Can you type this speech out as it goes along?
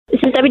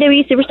This is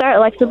WWE Superstar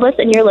Alexa Bliss,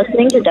 and you're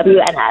listening to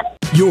WNS.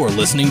 You're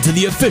listening to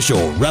the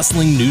official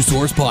Wrestling News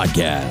Source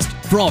podcast.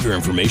 For all of your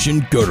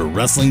information, go to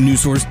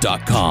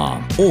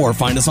WrestlingNewsSource.com or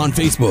find us on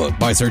Facebook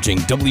by searching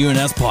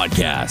WNS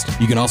Podcast.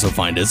 You can also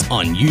find us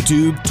on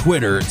YouTube,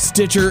 Twitter,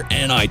 Stitcher,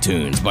 and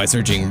iTunes by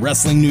searching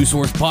Wrestling News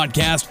Source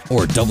Podcast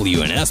or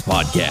WNS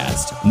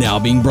Podcast. Now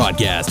being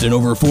broadcast in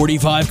over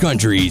 45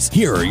 countries,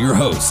 here are your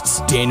hosts,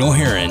 Daniel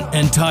Herron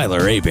and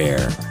Tyler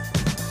Hebert.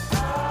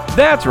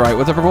 That's right.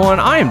 What's up,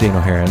 everyone? I am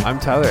Daniel Herron. I'm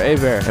Tyler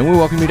Hebert. And we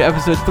welcome you to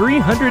episode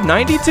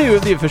 392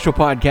 of the official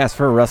podcast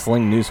for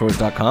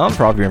WrestlingNewsSource.com.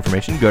 For all of your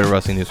information, go to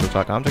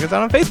WrestlingNewsSource.com. Check us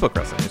out on Facebook,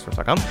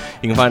 WrestlingNewsSource.com.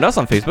 You can find us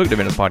on Facebook,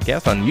 WNS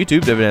Podcast, on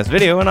YouTube, WNS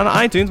Video, and on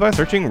iTunes by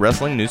searching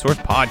Wrestling News Source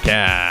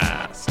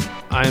Podcast.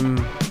 I'm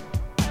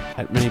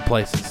at many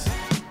places,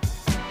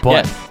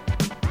 but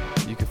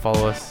you can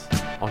follow us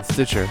on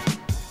Stitcher,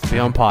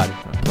 Beyond Pod,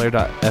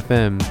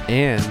 Player.fm,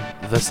 and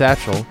The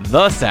Satchel.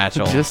 The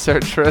Satchel. Just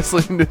search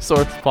Wrestling News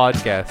Source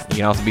Podcast. You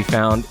can also be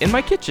found in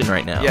my kitchen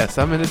right now. Yes,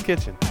 I'm in his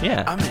kitchen.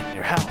 Yeah. I'm in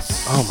your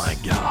house. Oh my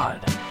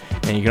God.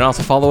 And you can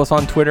also follow us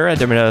on Twitter at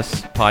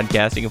WNS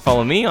Podcast. You can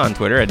follow me on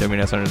Twitter at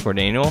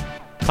WNS_Daniel.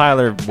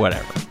 Tyler,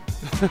 whatever.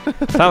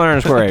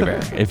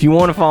 Tyler_Hebert. If you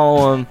want to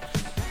follow him,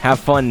 have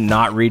fun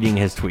not reading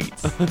his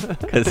tweets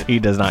because he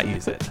does not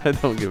use it. I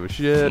don't give a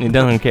shit. He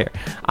doesn't care.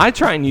 I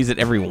try and use it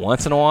every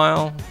once in a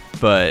while,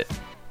 but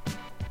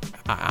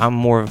I'm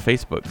more of a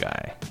Facebook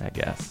guy, I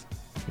guess.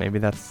 Maybe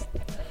that's...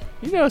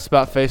 You know, it's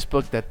about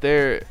Facebook that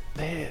there's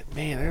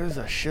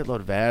a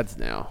shitload of ads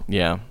now.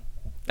 Yeah.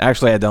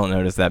 Actually, I don't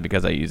notice that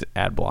because I use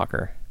ad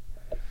blocker.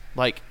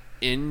 Like,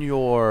 in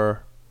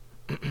your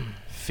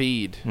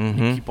feed,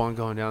 you keep on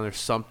going down, there's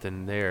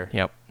something there.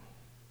 Yep.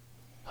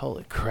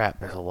 Holy crap,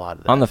 there's a lot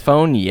of that. On the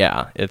phone,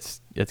 yeah,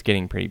 it's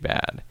getting pretty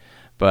bad.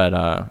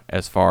 But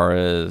as far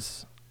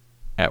as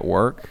at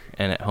work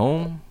and at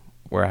home,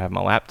 where I have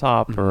my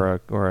laptop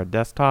or a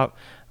desktop,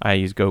 I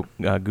use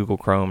Google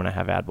Chrome and I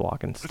have ad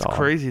block installed. It's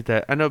crazy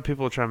that I know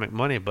people are trying to make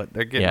money, but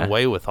they're getting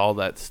away with all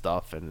that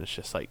stuff, and it's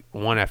just like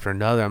one after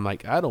another. I'm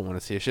like, I don't want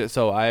to see a shit,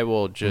 so I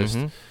will just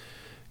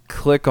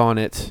click on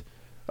it,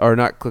 or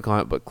not click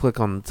on it, but click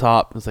on the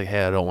top. It's like,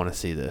 hey, I don't want to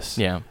see this.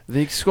 Yeah.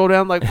 Then you scroll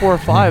down like 4 or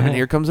 5, and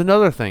here comes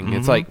another thing.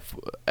 It's like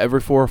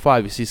every 4 or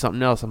 5, you see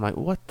something else. I'm like,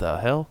 what the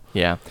hell?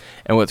 Yeah.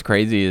 And what's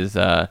crazy is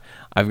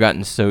I've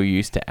gotten so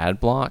used to ad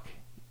block,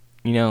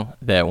 you know,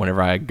 that whenever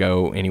I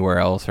go anywhere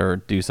else or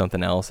do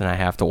something else and I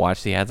have to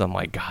watch the ads, I'm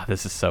like, God,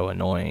 this is so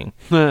annoying.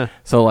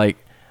 So, like,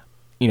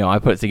 you know, I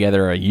put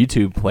together a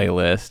YouTube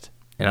playlist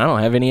and I don't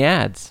have any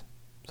ads.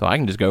 So I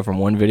can just go from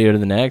one video to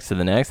the next, to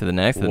the next, to the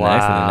next, to the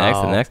next, to the next,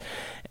 to the next.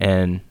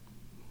 And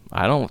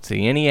I don't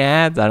see any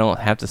ads. I don't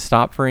have to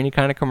stop for any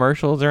kind of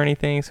commercials or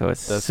anything. So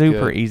it's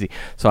super easy.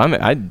 So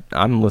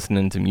I'm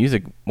listening to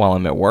music while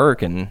I'm at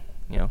work and,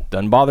 you know,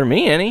 doesn't bother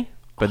me any.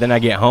 But then I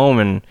get home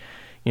and,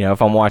 you know,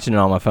 if I'm watching it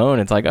on my phone,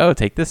 it's like, oh,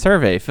 take this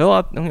survey, fill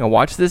out, you know,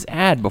 watch this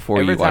ad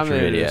before you watch your video.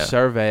 Every time I do a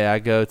survey, I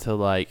go to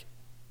like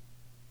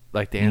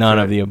the answer. None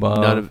of the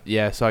above.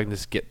 So I can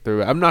just get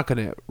through it. I'm not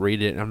going to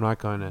read it. I'm not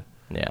going to.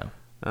 Yeah.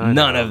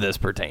 None of this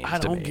pertains to me. I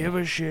don't give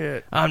a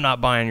shit. I'm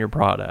not buying your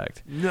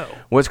product. No.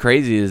 What's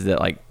crazy is that,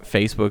 like,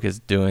 Facebook is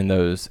doing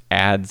those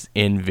ads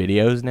in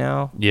videos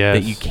now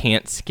that you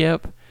can't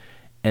skip.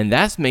 And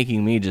that's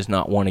making me just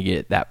not want to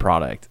get that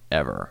product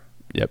ever.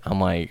 Yep.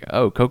 I'm like,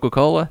 oh,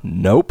 Coca-Cola?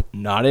 Nope,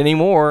 not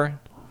anymore.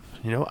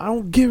 You know, I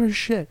don't give a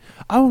shit.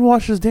 I want to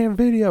watch this damn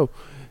video.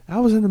 I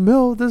was in the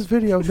middle of this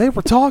video. They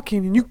were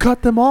talking, and you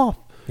cut them off.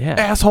 Yeah.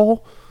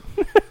 Asshole.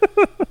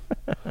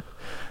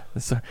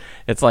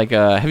 It's like,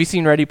 have you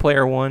seen Ready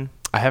Player One?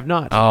 I have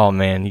not. Oh,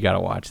 man, you got to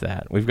watch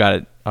that. We've got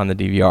it on the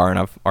DVR, and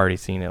I've already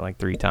seen it like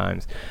 3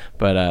 times.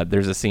 But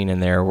there's a scene in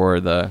there where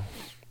the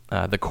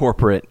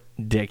corporate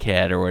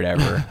dickhead or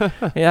whatever,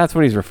 yeah, that's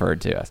what he's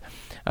referred to as.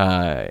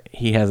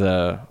 He has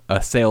a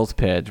sales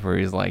pitch where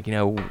he's like, you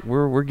know,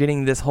 we're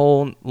getting this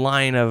whole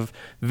line of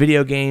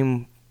video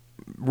game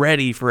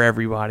ready for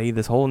everybody,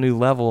 this whole new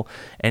level,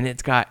 and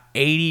it's got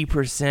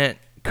 80%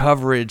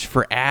 coverage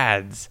for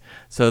ads,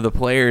 so the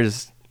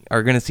players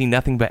are going to see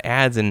nothing but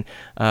ads, and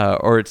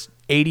or it's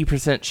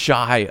 80%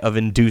 shy of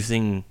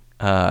inducing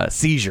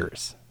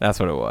seizures. That's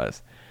what it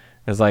was.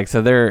 It's like,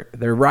 so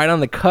they're right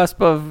on the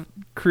cusp of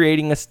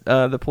creating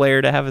the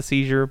player to have a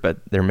seizure,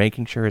 but they're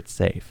making sure it's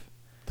safe.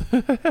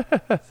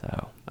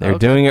 So they're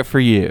doing it for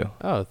you.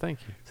 Oh, thank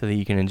you. So that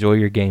you can enjoy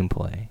your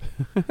gameplay.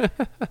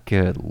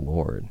 Good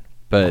Lord.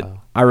 But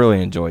I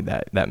really enjoyed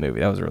that movie.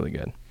 That was really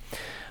good.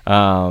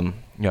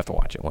 You have to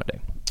watch it one day.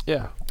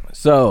 Yeah.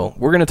 So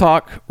we're going to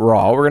talk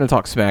Raw. We're going to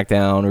talk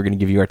SmackDown. We're going to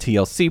give you our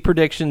TLC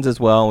predictions as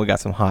well. We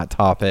got some hot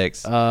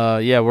topics.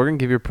 Yeah, we're going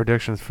to give you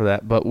predictions for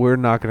that, but we're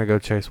not going to go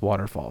chase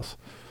waterfalls.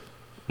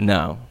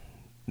 No.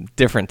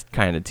 Different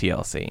kind of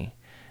TLC.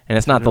 And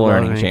it's not the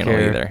Learning Channel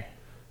either.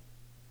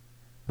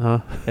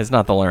 Huh? It's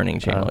not the Learning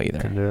Channel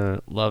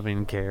either.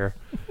 Loving care.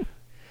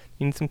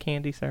 You need some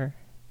candy, sir?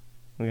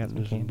 We got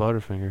some candy.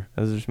 Butterfinger.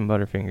 Those are some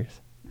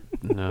Butterfingers.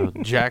 No,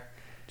 jack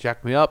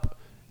me up.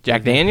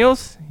 Jack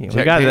Daniels? Yeah,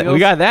 Jack Daniels? We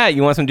got that.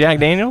 You want some Jack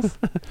Daniels?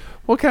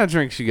 What kind of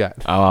drinks you got?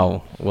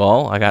 Oh,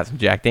 well, I got some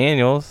Jack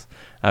Daniels.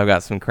 I've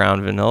got some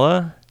Crown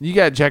Vanilla. You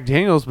got Jack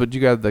Daniels, but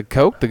you got the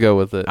Coke to go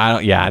with it.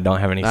 I don't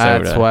have any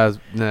soda. That's why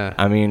nah.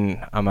 I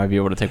mean, I might be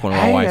able to take one of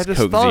my wife's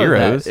Coke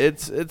Zeros.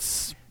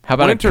 It's How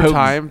about winter a Coke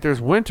time.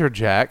 There's Winter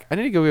Jack. I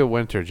need to go get a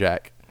Winter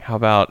Jack. How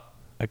about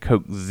a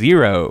Coke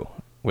Zero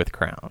with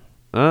Crown?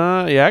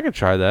 Yeah, I could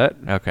try that.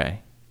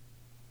 Okay.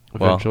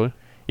 Eventually. Well,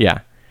 yeah.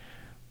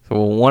 So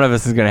one of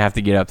us is going to have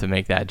to get up to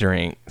make that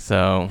drink.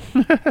 So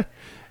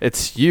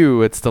it's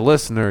you. It's the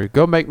listener.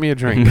 Go make me a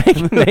drink.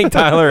 make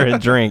Tyler a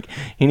drink.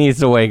 He needs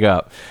to wake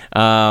up.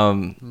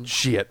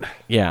 Shit.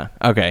 Yeah.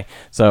 Okay.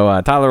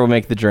 So Tyler will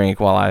make the drink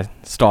while I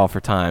stall for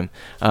time.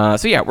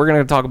 So yeah, we're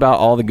going to talk about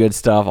all the good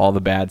stuff, all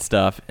the bad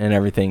stuff, and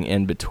everything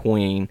in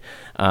between.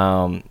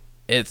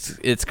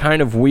 It's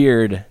kind of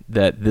weird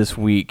that this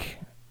week,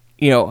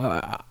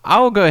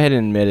 I'll go ahead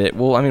and admit it.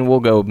 We'll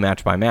go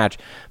match by match,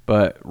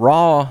 but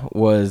Raw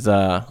was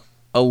a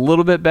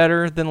little bit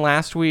better than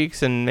last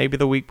week's and maybe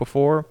the week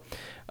before.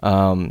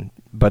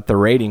 But the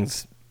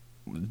ratings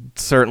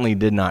certainly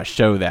did not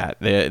show that.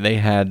 They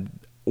had,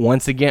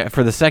 once again,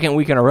 for the second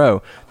week in a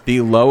row,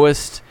 the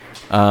lowest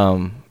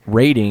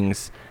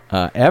ratings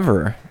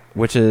ever,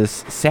 which is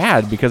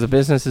sad because a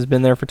business has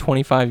been there for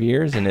 25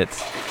 years and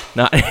it's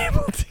not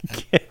able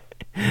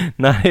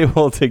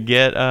to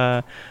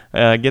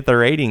get the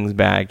ratings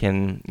back.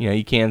 And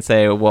you can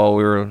say, well,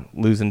 we were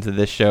losing to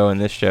this show and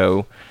this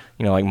show,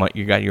 like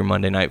you got your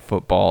Monday Night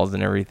Footballs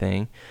and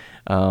everything,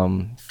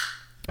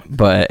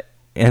 but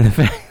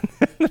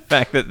the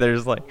fact that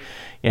there's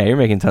you're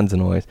making tons of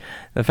noise.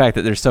 The fact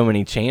that there's so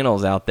many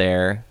channels out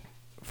there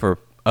for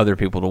other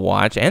people to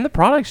watch, and the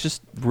product's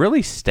just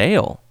really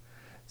stale.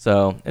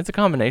 So it's a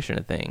combination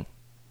of things.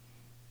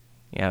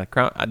 Yeah, the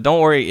Crown.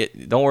 Don't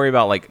worry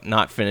about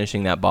not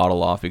finishing that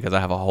bottle off because I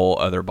have a whole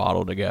other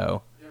bottle to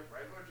go. Yeah,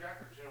 regular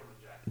Jack or Gentleman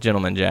Jack?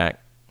 Gentleman Jack.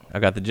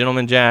 I've got the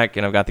Gentleman Jack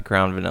and I've got the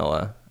Crown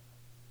Vanilla.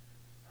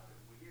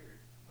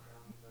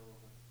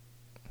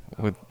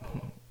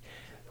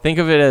 Think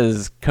of it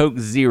as Coke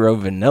Zero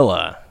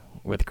Vanilla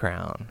with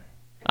Crown.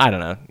 I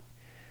don't know.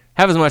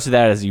 Have as much of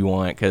that as you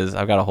want because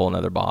I've got a whole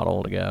nother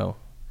bottle to go.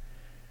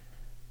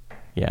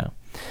 Yeah.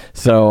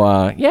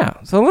 So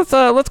So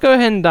let's go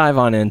ahead and dive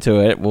on into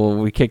it.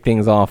 We kick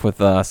things off with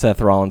Seth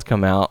Rollins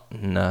come out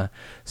and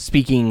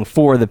speaking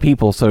for the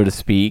people, so to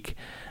speak.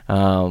 You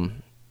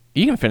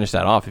can finish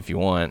that off if you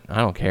want. I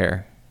don't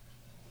care.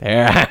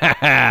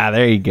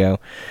 There you go.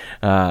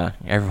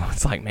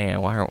 Everyone's like,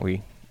 man, why aren't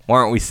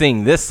we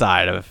seeing this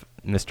side of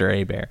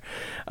Mr. Abear?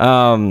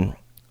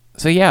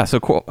 So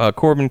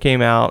Corbin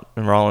came out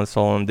and Rollins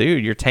told him,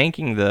 dude, you're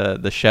tanking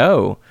the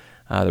show.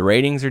 The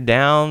ratings are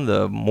down.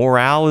 The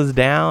morale is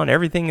down.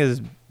 Everything is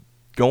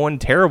going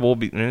terrible,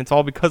 and it's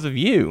all because of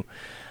you.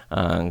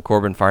 And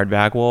Corbin fired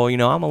back, well,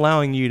 I'm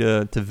allowing you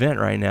to vent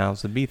right now,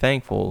 so be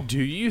thankful.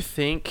 Do you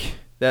think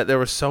that there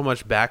was so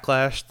much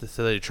backlash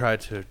so they tried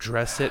to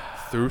address it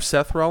through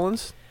Seth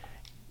Rollins?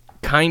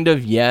 Kind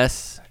of,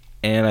 yes.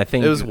 And I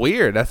think it was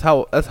weird. That's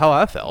how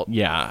I felt.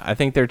 Yeah, I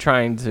think they're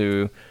trying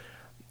to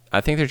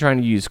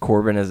use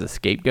Corbin as a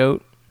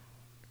scapegoat.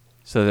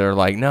 So they're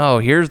like, no,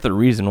 here's the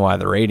reason why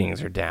the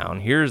ratings are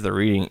down. Here's the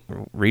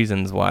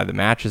reasons why the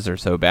matches are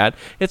so bad.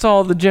 It's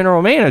all the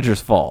general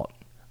manager's fault.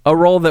 A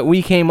role that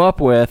we came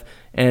up with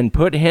and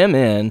put him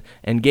in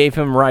and gave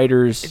him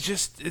writers.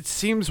 It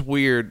seems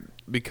weird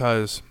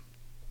because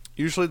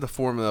usually the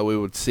formula we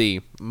would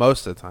see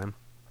most of the time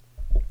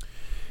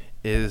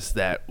is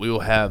that we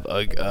will have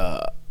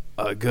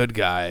a good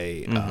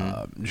guy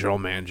general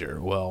manager.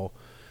 Well,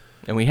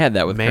 and we had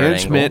that with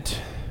management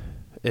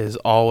is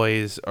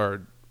always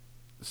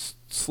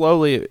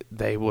slowly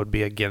they would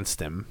be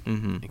against him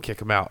and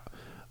kick him out.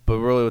 But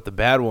really with the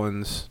bad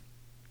ones,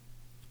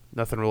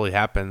 nothing really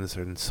happens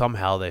and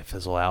somehow they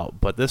fizzle out.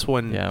 But this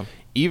one,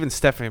 even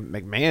Stephanie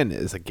McMahon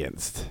is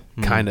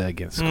kind of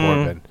against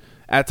Corbin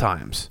at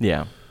times.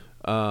 Yeah.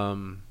 I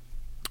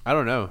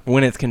don't know.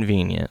 When it's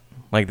convenient,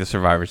 like the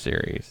Survivor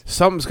Series.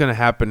 Something's going to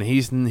happen.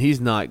 He's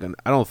not going to,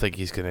 I don't think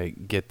he's going to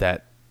get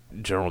that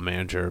general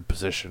manager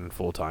position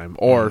full time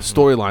or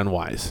storyline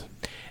wise.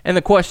 And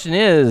the question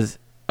is,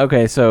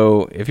 okay,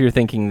 so if you're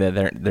thinking that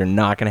they're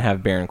not going to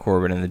have Baron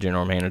Corbin in the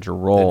general manager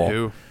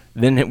role,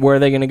 then where are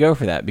they going to go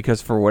for that?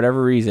 Because for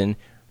whatever reason,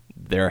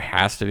 there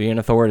has to be an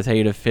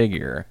authoritative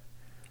figure.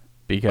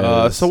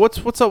 Because so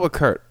what's up with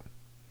Kurt?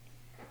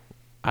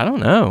 I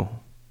don't know.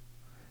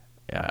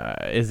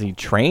 Is he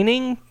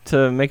training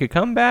to make a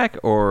comeback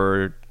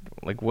or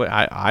what?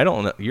 I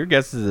don't know. Your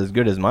guess is as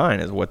good as mine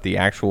as what the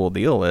actual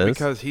deal is.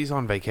 Because he's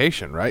on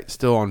vacation, right?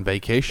 Still on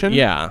vacation?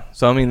 Yeah.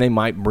 So they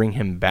might bring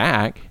him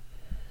back.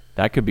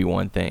 That could be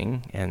one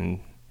thing, and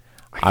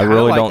I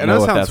really don't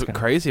know if that's sounds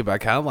crazy, but I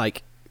kind of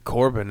like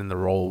Corbin in the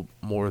role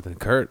more than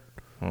Kurt.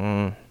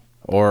 Or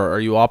are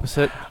you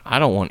opposite? I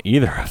don't want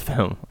either of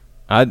them.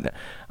 I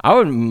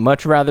would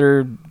much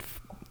rather.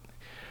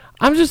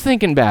 I'm just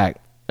thinking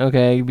back,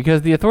 okay,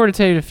 because the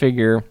authoritative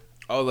figure.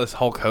 Oh, let's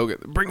Hulk Hogan.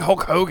 Bring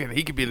Hulk Hogan.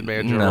 He could be the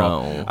manager.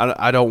 No.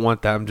 I don't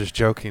want that. I'm just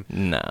joking.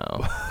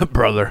 No.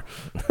 Brother.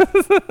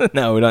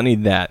 No, we don't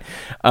need that.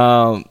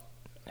 How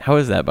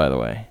is that, by the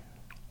way?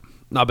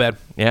 Not bad.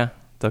 Yeah,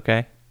 it's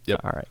okay?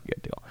 Yep. All right,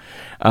 good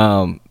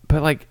deal.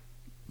 But, like,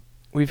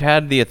 we've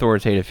had the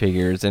authoritative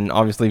figures, and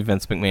obviously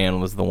Vince McMahon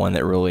was the one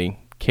that really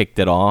kicked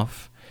it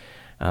off.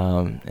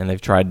 And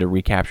they've tried to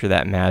recapture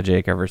that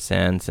magic ever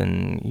since,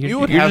 and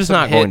you're just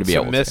not going to be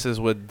able to. Misses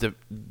with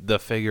the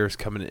figures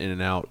coming in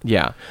and out.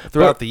 Yeah,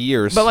 throughout the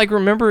years. But like,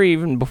 remember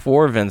even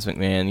before Vince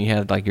McMahon, you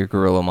had like your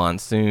Gorilla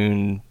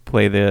Monsoon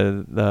play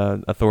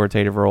the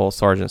authoritative role.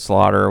 Sergeant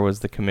Slaughter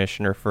was the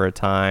commissioner for a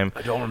time.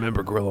 I don't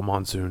remember Gorilla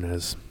Monsoon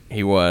as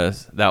he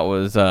was. That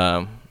was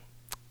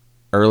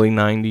early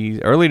 '90s,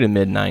 early to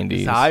mid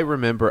 '90s. I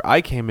remember I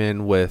came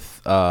in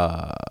with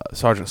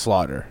Sergeant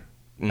Slaughter.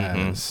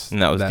 Mm-hmm.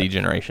 And that was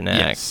D-Generation X.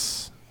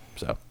 Yes.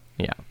 So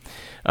yeah,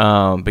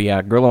 but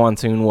yeah, Gorilla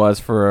Monsoon was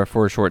for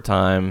a short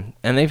time,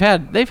 and they've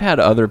had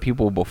other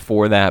people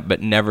before that,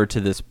 but never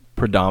to this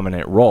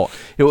predominant role.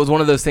 It was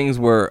one of those things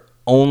where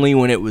only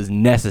when it was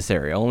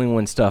necessary, only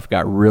when stuff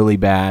got really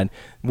bad,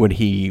 would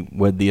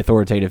the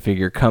authoritative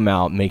figure come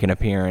out, make an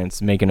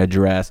appearance, make an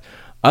address.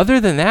 Other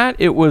than that,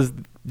 it was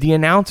the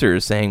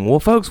announcers saying,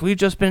 "Well, folks, we've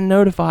just been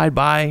notified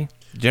by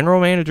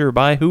general manager,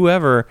 by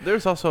whoever."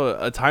 There's also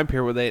a time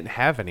period where they didn't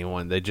have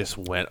anyone. They just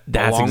went.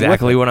 That's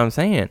exactly what I'm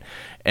saying.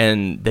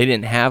 And they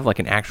didn't have like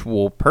an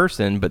actual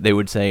person, but they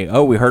would say,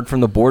 "Oh, we heard from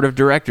the board of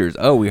directors.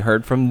 Oh, we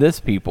heard from this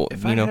people."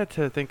 If I had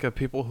to think of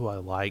people who I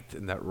liked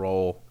in that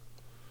role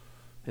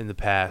in the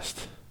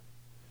past,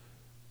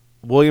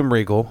 William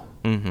Regal.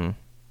 Mm-hmm.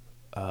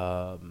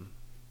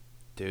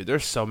 Dude,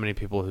 there's so many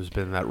people who's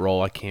been in that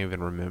role I can't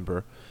even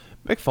remember.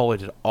 Mick Foley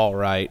did all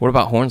right. What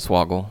about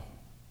Hornswoggle?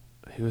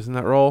 He was in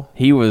that role?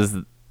 He was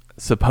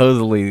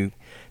supposedly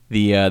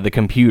the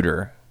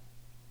computer.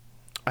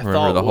 I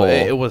thought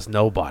it was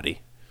nobody.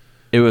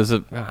 It was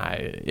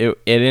it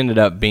ended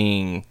up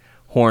being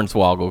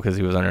Hornswoggle because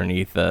he was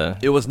underneath the.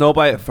 It was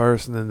nobody at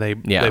first, and then they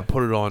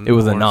put it on. It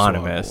was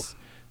anonymous,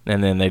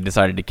 and then they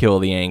decided to kill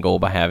the angle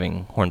by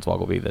having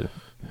Hornswoggle be the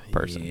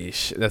person.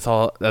 Yeesh.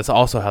 That's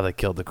also how they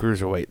killed the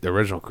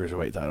original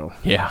cruiserweight title.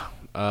 Yeah.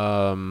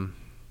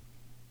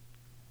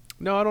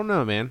 No, I don't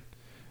know, man.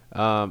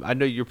 I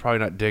know you're probably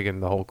not digging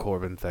the whole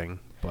Corbin thing,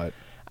 but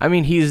I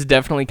mean, he's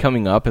definitely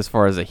coming up as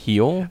far as a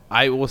heel.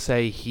 I will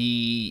say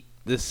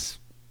this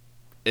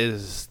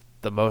is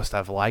the most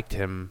I've liked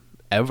him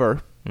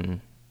ever. Mm-hmm.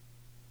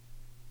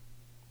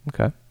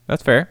 Okay,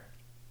 that's fair.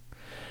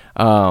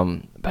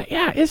 But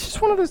yeah, it's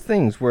just one of those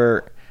things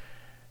where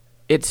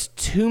it's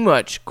too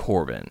much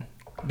Corbin.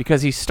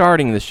 Because he's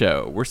starting the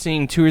show. We're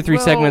seeing 2 or 3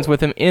 segments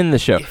with him in the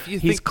show.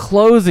 He's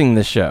closing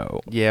the show.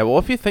 Yeah, well,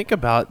 if you think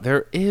about it,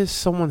 there is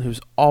someone who's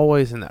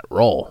always in that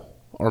role,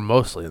 or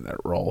mostly in that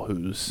role,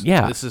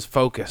 this is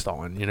focused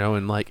on,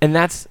 and like... And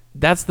that's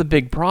the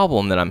big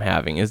problem that I'm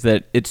having, is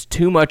that it's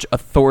too much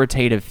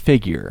authoritative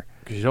figure.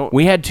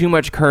 We had too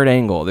much Kurt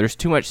Angle. There's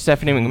too much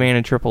Stephanie McMahon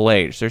and Triple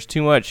H. There's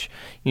too much,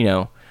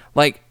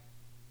 like,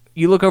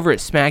 you look over at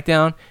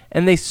SmackDown,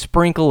 and they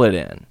sprinkle it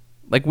in.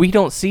 Like, we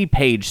don't see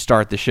Paige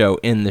start the show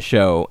in the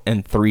show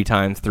and 3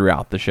 times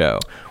throughout the show.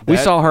 We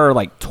saw her,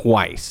 like,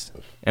 twice.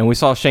 And we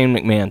saw Shane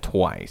McMahon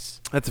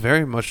twice. That's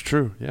very much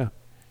true, yeah.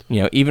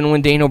 Even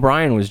when Dane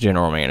O'Brien was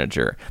general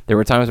manager, there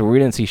were times where we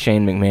didn't see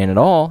Shane McMahon at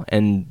all,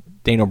 and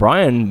Dane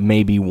O'Brien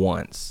maybe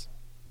once.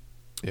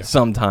 Yeah.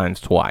 Sometimes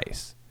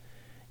twice.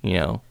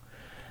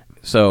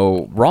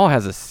 So Raw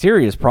has a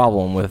serious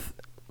problem with...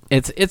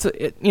 It's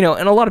and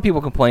a lot of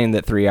people complain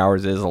that 3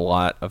 hours is a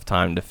lot of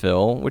time to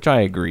fill, which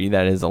I agree.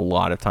 That is a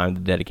lot of time to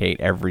dedicate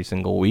every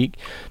single week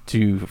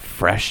to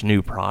fresh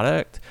new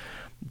product.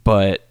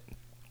 But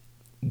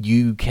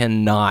you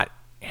cannot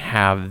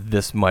have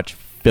this much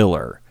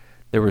filler.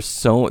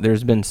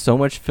 There's been so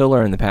much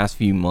filler in the past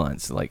few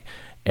months. Like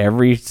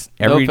every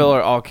no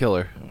filler, all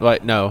killer.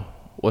 Like no,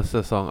 what's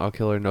the song? All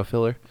killer, no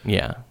filler.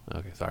 Yeah.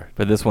 Okay, sorry.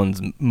 But this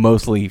one's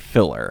mostly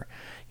filler.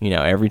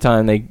 Every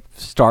time they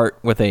start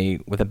with a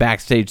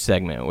backstage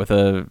segment, with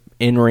a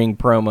in-ring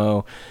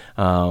promo,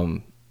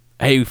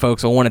 hey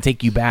folks, I want to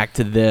take you back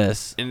to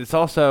this. And it's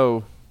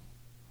also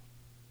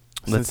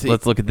let's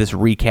look at this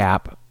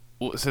recap.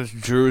 Since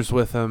Drew's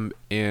with him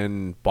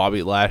in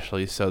Bobby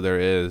Lashley, so there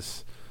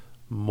is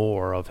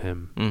more of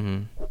him.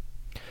 Mm-hmm.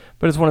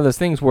 But it's one of those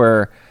things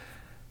where,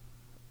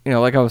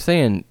 like I was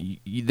saying,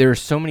 there's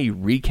so many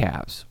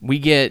recaps. We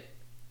get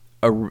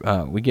the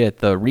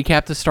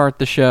recap to start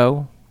the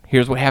show.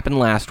 Here's what happened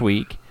last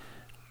week,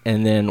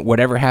 and then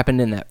whatever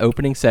happened in that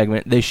opening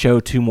segment, they show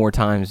 2 more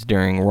times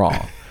during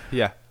Raw.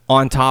 Yeah.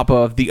 On top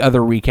of the other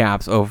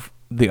recaps of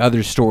the other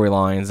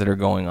storylines that are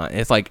going on.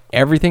 It's like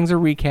everything's a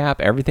recap,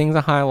 everything's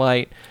a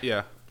highlight.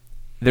 Yeah.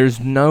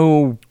 There's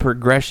no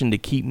progression to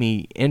keep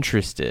me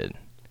interested.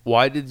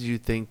 Why did you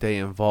think they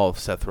involved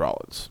Seth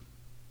Rollins?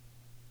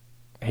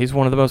 He's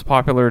one of the most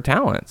popular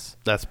talents.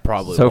 That's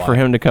probably so why. For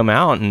him to come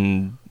out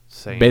and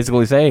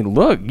basically say,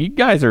 look, you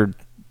guys are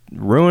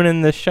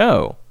ruining the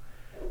show.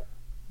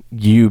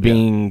 You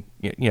being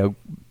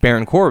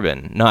Baron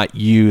Corbin, not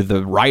you,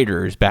 the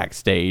writers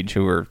backstage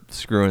who are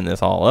screwing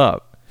this all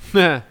up.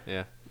 Yeah.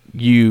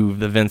 You,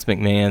 the Vince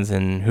McMahons,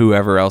 and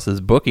whoever else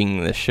is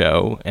booking this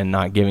show and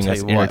not giving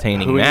us entertaining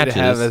matches. Who we need to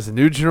have as a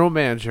new general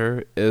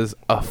manager is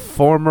a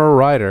former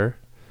writer,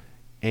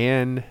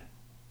 and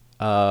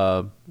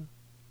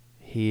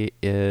he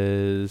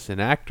is an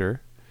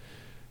actor,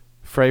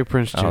 Freddie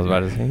Prinze Jr. I was about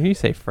to say, you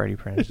say Freddie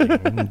Prinze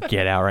Jr.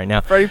 Get out right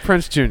now. Freddie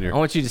Prinze Jr. I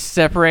want you to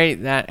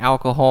separate that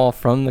alcohol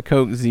from the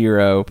Coke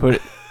Zero.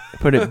 Put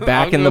it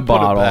back in the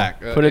bottle.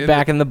 Put it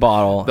back in the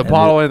bottle. The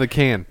bottle in the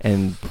can.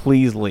 And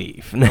please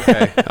leave.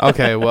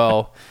 Okay.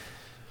 Well,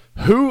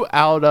 who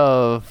out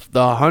of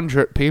the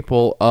 100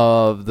 people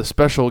of the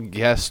special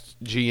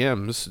guest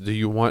GMs do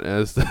you want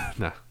as the...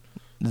 Nah.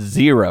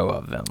 0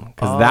 of them,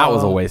 because that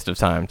was a waste of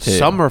time too.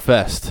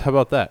 Summerfest. How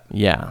about that?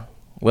 Yeah.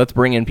 Let's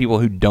bring in people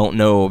who don't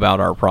know about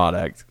our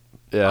product,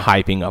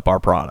 hyping up our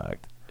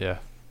product. Yeah.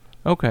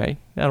 Okay,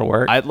 that'll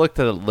work. I looked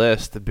at a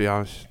list, to be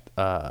honest.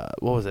 What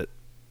was it?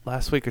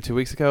 Last week or 2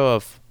 weeks ago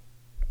of...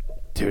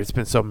 Dude, it's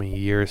been so many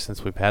years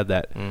since we've had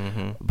that.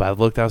 Mm-hmm. But I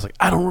looked, I was like,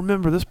 I don't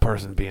remember this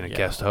person being a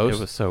guest host.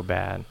 It was so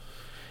bad.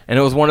 And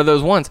it was one of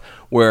those ones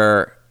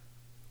where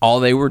all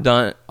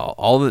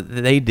that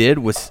they did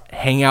was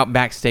hang out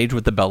backstage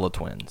with the Bella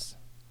Twins.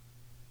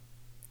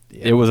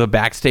 Yeah. It was a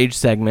backstage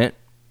segment,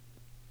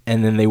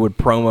 and then they would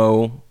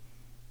promo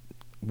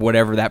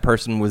whatever that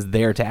person was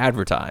there to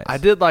advertise. I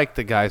did like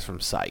the guys from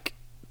Psych.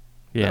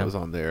 Yeah, that was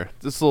on there.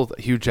 This little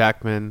Hugh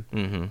Jackman.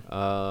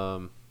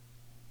 Mm-hmm.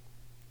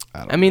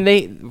 I mean,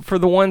 they, for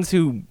the ones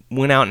who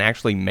went out and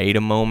actually made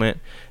a moment,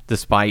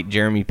 despite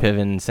Jeremy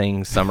Piven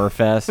saying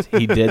Summerfest,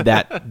 he did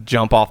that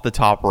jump off the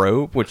top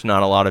rope, which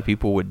not a lot of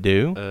people would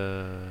do.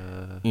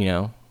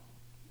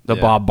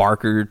 Bob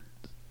Barker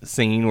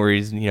scene where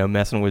he's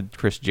messing with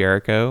Chris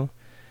Jericho.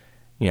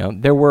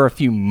 There were a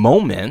few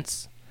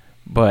moments,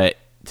 but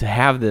to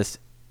have this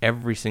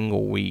every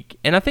single week,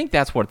 and I think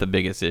that's what the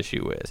biggest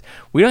issue is.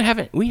 We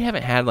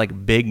haven't had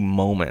like big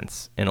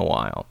moments in a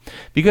while,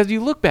 because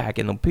you look back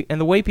and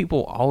the way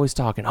people always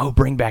talking,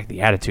 bring back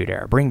the Attitude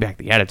Era,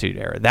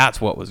 that's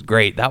what was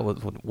great, that was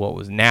what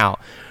was now.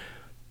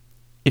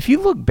 If you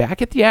look back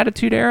at the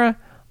Attitude Era,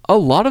 a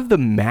lot of the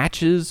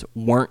matches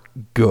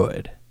weren't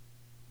good.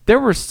 There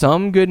were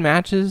some good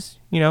matches,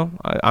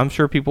 I'm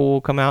sure people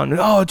will come out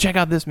and check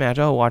out this match,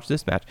 watch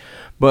this match,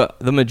 but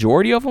the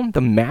majority of them,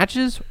 the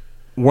matches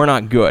were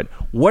not good.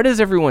 What does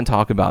everyone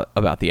talk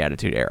about the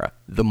Attitude Era?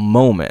 The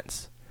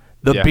moments.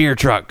 The beer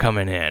truck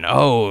coming in.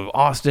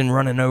 Austin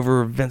running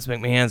over Vince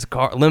McMahon's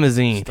car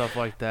limousine. Stuff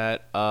like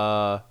that.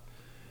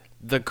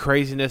 The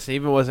craziness,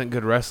 even wasn't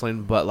good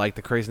wrestling, but like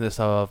the craziness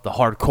of the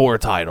hardcore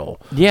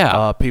title.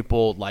 Yeah.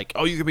 People like,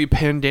 you can be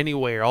pinned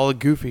anywhere. All the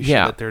goofy shit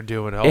that they're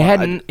doing.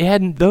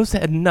 Those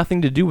had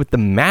nothing to do with the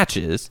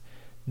matches.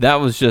 That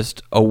was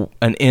just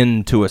an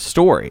end to a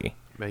story.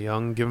 Mae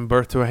Young giving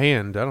birth to a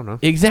hand. I don't know.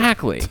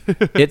 Exactly.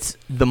 It's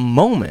the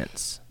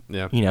moments.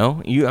 Yeah.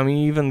 You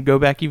even go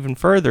back even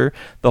further,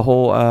 the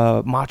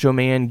whole Macho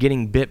Man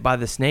getting bit by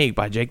the snake,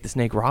 by Jake the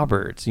Snake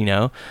Roberts,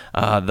 the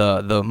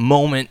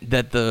moment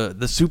that the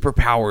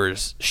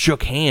superpowers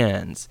shook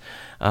hands.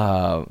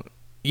 It's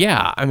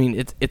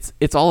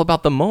all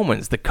about the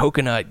moments. The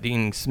coconut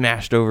being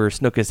smashed over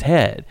Snooka's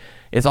head.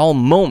 It's all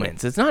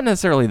moments. It's not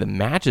necessarily the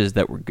matches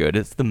that were good.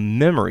 It's the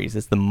memories.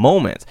 It's the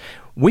moments.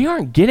 We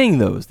aren't getting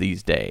those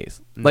these days.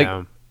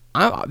 No.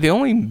 The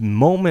only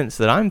moments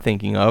that I'm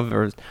thinking of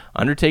are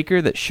Undertaker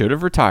that should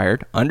have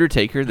retired,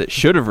 Undertaker that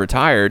should have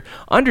retired,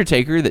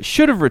 Undertaker that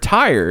should have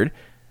retired,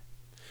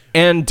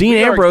 and Dean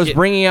Ambrose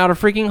bringing out a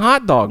freaking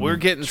hot dog. We're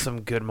getting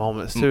some good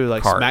moments too,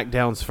 like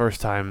SmackDown's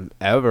first time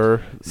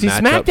ever. See,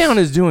 matchups. SmackDown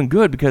is doing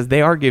good because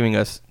they are giving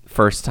us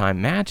first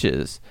time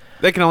matches.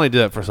 They can only do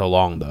that for so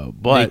long though,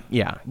 but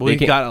we've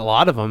got a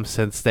lot of them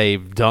since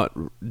they've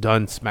done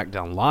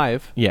SmackDown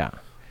Live. Yeah.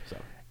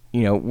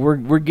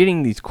 We're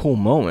getting these cool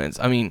moments.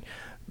 I mean,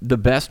 the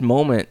best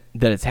moment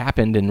that has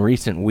happened in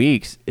recent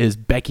weeks is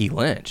Becky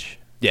Lynch.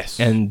 Yes.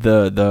 And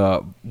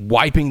the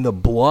wiping the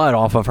blood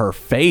off of her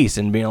face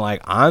and being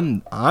like,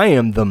 I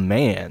am the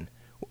man.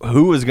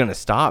 Who is going to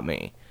stop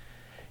me?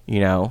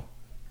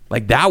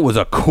 Like that was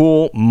a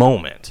cool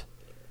moment.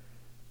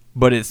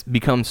 But it's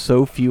become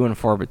so few and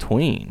far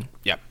between.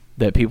 Yep.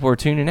 That people are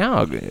tuning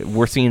out.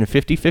 We're seeing a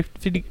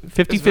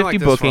 50-50 like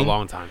booking. For a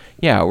long time.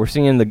 Yeah, we're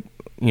seeing the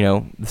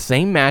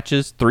same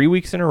matches 3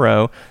 weeks in a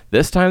row.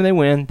 This time they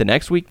win. The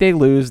next week they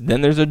lose.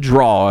 Then there's a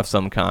draw of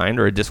some kind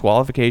or a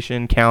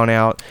disqualification, count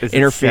out,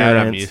 interference. Sad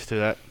I'm used to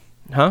that?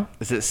 Huh?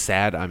 Is it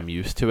sad I'm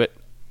used to it?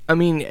 I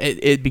mean,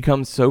 it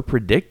becomes so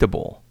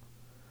predictable.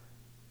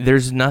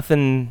 There's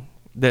nothing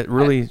that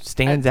really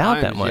stands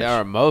out that much.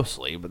 Yeah,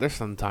 mostly, but there's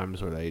some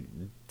times where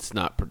it's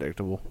not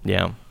predictable.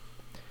 Yeah.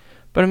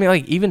 But I mean,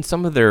 like, even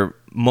some of their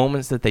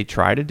moments that they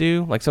try to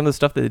do, like some of the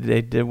stuff that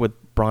they did with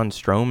Braun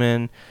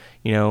Strowman,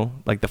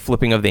 like the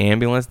flipping of the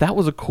ambulance, that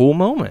was a cool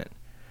moment.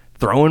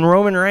 Throwing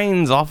Roman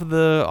Reigns off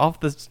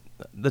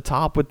the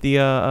top with the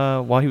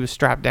while he was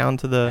strapped down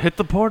to the hit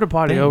the porta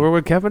potty over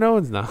with Kevin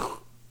Owens now.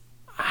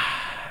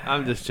 I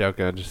I'm just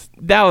joking.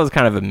 That was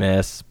kind of a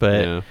miss,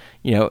 but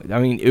I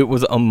mean, it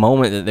was a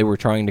moment that they were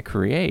trying to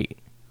create.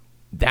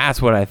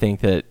 That's what I think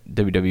that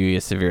WWE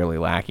is severely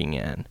lacking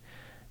in.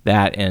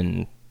 That,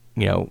 and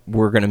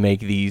we're going to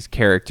make these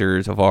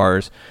characters of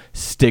ours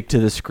stick to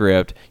the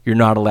script. You're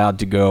not allowed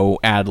to go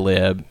ad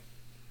lib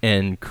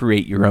and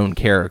create your own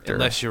character.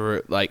 Unless you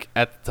were, like,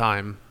 at the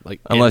time, like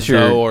unless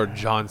Enzo or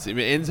John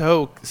Cena. I mean,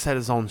 Enzo said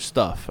his own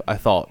stuff, I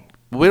thought.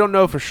 We don't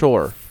know for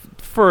sure.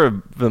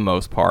 For the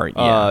most part,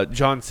 yeah.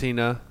 John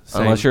Cena.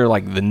 Same. Unless you're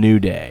like the New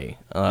Day.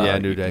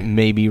 New Day.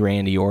 Maybe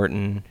Randy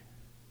Orton.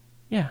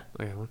 Yeah.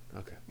 Okay.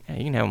 Yeah,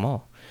 you can have them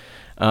all.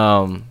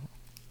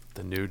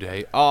 The New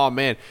Day. Oh,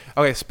 man.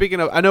 Okay, speaking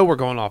of, I know we're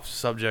going off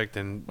subject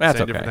and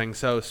saying different things.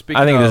 So,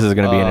 speaking I think of, this is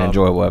going to be an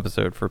enjoyable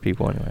episode for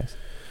people anyways.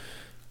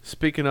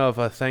 Speaking of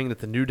a thing that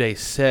the New Day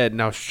said,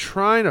 and I was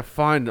trying to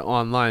find it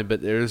online,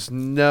 but there's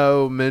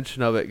no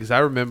mention of it because I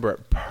remember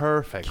it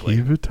perfectly.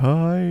 Keep it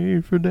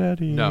tight for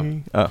daddy.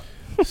 No. Oh.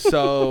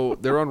 So,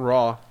 they're on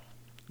Raw,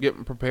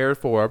 getting prepared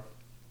for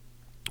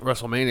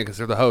WrestleMania because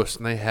they're the host,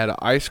 and they had an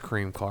ice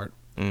cream cart.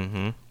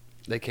 Mm-hmm.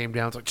 They came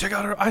down, it's like, check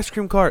out our ice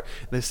cream cart.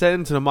 And they said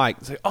into the mic,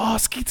 it's like, oh,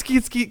 skeet,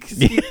 skeet, skeet,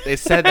 skeet. They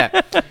said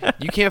that.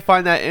 You can't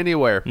find that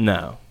anywhere.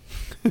 No.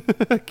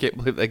 I can't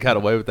believe they got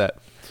away with that.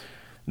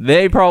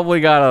 They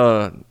probably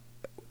got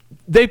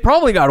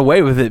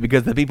away with it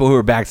because the people who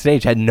were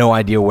backstage had no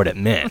idea what it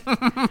meant.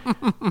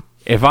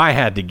 If I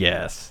had to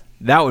guess,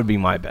 that would be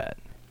my bet.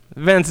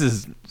 Vince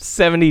is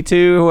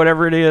 72,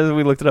 whatever it is.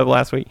 We looked it up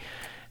last week.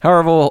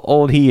 However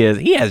old he is,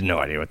 he has no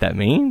idea what that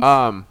means.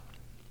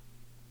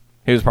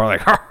 He was probably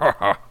like, ha, ha,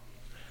 ha.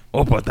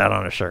 We'll put that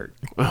on a shirt.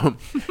 You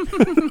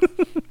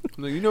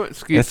know what?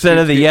 Skeet, instead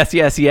skeet, of the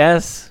skeet.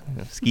 yes,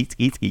 skeet,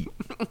 skeet, skeet.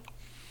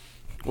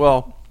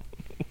 Well,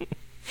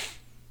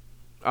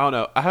 I don't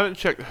know. I haven't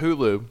checked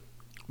Hulu,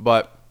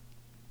 but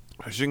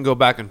you can go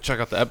back and check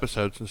out the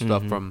episodes and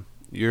stuff from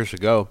years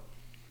ago.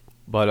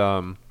 But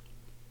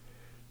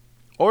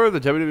or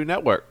the WWE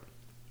Network.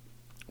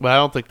 But I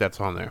don't think that's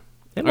on there.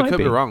 I could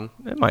be wrong.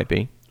 It might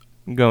be.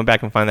 I'm going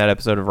back and find that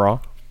episode of Raw.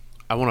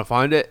 I want to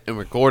find it and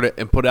record it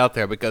and put it out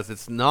there because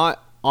it's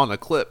not on a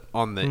clip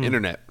on the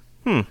internet.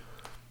 It'll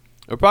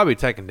probably be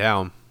taken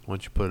down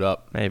once you put it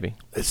up. Maybe.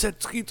 It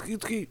said skeet,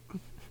 skeet, skeet.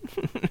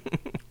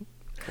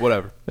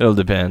 Whatever. It'll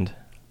depend.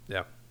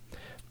 Yeah.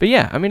 But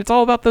yeah, I mean, it's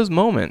all about those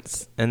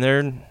moments, and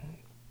they're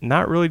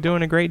not really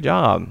doing a great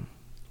job.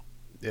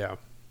 Yeah.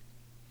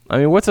 I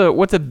mean, what's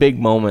a big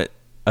moment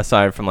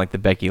aside from like the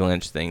Becky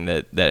Lynch thing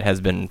that has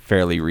been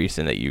fairly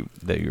recent that you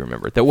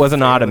remember that was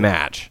not a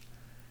match?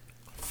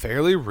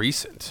 Fairly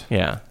recent.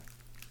 Yeah.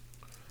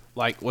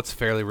 Like, what's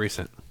fairly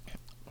recent?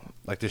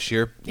 Like this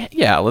year?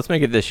 Yeah, let's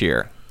make it this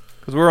year.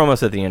 Because we're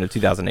almost at the end of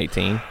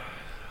 2018.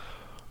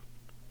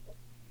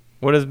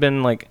 What has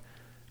been, like...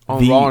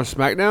 On Raw and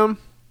SmackDown?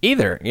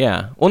 Either,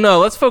 yeah. Well, no,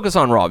 let's focus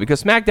on Raw.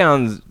 Because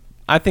SmackDown's...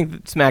 I think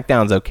that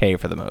SmackDown's okay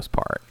for the most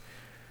part.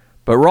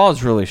 But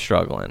Raw's really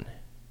struggling.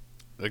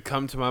 It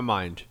come to my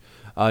mind.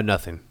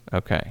 Nothing.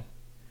 Okay.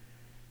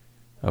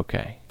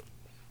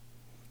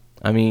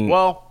 I mean...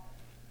 Well...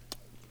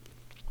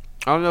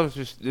 I don't know if it's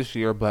just this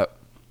year, but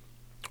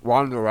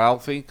Ronda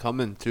Rousey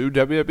coming to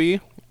WWE.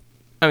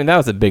 I mean, that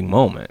was a big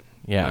moment.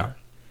 Yeah.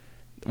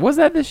 Was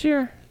that this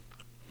year?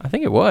 I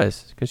think it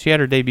was because she had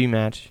her debut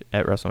match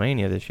at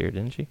WrestleMania this year,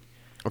 didn't she?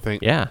 I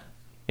think. Yeah.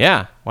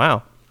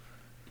 Wow.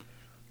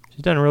 She's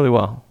done really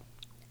well.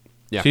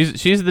 Yeah.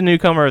 She's the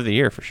newcomer of the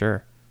year for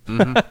sure.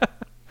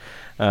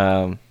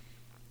 Mm-hmm.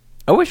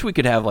 I wish we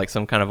could have like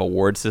some kind of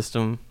award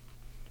system.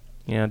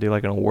 Do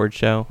like an award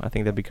show. I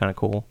think that'd be kind of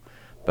cool,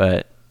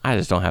 but I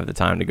just don't have the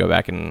time to go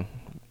back and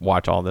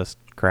watch all this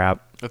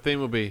crap. The theme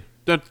will be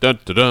dun, dun,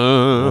 dun,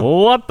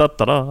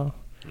 dun.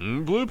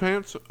 Blue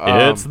pants.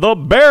 It's the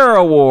Bear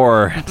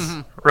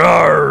Awards.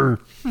 Roar.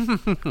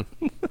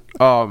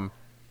 I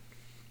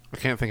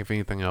can't think of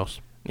anything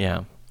else.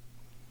 Yeah.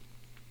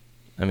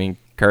 I mean,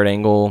 Kurt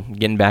Angle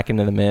getting back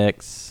into the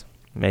mix,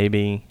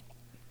 maybe.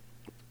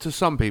 To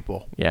some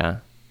people. Yeah.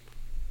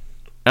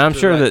 And I'm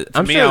sure that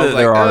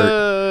there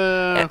are.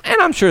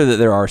 And I'm sure that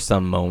there are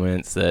some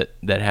moments that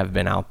have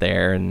been out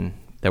there and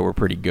that were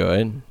pretty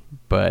good,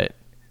 but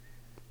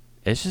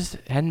it's just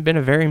hadn't been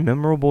a very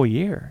memorable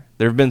year.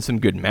 There have been some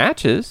good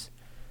matches.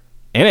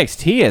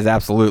 NXT has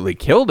absolutely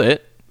killed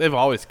it. They've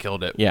always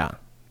killed it. Yeah.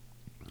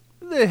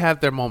 They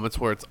have their moments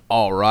where it's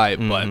all right,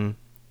 but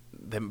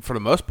for the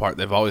most part,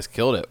 they've always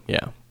killed it.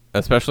 Yeah.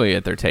 Especially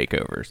at their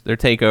takeovers. Their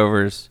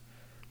takeovers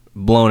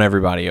blown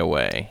everybody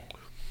away.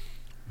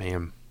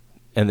 Man.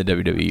 In the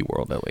WWE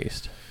world, at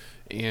least.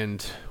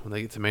 And when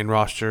they get to main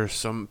roster,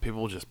 some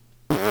people just...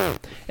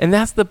 And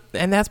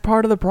that's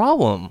part of the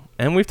problem.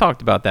 And we've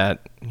talked about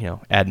that,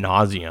 ad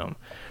nauseum.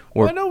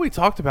 Well, I know we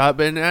talked about it,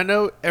 but I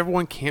know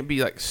everyone can't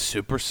be like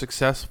super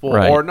successful,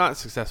 right. Or not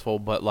successful,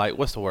 but like,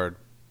 what's the word?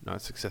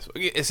 Not successful.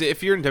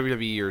 If you're in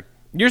WWE,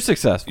 you're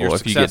successful you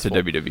get to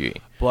WWE.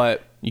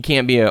 But you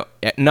can't be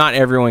not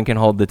everyone can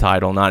hold the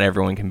title. Not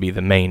everyone can be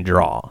the main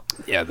draw.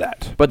 Yeah,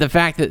 that. But the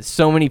fact that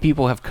so many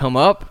people have come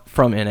up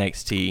from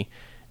NXT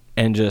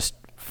and just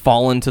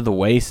fallen to the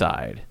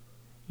wayside.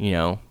 You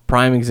know,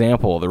 prime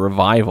example, the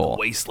Revival,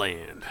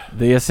 Wasteland,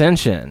 the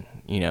Ascension.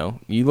 You know,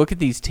 you look at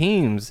these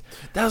teams.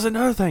 That was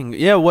another thing.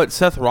 Yeah, what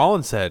Seth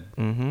Rollins said.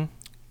 Mm-hmm.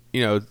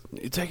 You know,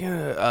 taking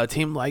a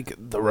team like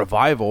the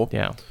Revival.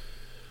 Yeah.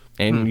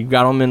 And you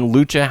got them in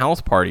Lucha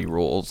House Party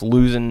rules,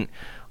 losing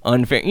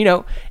unfair. You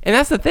know, and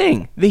that's the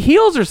thing. The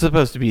heels are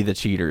supposed to be the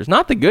cheaters,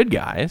 not the good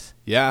guys.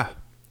 Yeah.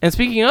 And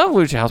speaking of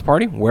Lucha House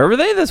Party, where were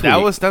they this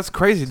week? That's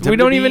crazy. So we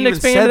don't even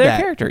expand their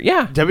character.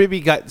 Yeah.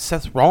 WWE got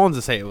Seth Rollins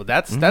to say it. Well,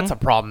 that's a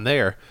problem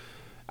there.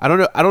 I don't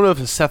know if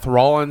it's Seth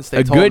Rollins.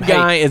 A good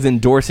guy is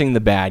endorsing the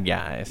bad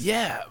guys.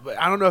 Yeah, but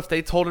I don't know if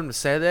they told him to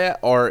say that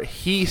or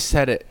he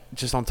said it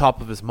just on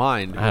top of his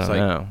mind. I don't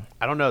know.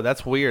 I don't know.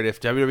 That's weird.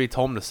 If WWE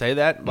told him to say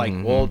that, like,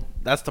 well,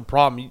 that's the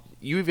problem.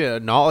 You even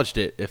acknowledged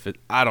it.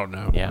 I don't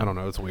know. Yeah. I don't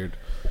know. It's weird.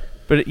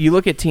 But you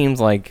look at teams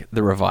like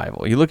the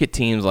Revival. You look at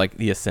teams like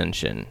the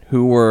Ascension,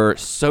 who were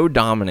so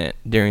dominant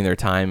during their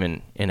time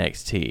in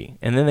NXT,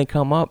 and then they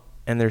come up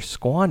and they're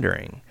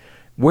squandering.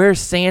 Where's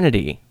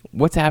sanity?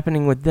 What's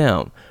happening with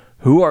them?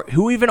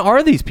 Who even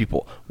are these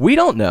people? We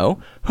don't know.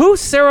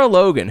 Who's Sarah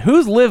Logan?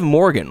 Who's Liv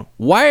Morgan?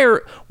 Why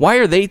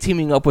are they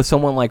teaming up with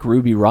someone like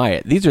Ruby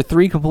Riott? These are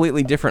three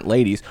completely different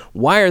ladies.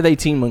 Why are they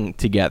teaming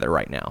together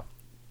right now?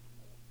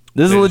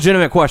 This is a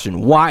legitimate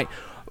question. Why?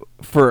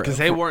 Because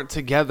they weren't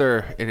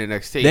together in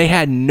NXT. They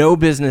had no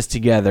business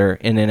together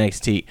in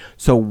NXT.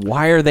 So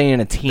why are they in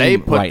a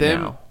team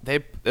now?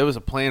 There was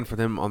a plan for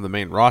them on the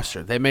main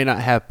roster. They may not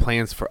have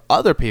plans for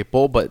other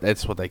people, but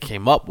that's what they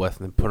came up with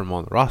and put them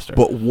on the roster.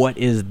 But what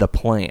is the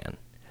plan?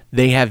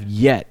 They have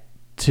yet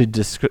to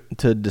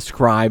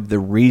describe the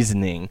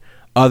reasoning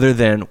other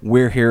than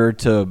we're here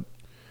to.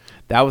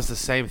 That was the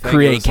same thing.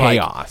 Create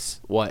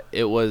chaos.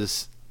 It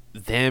was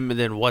them, and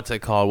then what's it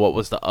called? What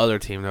was the other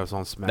team that was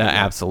on SmackDown? The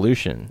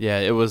Absolution. Yeah,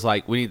 it was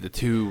like we need the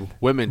two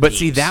women. But teams.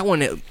 see, that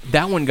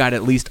one got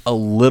at least a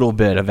little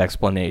bit of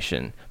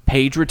explanation.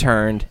 Paige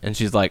returned, and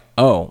she's like,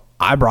 "Oh,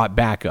 I brought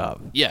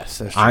backup. Yes,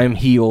 that's true. I'm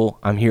heel.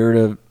 I'm here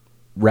to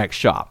wreck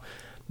shop."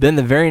 Then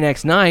the very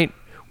next night,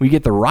 we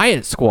get the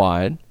Riot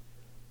Squad.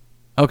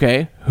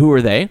 Okay, who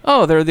are they?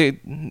 Oh,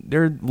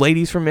 they're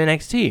ladies from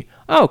NXT.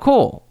 Oh,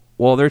 cool.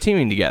 Well, they're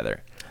teaming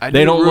together.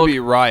 They don't Ruby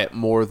Riott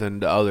more than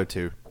the other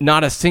two.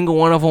 Not a single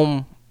one of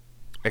them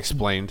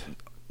explained.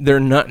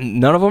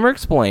 None of them are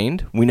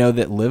explained. We know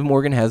that Liv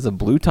Morgan has a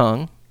blue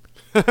tongue.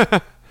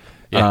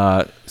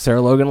 Yeah. Sarah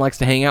Logan likes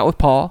to hang out with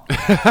Paul.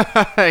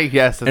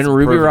 Yes, and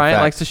Ruby Riott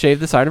likes to shave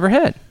the side of her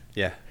head.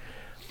 Yeah.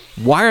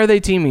 Why are they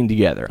teaming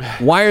together?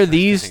 Why are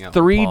these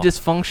three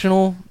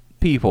dysfunctional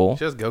people?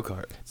 She has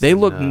go-karts. They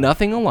look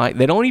nothing alike.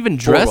 They don't even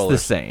dress the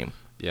same.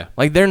 Yeah.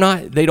 Like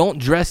they don't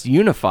dress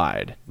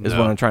unified is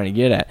what I'm trying to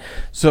get at.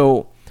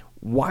 So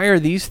why are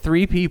these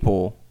three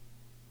people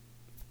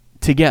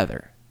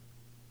together?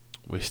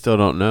 We still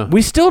don't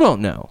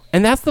know.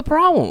 And that's the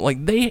problem.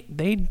 Like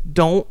they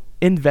don't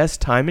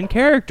invest time in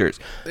characters.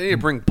 They need to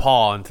bring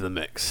Paul into the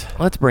mix.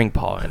 Let's bring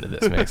Paul into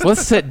this mix.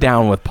 Let's sit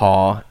down with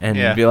Paul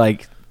and be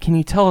like, can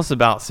you tell us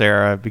about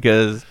Sarah?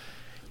 Because,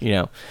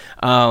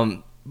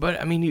 but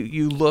I mean,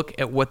 you look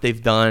at what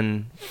they've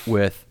done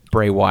with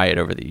Bray Wyatt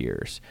over the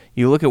years.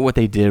 You look at what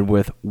they did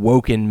with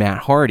Woken Matt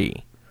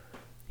Hardy.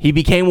 He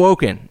became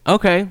Woken.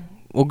 Okay,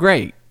 well,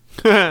 great.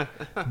 Do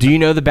you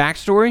know the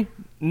backstory?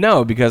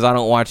 No, because I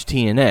don't watch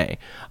TNA.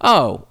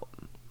 Oh,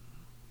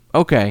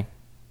 okay.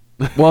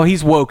 Well,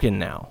 he's Woken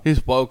now.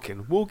 He's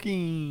Woken.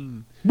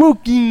 Woken.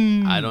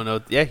 I don't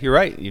know. Yeah, you're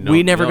right.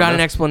 We never got an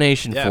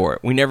explanation for it.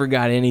 We never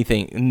got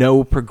anything.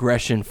 No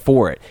progression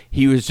for it.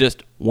 He was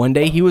just, one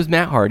day he was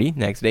Matt Hardy,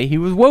 next day he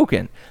was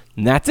Woken.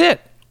 And that's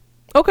it.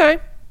 Okay.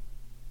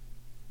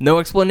 No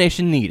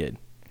explanation needed.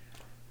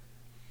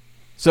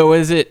 So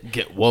is it...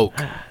 Get woke.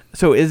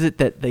 So is it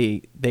that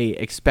they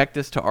expect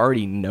us to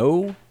already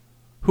know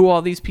who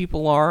all these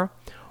people are?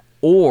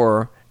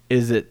 Or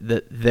is it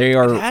that they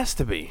are... It has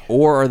to be.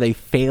 Or are they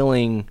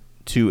failing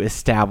to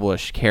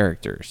establish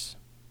characters?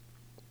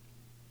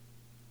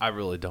 I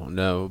really don't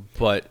know.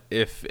 But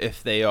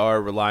if they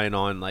are relying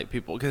on like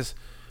people... Because,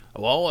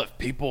 well, if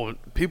people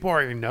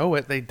already know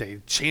it, they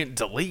chant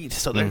delete.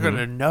 So they're going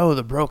to know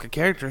the broken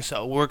character.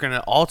 So we're going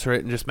to alter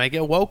it and just make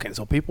it Woken.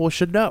 So people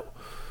should know.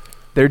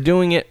 They're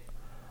doing it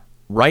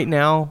right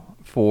now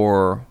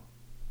for...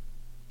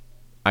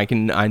 I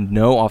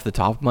know off the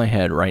top of my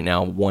head right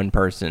now one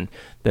person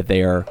that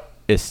they are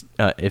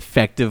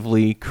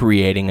effectively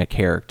creating a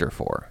character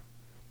for.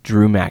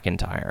 Drew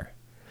McIntyre.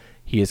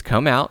 He has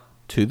come out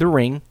to the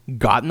ring,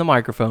 gotten the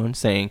microphone,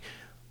 saying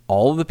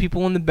all of the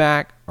people in the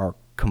back are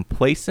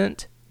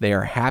complacent. They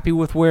are happy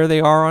with where they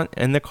are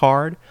in the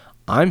card.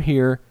 I'm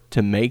here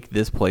to make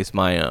this place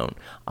my own.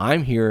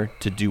 I'm here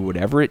to do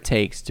whatever it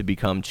takes to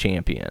become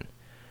champion.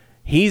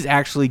 He's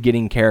actually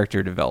getting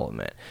character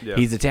development. Yeah.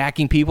 He's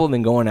attacking people,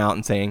 then going out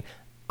and saying,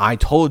 I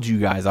told you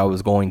guys I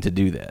was going to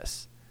do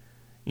this.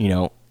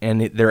 And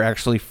they're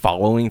actually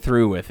following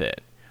through with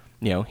it.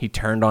 He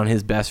turned on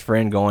his best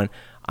friend going,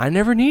 I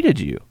never needed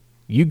you.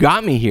 You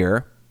got me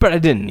here, but I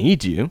didn't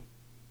need you.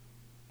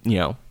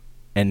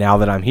 And now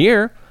that I'm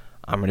here,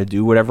 I'm going to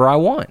do whatever I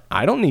want.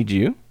 I don't need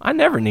you. I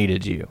never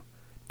needed you.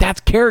 That's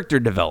character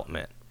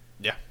development.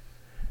 Yeah.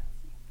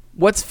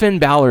 What's Finn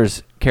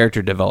Balor's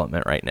character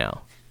development right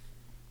now?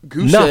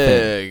 Goose Nothing.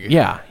 egg.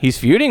 Yeah, he's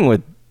feuding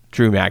with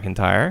Drew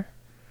McIntyre,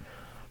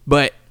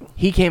 but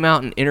he came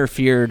out and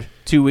interfered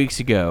 2 weeks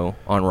ago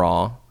on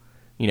Raw.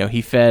 You know,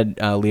 he fed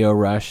Leo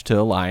Rush to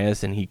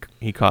Elias, and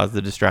he caused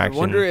the distraction. I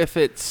wonder if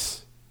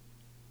it's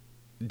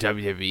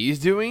WWE's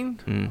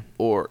doing,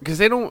 or because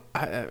they don't.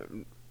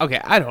 Okay,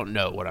 I don't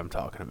know what I'm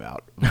talking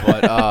about,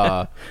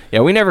 but yeah,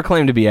 we never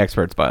claimed to be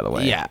experts, by the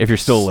way. Yeah. If you're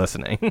still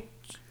listening.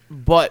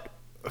 But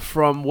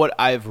from what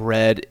I've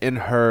read and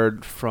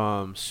heard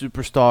from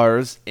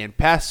superstars and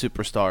past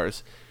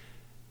superstars,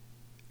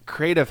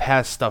 creative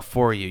has stuff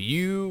for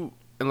you.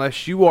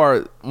 Unless you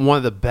are one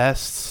of the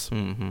best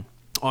on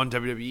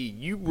WWE,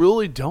 you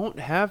really don't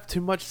have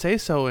too much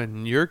say-so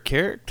in your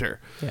character.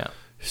 Yeah.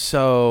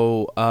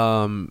 So,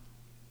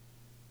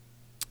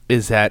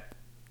 is that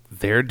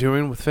they're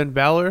doing with Finn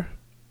Balor?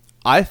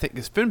 I think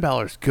because Finn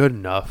Balor's good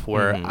enough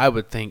where I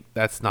would think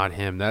that's not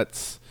him.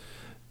 That's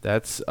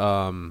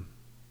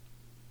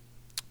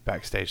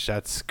backstage.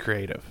 That's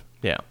creative.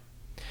 Yeah.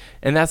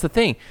 And that's the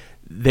thing.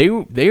 They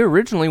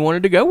originally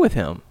wanted to go with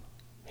him.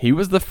 He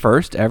was the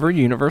first ever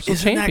Universal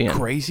Champion. Isn't that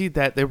crazy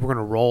that they were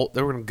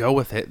going to go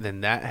with it,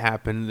 then that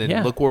happened, then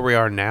Yeah. look where we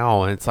are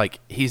now, and it's like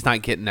he's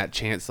not getting that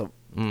chance of,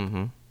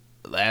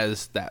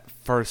 as that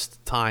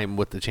first time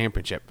with the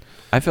championship.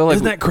 I feel like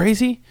Isn't that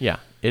crazy? Yeah,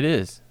 it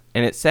is.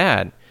 And it's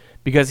sad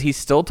because he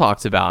still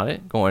talks about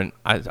it, going,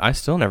 I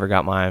still never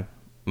got my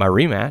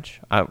rematch.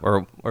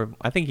 Or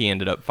I think he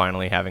ended up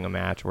finally having a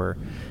match where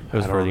it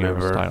was for the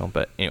Universal title.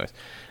 But anyways,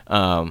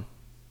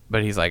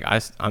 but he's like,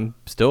 I'm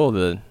still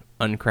the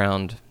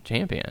uncrowned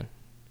champion.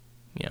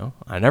 You know,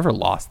 I never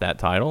lost that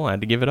title. I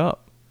had to give it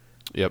up.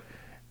 Yep.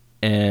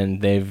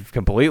 And they've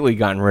completely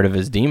gotten rid of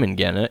his demon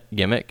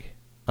gimmick,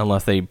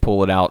 unless they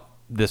pull it out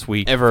this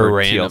week for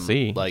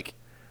TLC. Like,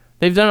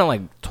 they've done it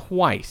like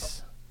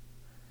twice.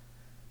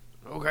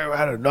 Okay, we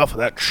had enough of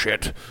that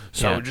shit,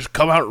 so just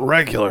come out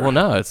regular. Well,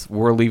 no,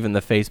 we're leaving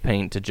the face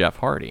paint to Jeff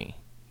Hardy.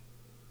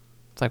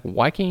 It's like,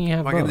 why can't you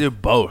have both? I can do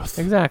both.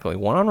 Exactly.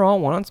 One on Raw,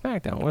 one on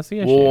SmackDown. What's the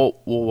issue?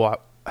 Well,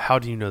 how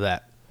do you know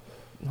that?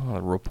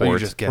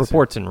 Reports, just guessing?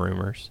 reports and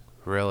rumors.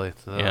 Really?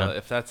 Yeah.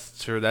 If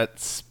that's true,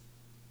 that's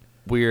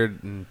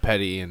weird and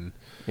petty. And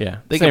yeah,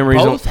 they same can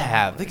reason. both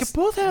have. They can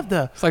both have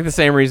the. It's like the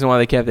same reason why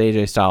they kept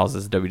AJ Styles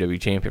as WWE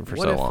champion for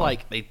What so if long.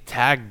 like they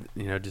tagged,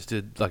 just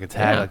did like a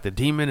tag, Yeah. like the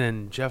Demon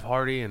and Jeff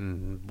Hardy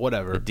and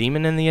whatever. The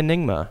Demon and the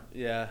Enigma.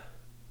 Yeah.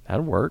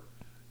 That'd work.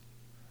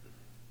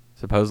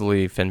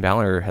 Supposedly, Finn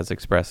Balor has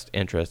expressed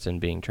interest in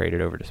being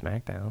traded over to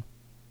SmackDown,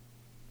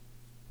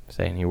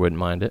 saying he wouldn't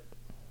mind it.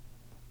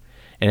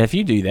 And if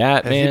you do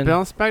that, Has man, he been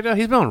on SmackDown?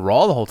 He's been on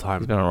Raw the whole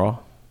time. he's been on Raw.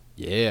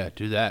 Yeah,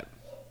 do that.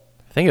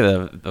 Think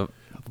of the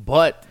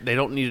But they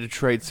don't need to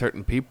trade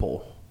certain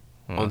people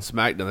on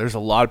SmackDown. There's a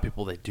lot of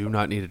people they do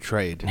not need to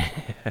trade.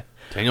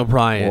 Daniel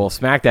Bryan. well,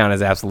 SmackDown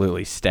is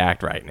absolutely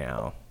stacked right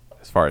now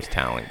as far as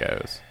talent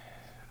goes.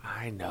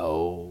 I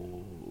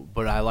know,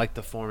 but I like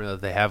the formula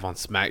that they have on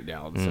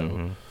SmackDown.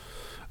 So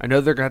I know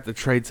they're going to have to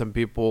trade some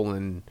people,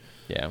 and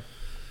Yeah,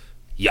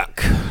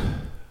 yuck.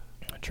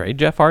 trade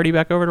Jeff Hardy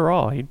back over to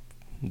Raw. He'd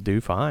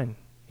do fine.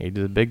 He'd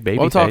do a big baby.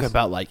 I'm talking face.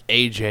 about like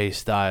AJ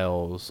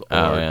Styles or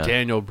Oh, yeah.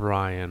 Daniel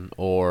Bryan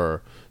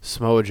or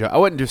Samoa Joe. I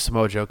wouldn't do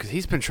Samoa Joe because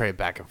he's been traded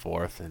back and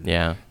forth. And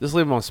Yeah. just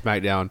leave him on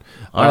SmackDown.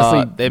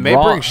 Honestly, they may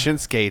Raw- bring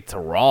Shinsuke to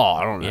Raw.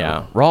 I don't know.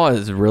 Yeah, Raw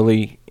is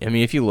really. I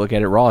mean, if you look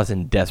at it, Raw is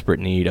in desperate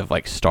need of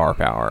like star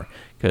power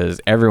because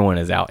everyone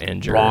is out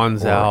injured.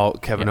 Braun's or-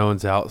 out, Kevin yeah.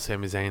 Owens out,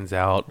 Sami Zayn's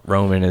out,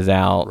 Roman is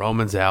out.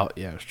 Roman's out.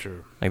 Yeah, it's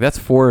true. Like that's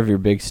 4 of your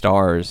big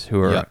stars who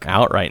are Yuck.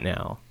 out right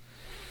now.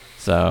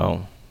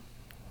 So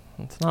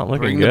it's not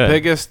looking Bring good. the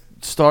biggest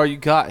star you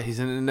got. He's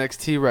in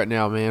NXT right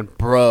now, man.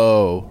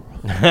 Bro.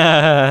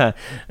 No,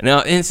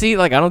 and see,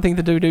 like I don't think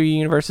the WWE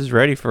universe is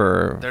ready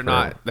for. They're for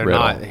not. They're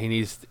Riddle. not. He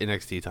needs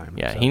NXT time.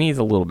 Yeah, so. he needs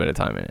a little bit of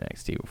time in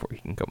NXT before he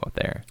can come up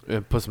there.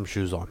 Put some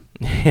shoes on.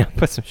 Yeah,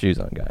 put some shoes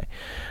on, guy.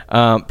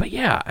 But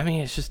yeah, I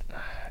mean,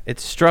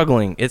 it's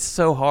struggling. It's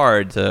so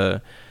hard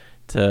to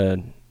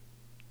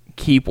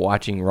keep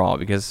watching Raw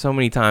because so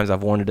many times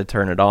I've wanted to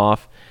turn it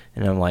off,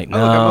 and I'm like, no.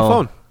 I look at my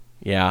phone.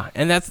 Yeah,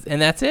 and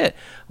that's it.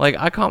 Like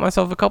I caught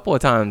myself a couple of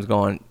times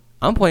going,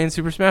 I'm playing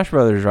Super Smash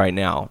Brothers right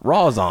now.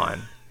 Raw's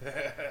on.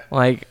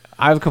 Like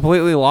I've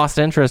completely lost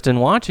interest in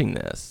watching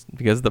this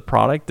because the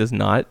product does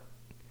not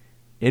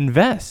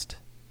invest.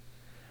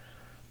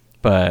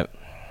 But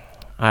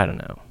I don't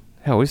know.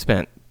 Hell, we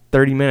spent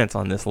 30 minutes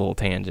on this little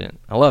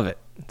tangent. I love it.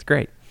 It's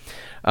great.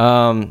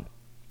 So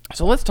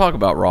let's talk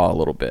about Raw a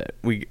little bit.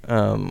 We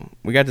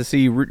got to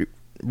see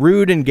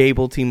Rude and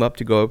Gable team up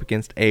to go up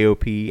against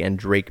AOP and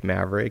Drake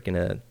Maverick in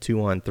a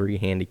 2-on-3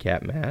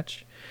 handicap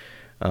match.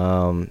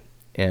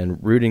 And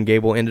Rude and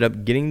Gable ended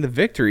up getting the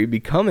victory,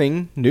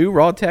 becoming new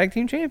Raw Tag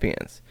Team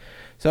Champions.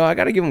 So I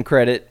got to give them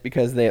credit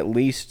because they at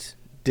least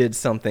did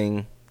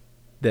something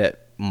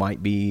that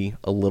might be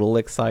a little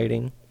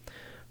exciting.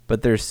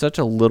 but there's such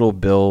a little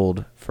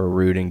build for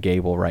Roode and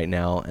Gable right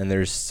now, and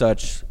there's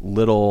such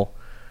little,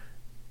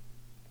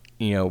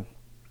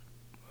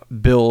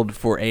 build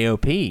for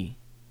AOP.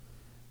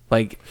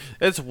 Like,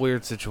 it's a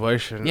weird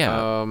situation.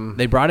 Yeah,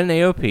 they brought in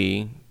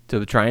AOP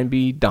to try and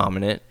be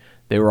dominant.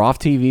 They were off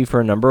TV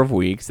for a number of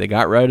weeks. They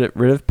got rid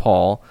of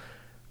Paul,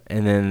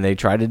 and then they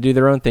tried to do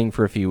their own thing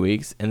for a few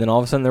weeks, and then all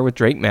of a sudden they're with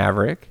Drake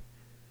Maverick.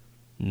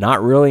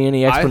 Not really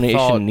any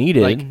explanation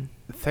needed. Like,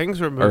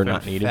 things were moving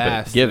not needed,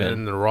 fast but given.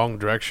 in the wrong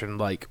direction.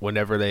 Like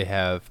whenever they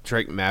have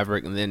Drake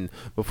Maverick, and then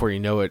before you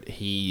know it,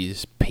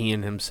 he's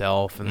peeing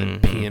himself, and then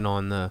peeing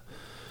on the.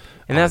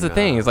 And that's the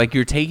thing, is like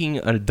you're taking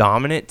a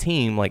dominant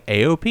team like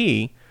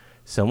AOP,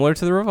 similar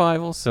to the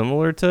Revival,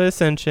 similar to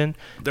Ascension.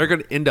 They're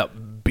going to end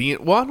up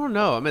being, well, I don't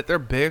know. I mean, they're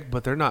big,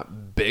 but they're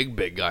not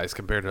big guys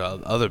compared to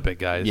other big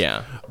guys.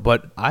 Yeah.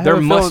 But they're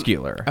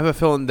muscular. I have a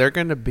feeling they're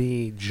going to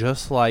be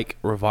just like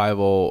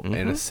Revival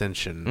and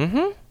Ascension.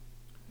 Mm-hmm.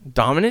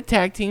 Dominant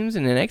tag teams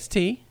in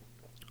NXT.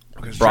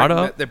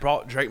 They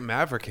brought Drake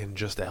Maverick in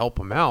just to help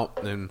him out,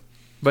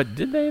 But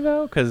did they,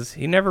 though? Because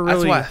he never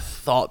really... That's what I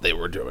thought they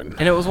were doing.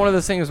 And it was one of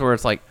those things where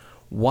it's like,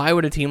 why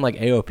would a team like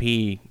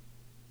AOP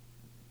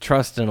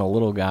trust in a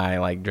little guy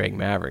like Drake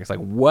Maverick? It's like,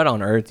 what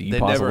on earth do you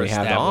possibly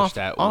have to offer?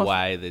 They never established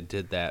why they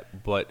did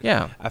that. But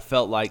yeah. I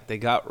felt like they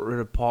got rid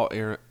of Paul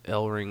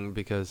Ellering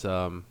because...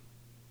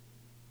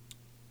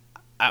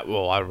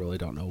 I really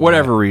don't know.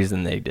 Whatever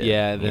reason they did.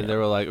 Yeah, and then they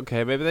were like,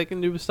 okay, maybe they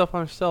can do stuff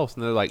on themselves.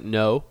 And they're like,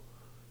 no.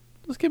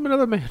 Let's give him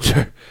another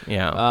manager.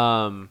 Yeah.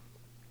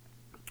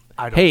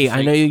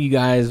 I know you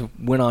guys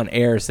went on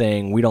air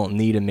saying we don't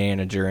need a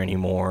manager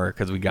anymore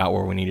because we got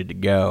where we needed to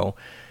go.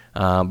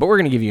 But we're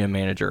going to give you a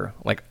manager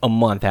like a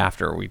month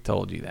after we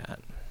told you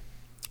that.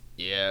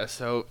 Yeah,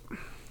 so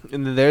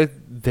and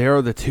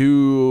they're the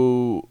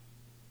two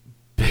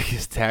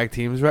biggest tag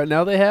teams right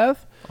now they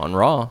have. On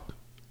Raw.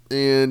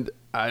 And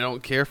I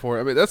don't care for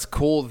it. I mean, that's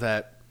cool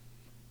that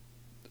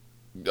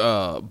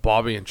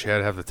Bobby and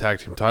Chad have the tag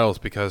team titles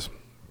because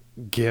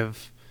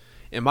give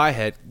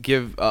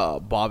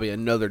Bobby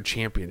another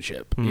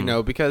championship,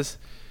 because,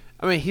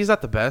 I mean, he's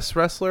not the best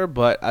wrestler,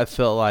 but I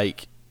feel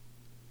like,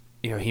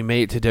 he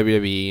made it to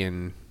WWE,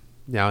 and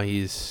now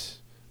he's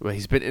been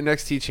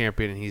NXT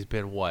champion, and he's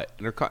been what?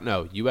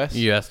 U.S.?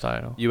 U.S.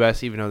 title.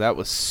 U.S., even though that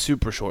was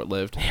super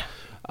short-lived. Yeah.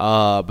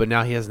 But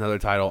now he has another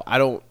title.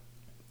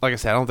 Like I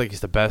said, I don't think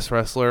he's the best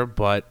wrestler,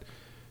 but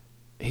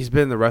he's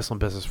been in the wrestling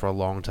business for a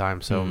long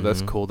time, so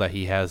that's cool that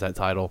he has that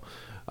title.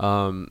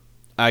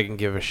 I can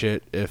give a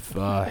shit if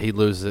he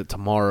loses it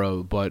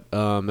tomorrow, but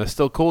it's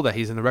still cool that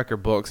he's in the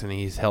record books and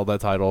he's held that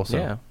title.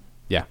 So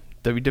yeah.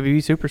 WWE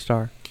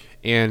superstar.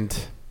 And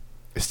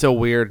it's still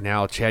weird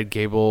now. Chad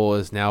Gable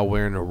is now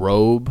wearing a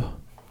robe.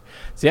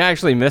 See, I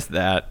actually missed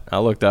that. I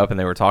looked up and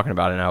they were talking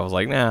about it, and I was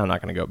like, nah, I'm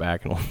not going to go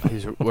back.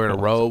 He's wearing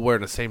a robe,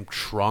 wearing the same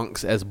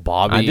trunks as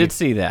Bobby. I did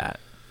see that.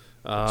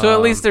 So at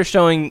least they're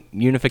showing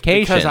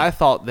unification. Because I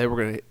thought they were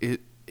going to...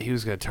 He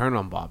was going to turn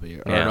on Bobby.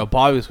 Or no,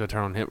 Bobby was going to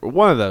turn on him. Or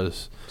one of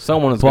those.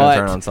 Someone was going to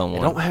turn on someone.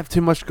 They don't have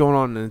too much going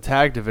on in the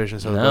tag division,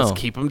 so let's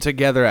keep them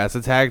together as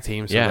a tag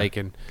team so they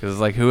can... Because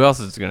it's like, who else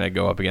is going to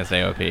go up against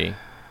AOP?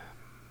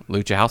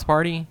 Lucha House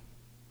Party?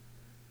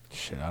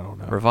 Shit, I don't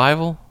know.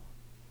 Revival?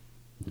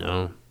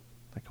 No.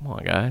 Like, come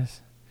on, guys.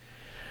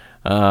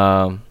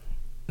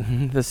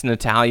 This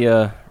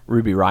Natalya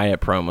Ruby Riott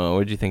promo, what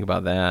did you think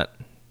about that?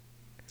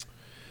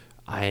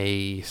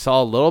 I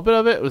saw a little bit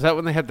of it. Was that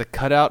when they had the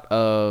cutout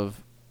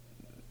of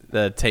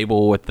the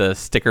table with the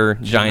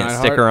giant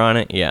sticker on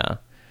it? Yeah,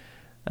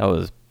 that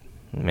was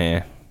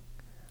meh.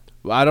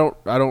 I don't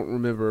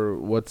remember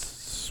what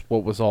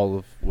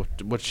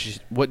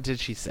did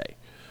she say?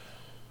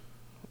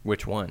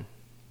 Which one?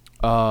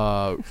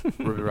 Ruby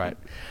Riott.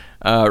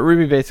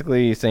 Ruby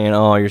basically saying,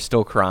 "Oh, you're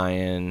still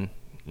crying.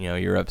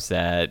 You're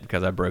upset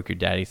because I broke your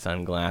daddy's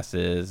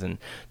sunglasses, and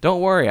don't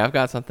worry, I've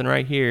got something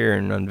right here,"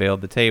 and unveiled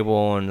the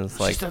table, and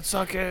it's like, she said,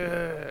 "Suck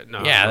it."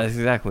 No. Yeah, that's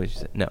exactly what she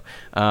said.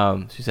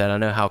 No. She said, "I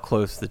know how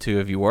close the two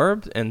of you were,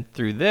 and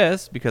through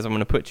this, because I'm going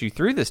to put you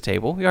through this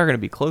table, we are going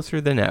to be closer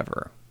than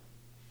ever."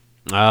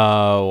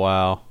 Oh,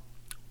 wow.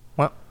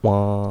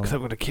 Because I'm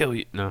going to kill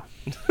you. No.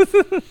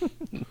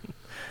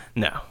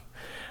 No.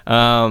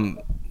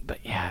 But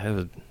yeah, it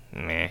was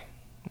meh.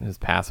 It was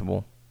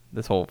passable.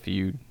 This whole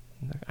feud.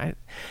 And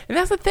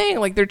that's the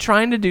thing. Like, they're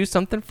trying to do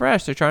something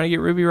fresh. They're trying to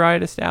get Ruby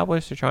Riott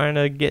established. They're trying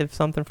to give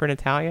something for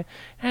Natalya.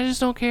 And I just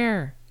don't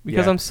care.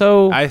 Because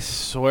I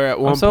swear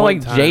at one I'm so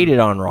point like jaded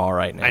on Raw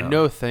right now. I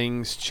know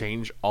things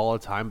change all the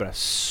time, but I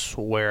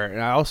swear.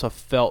 And I also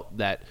felt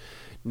that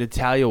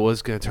Natalya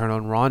was going to turn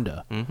on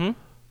Ronda. Mm-hmm.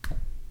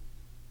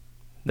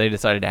 They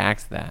decided to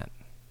axe that.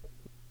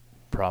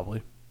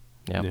 Probably.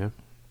 Yep. Yeah.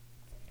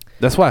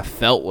 That's what I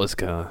felt was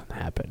going to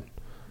happen.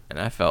 And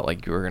I felt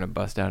like you were going to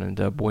bust out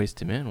into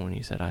Boyz II Men when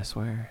you said, "I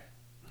swear."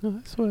 I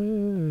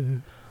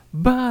swear.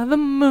 By the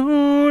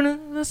moon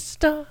and the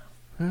star.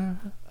 Oh,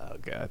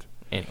 God.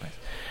 Anyways.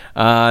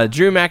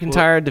 Drew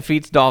McIntyre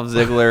defeats Dolph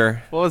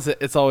Ziggler. What was it?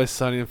 It's Always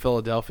Sunny in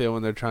Philadelphia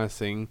when they're trying to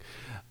sing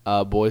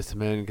Boyz II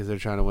Men because they're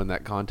trying to win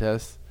that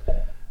contest.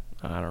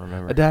 I don't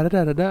remember. Da da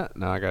da da da.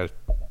 No, I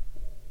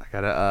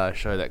gotta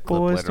show you that clip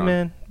Boys later to on.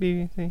 Men,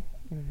 BBC.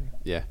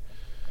 Yeah.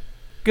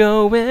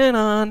 Going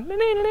on.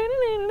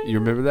 You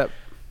remember that?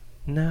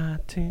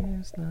 Not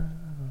too slow.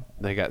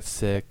 They got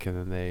sick and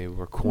then they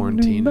were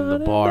quarantined in the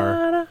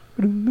bar.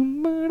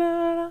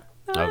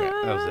 Okay,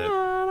 that was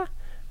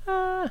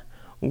it.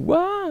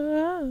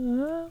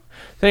 Whoa.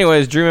 So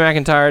anyways, Drew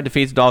McIntyre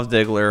defeats Dolph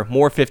Ziggler.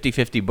 More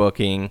 50-50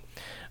 booking.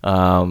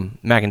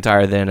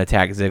 McIntyre then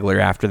attacked Ziggler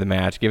after the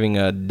match, giving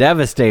a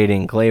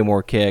devastating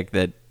Claymore kick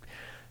that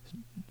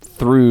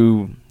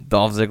threw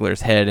Dolph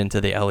Ziggler's head into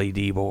the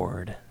LED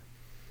board.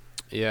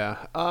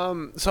 Yeah.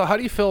 So how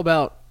do you feel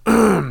about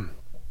the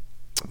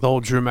whole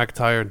Drew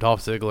McIntyre and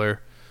Dolph Ziggler?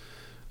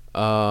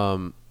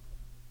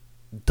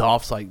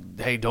 Dolph's like,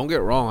 hey, don't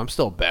get wrong, I'm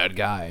still a bad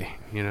guy,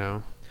 you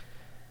know?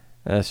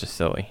 That's just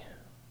silly.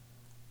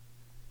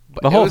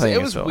 But The whole thing it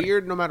is was silly.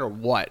 weird no matter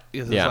what.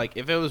 Because Yeah. it's like,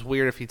 if it was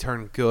weird if he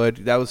turned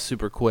good, that was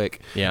super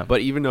quick. Yeah.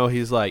 But even though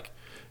he's like,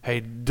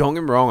 hey, don't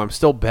get me wrong, I'm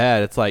still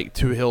bad, it's like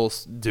two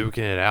hills duking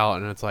it out,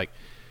 and it's like,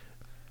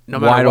 no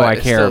matter Why do what, I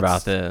it's care still-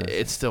 about this?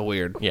 It's still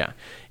weird. Yeah.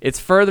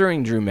 It's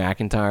furthering Drew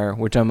McIntyre,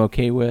 which I'm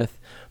okay with,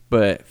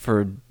 but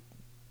for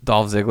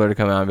Dolph Ziggler to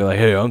come out and be like,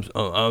 hey,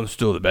 I'm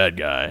still the bad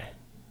guy.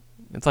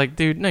 It's like,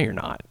 dude, no, you're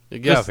not.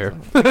 Get out Just-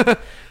 of here.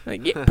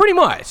 Like, yeah, pretty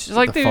much. It's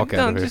like, the dude, fuck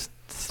outta no, here. just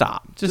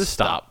stop. Just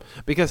stop.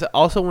 Because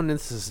also when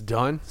this is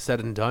done, said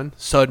and done,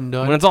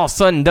 When it's all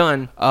said and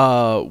done,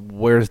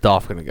 where's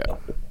Dolph gonna go?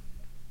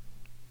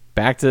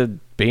 back to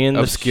being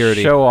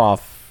Obscurity. the show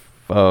off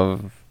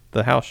of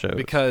the house shows.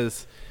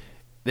 Because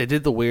they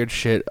did the weird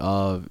shit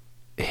of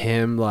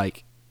him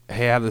like,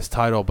 hey, I have this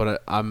title,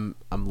 but I'm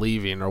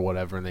leaving or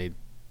whatever, and they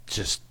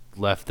just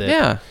left it.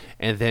 Yeah.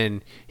 And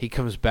then he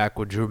comes back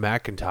with Drew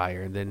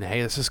McIntyre, and then,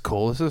 hey, this is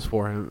cool. This is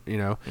for him, you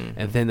know. Mm-hmm.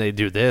 And then they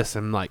do this,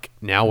 and like,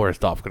 now where's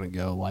Dolph gonna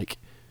go? Like,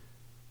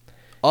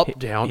 up,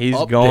 down, He's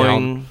up,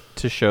 going down.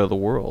 to show the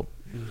world.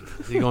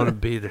 Is he going to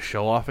be the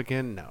show off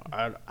again? No,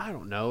 I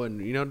don't know.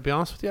 And you know, to be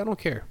honest with you, I don't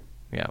care.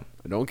 Yeah.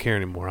 I don't care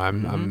anymore.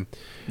 I'm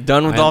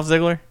Done with Dolph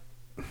Ziggler?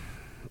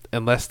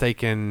 unless they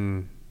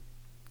can.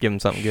 Give him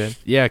something good.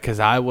 Yeah, because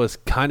I was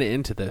kind of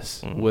into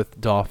this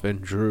with Dolph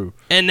and Drew.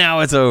 And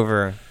now it's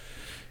over.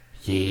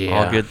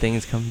 Yeah, All good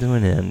things come to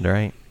an end,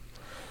 right?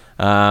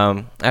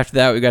 After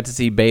that, we got to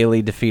see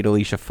Bayley defeat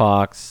Alicia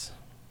Fox.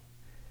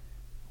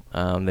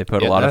 They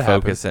put a Yeah, lot that of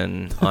focus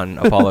on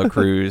Apollo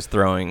Crews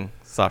throwing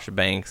Sasha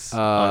Banks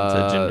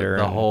onto Jinder.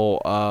 The and-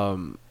 whole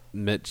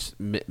mixed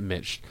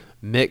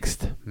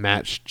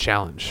match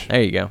challenge.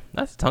 There you go.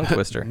 That's a tongue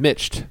twister.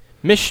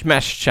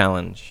 Mishmash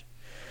challenge.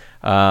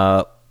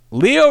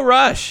 Leo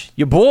Rush,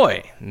 your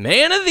boy,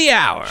 man of the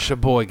hour,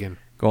 Sheboygan.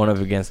 going up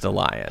against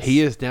Elias.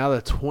 He is now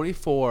the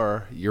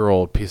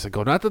 24-year-old piece of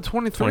gold, not the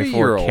 24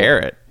 23-year-old.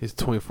 carat. He's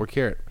 24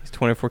 carat. He's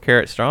 24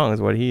 karat strong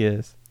is what he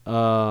is.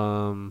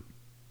 And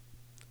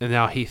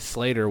now Heath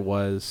Slater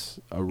was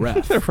a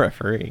ref. The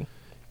referee.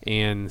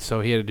 And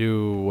so he had to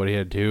do what he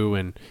had to do,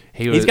 and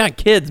he's got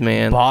kids,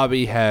 man.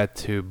 Bobby had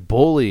to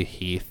bully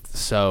Heath,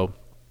 so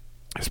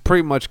it's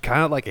pretty much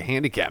kind of like a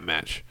handicap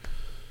match.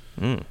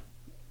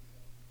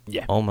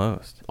 Yeah,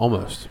 Almost.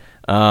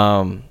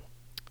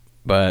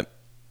 But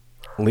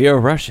Leo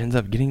Rush ends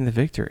up getting the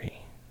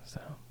victory. So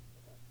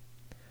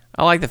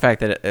I like the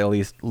fact that at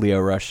least Leo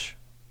Rush,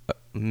 a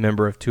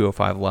member of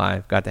 205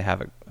 Live, got to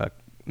have a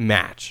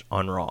match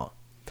on Raw.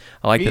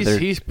 I like that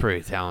he's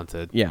pretty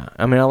talented. Yeah,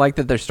 I mean, I like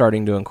that they're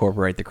starting to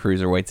incorporate the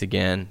cruiserweights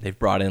again. They've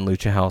brought in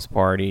Lucha House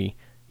Party,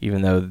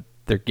 even though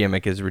their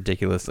gimmick is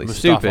ridiculously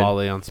Mustafa stupid.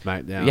 Ali on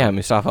SmackDown. Yeah,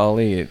 Mustafa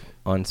Ali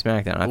on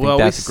SmackDown. I think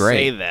that's we great.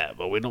 say that,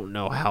 but we don't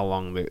know how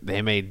long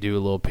they may do a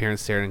little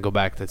appearance there and go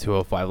back to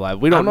 205 Live.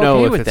 We don't I'm know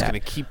okay if with it's that.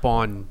 going to keep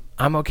on.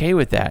 I'm okay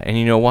with that. And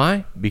you know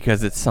why?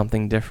 Because it's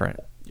something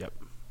different. Yep.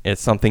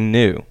 It's something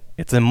new.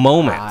 It's a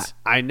moment.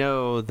 I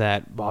know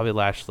that Bobby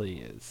Lashley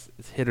is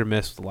hit or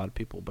miss with a lot of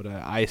people, but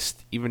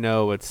even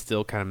though it's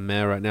still kind of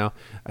meh right now,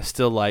 I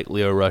still like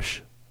Leo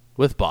Rush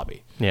with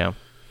Bobby. Yeah.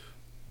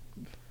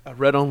 I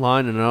read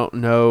online, and I don't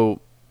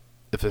know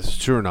if this is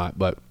true or not,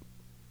 but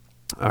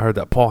I heard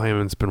that Paul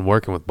Heyman's been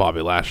working with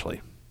Bobby Lashley.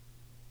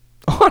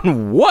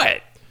 On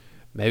what?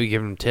 Maybe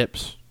giving him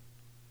tips.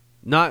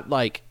 Not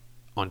like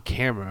on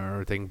camera or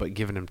anything, but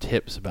giving him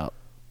tips about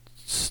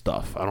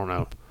stuff. I don't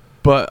know.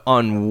 But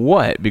on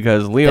what?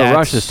 Because Leo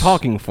Rush is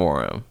talking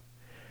for him.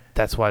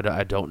 That's why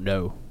I don't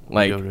know.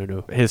 Like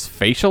No. his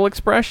facial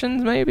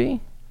expressions,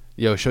 maybe.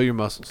 Yo, show your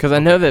muscles. Because I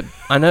know that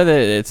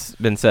it's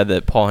been said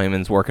that Paul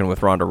Heyman's working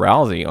with Ronda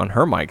Rousey on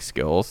her mic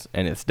skills,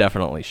 and it's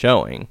definitely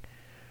showing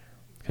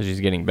because she's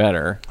getting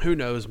better. Who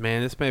knows,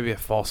 man? This may be a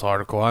false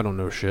article. I don't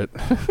know shit.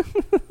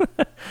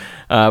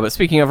 But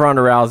speaking of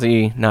Ronda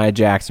Rousey, Nia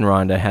Jax and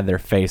Ronda had their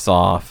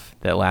face-off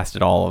that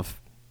lasted all of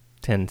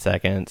 10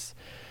 seconds.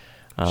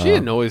 She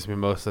annoys me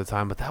most of the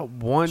time, but that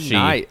one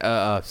night,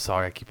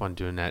 sorry, I keep on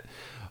doing that.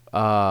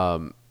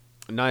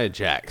 Nia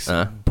Jax,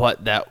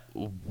 but that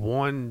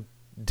one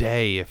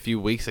day a few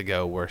weeks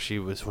ago when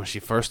she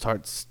first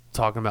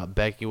talking about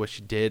Becky, what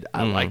she did.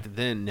 I liked it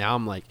then. Now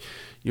I'm like,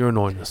 you're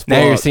annoying as fuck.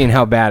 Now you're seeing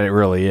how bad it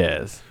really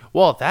is.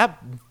 Well, that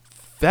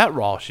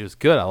Raw, she was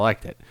good. I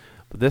liked it.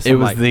 But this It I'm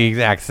was like, the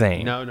exact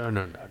same.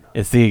 No.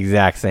 It's the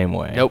exact same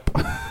way. Nope.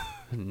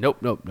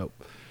 Nope.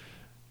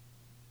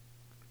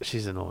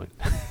 She's annoying.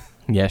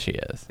 Yeah, she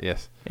is.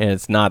 Yes. And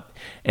it's not.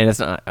 It's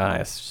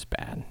just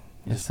bad.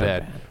 It's so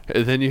bad.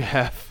 And then you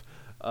have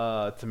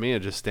Tamina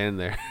just standing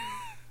there.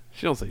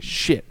 She don't say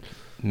shit.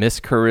 Miss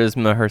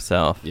Charisma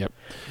herself. Yep.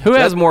 Who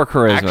has more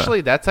charisma?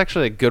 Actually, that's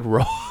actually a good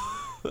role.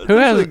 Who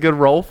has a good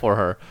role for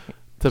her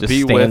to just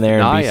be stand with there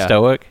Nia. and be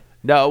stoic?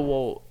 No,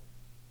 well,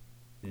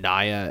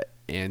 Nia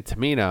and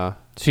Tamina.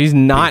 She's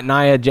not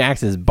Nia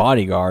Jax's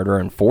bodyguard or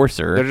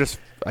enforcer. They're just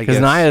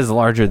because Nia is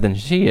larger than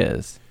she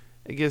is.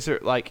 It gives her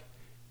like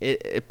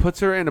it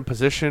puts her in a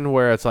position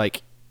where it's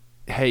like,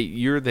 hey,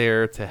 you're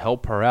there to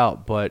help her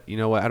out, but you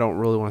know what? I don't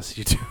really want to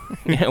see you do.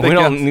 Yeah,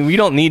 we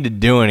don't need to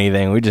do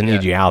anything. We just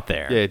need you out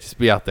there. Yeah, just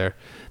be out there.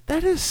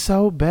 That is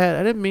so bad.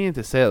 I didn't mean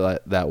to say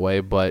it that way,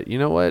 but you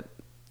know what?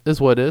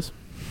 Is what it is.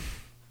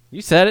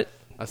 You said it.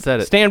 I said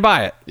it. Stand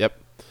by it. Yep.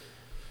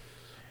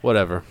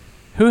 Whatever.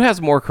 Who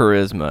has more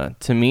charisma,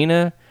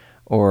 Tamina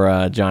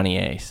or Johnny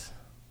Ace?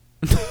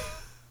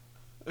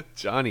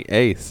 Johnny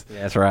Ace.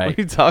 That's right. What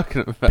are you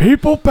talking about?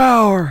 People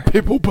power.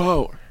 People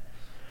power.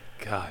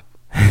 God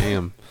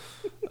damn.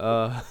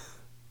 Yeah,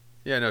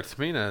 no,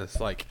 Tamina is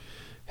like,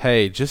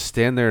 hey, just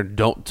stand there and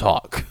don't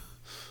talk.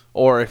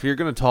 Or if you're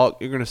going to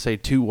talk, you're going to say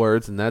 2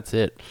 words and that's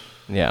it.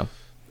 Yeah.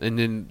 And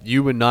then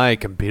you and I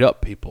can beat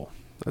up people.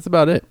 That's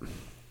about it.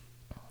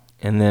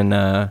 And then,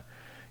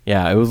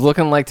 it was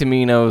looking like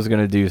Tamina was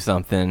going to do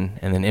something.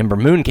 And then Ember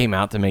Moon came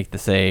out to make the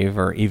save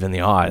or even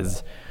the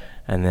odds.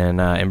 And then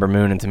Ember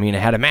Moon and Tamina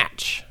had a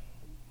match.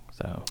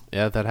 So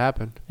yeah, that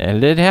happened. And it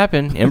did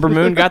happen. Ember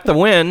Moon got the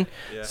win.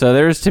 Yeah. So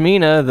there's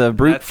Tamina, the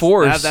brute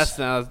force.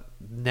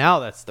 Now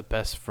that's the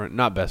best friend.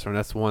 Not best friend.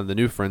 That's one of the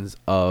new friends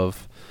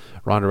of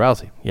Ronda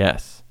Rousey.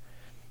 Yes.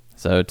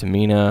 So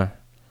Tamina,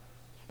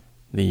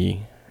 the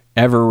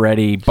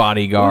ever-ready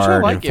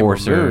bodyguard,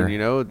 enforcer. Ember Moon, you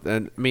know,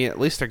 and I mean, at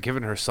least they're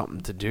giving her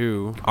something to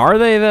do. Are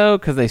they though?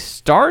 Because they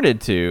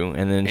started to,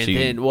 and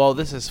then well,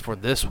 this is for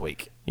this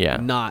week. Yeah.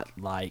 Not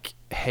like,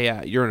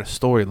 hey, you're in a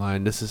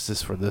storyline. This is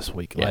just for this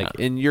week. Yeah. Like,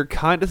 and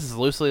this is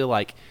loosely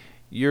like,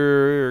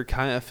 you're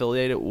kind of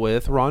affiliated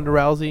with Ronda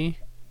Rousey,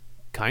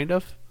 kind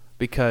of,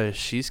 because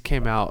she's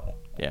came out.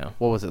 Yeah.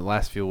 What was it, the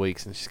last few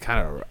weeks, and she's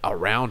kind of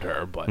around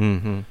her, but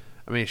I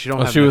mean, she don't.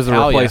 Well, have she was a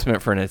Natalya.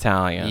 replacement for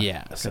Natalya.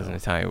 Yeah, because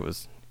Natalya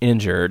was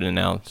injured, and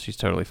now she's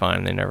totally fine.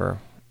 And they never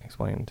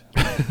explained.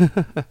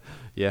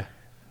 Yeah.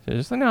 They're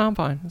just like, no, I'm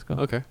fine. Let's go.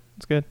 Okay,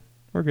 it's good.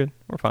 We're good.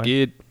 We're fine.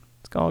 Good.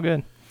 It's all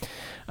good.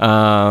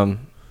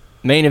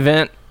 Main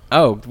event.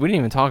 Oh, we didn't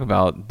even talk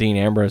about Dean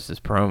Ambrose's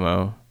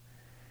promo,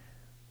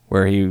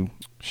 where I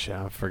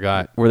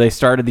forgot. Where they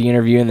started the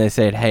interview and they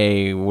said,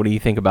 "Hey, what do you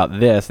think about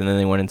this?" And then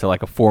they went into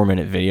like a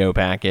 4-minute video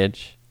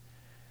package.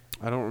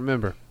 I don't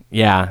remember.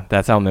 Yeah,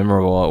 that's how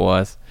memorable it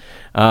was.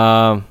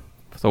 So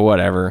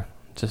whatever,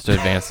 just to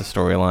advance the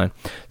storyline.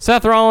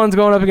 Seth Rollins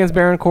going up against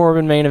Baron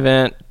Corbin, main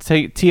event,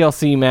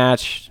 TLC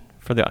match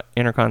for the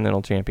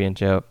Intercontinental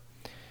Championship.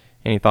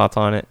 Any thoughts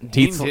on it?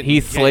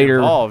 Heath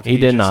Slater, he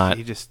did not.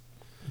 He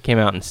came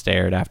out and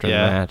stared after the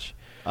match.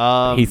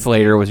 Heath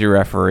Slater was your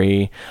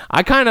referee.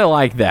 I kind of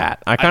like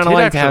that. I kind of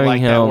liked having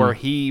him that where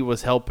he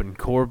was helping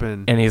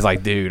Corbin, and he's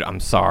like, "Dude, I'm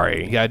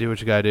sorry. You gotta do what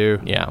you gotta do."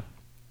 Yeah.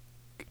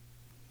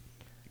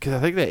 Because I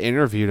think they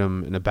interviewed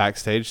him in a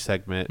backstage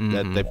segment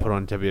that they put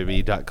on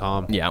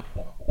WWE.com. Yeah.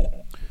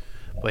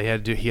 But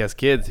he has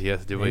kids. He has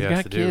to do what he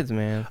has to do. He's got kids,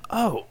 man.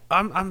 Oh,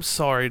 I'm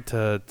sorry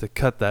to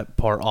cut that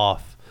part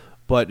off.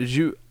 But did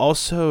you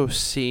also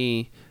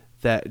see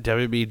that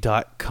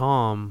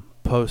WWE.com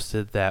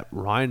posted that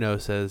Rhino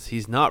says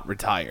he's not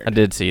retired? I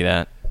did see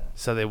that.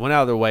 So they went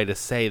out of their way to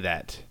say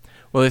that.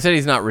 Well, they said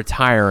he's not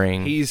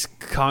retiring. He's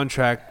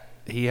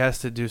he has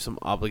to do some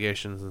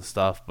obligations and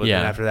stuff, but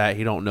then after that,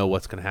 he don't know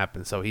what's going to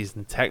happen. So he's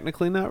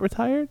technically not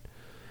retired?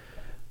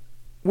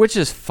 Which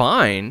is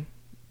fine,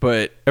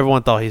 but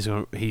everyone thought he's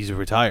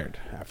retired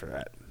after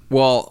that.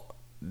 Well,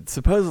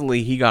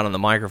 supposedly he got on the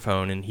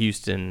microphone in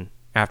Houston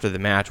after the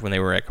match when they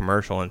were at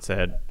commercial and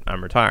said,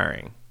 "I'm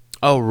retiring."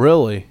 Oh,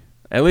 really?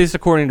 At least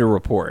according to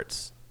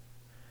reports.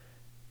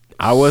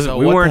 We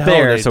weren't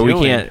there, so we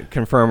can't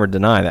confirm or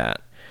deny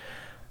that.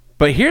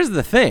 But here's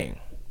the thing.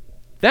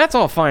 That's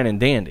all fine and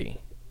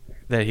dandy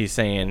that he's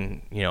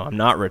saying, I'm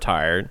not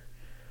retired.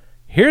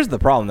 Here's the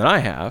problem that I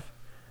have.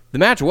 The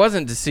match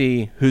wasn't to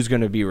see who's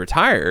going to be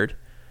retired.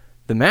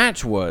 The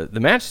match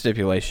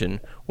stipulation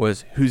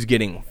was who's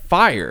getting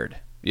fired.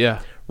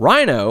 Yeah.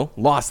 Rhino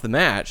lost the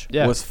match,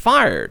 was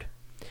fired.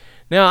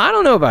 Now, I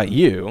don't know about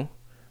you,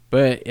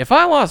 but if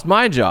I lost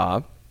my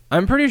job,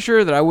 I'm pretty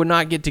sure that I would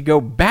not get to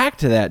go back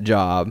to that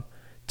job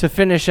to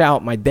finish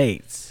out my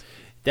dates.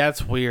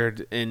 That's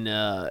weird in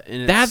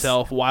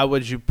itself. Why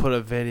would you put a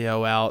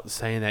video out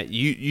saying that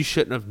you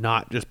shouldn't have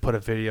not just put a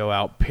video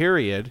out,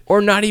 period?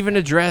 Or not even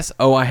address,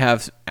 I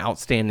have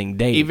outstanding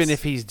dates. Even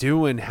if he's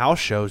doing house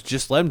shows,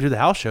 just let him do the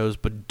house shows,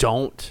 but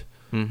don't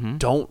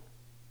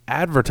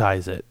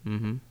advertise it.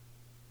 Mm-hmm.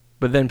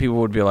 But then people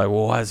would be like,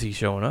 well, why is he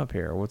showing up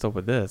here? What's up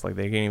with this? Like,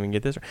 they can't even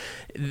get this.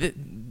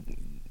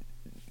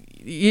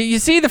 You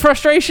see the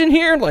frustration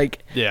here?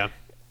 Like, yeah.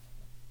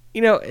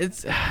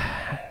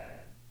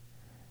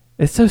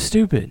 It's so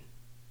stupid.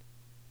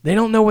 They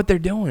don't know what they're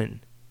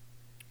doing.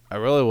 I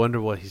really wonder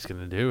what he's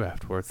going to do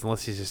afterwards,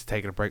 unless he's just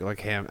taking a break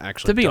like him.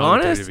 Actually, to be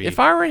honest, if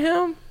I were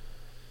him,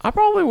 I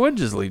probably would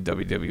just leave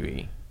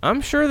WWE.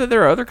 I'm sure that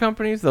there are other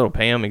companies that'll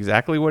pay him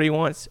exactly what he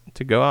wants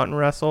to go out and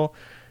wrestle,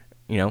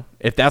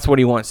 if that's what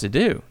he wants to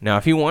do. Now,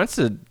 if he wants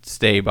to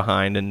stay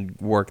behind and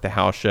work the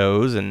house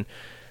shows and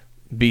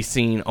be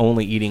seen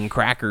only eating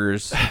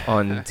crackers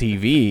on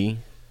TV...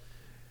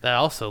 That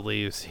also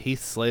leaves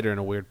Heath Slater in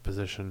a weird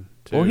position,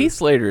 too. Well, Heath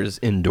Slater's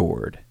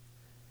endured.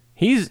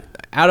 He's,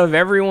 out of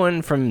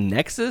everyone from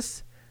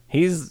Nexus,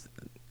 he's,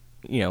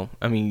 you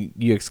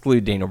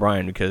exclude Daniel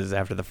Bryan because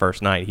after the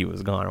first night he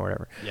was gone or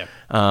whatever. Yeah.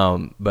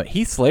 But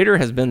Heath Slater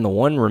has been the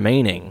one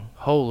remaining.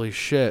 Holy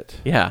shit.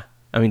 Yeah.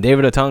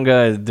 David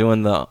Otunga is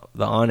doing the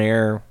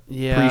on-air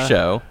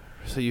pre-show.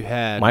 So you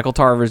had... Michael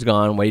Tarver's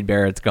gone. Wade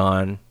Barrett's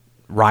gone.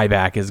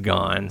 Ryback is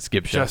gone.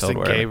 Skip Sheffield.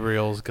 Justin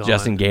Gabriel's gone.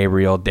 Justin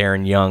Gabriel.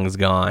 Darren Young's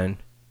gone.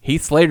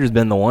 Heath Slater's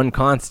been the one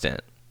constant.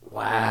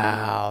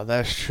 Wow,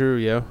 that's true,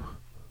 yo.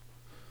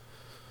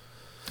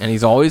 And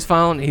he's always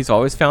found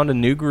a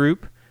new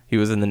group. He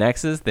was in the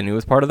Nexus, then he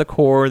was part of the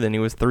Core, then he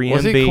was 3MB.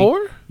 Was he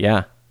Core?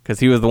 Yeah,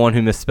 because he was the one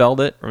who misspelled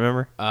it,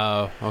 remember?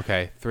 Oh,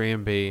 okay.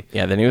 3MB.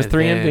 Yeah, then he was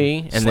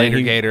 3MB. And Slater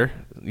then Gator.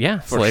 Yeah.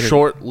 For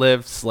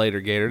short-lived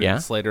Slater Gator. Yeah.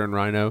 Slater and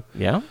Rhino.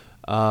 Yeah.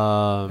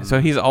 So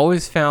he's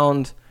always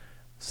found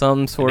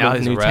some sort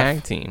of new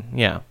tag team.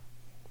 Yeah.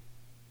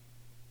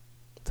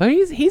 So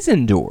he's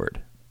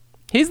endured.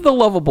 He's the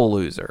lovable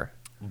loser.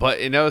 But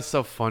it's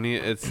so funny.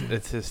 It's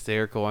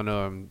hysterical. I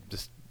know I'm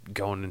just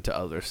going into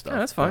other stuff. Yeah,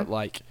 that's fine.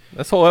 But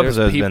this whole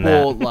episode's been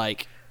that. People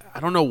I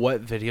don't know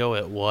what video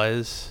it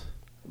was,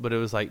 but it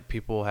was like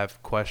people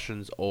have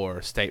questions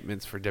or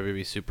statements for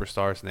WWE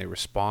superstars and they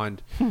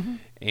respond.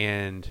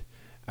 And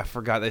I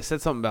forgot, they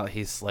said something about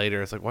Heath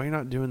Slater. It's like, why are you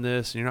not doing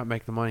this and you're not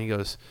making the money? He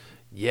goes,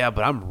 yeah,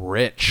 but I'm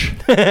rich.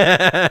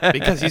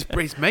 Because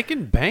he's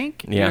making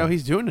bank. Yeah.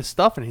 He's doing his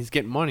stuff and he's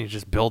getting money. He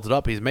just builds it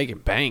up. He's making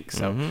bank.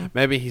 So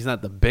maybe he's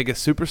not the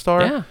biggest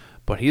superstar,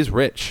 but he's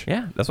rich.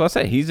 Yeah, that's what I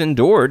say. He's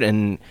endured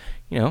and,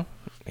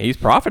 he's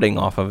profiting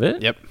off of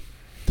it. Yep.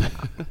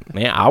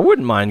 Man, I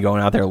wouldn't mind going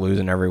out there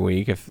losing every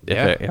week if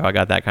I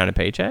got that kind of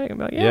paycheck. I'd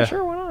be like, yeah,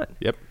 sure, why not?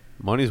 Yep.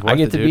 Money's worth it, I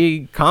get to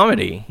be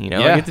comedy, I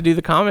get to do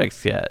the comic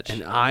sketch.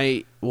 And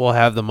I will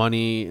have the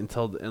money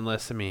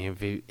unless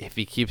if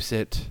he keeps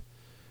it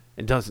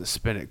and doesn't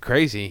spend it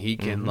crazy, he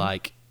can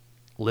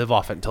live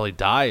off it until he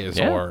dies,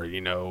 or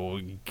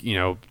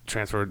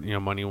transfer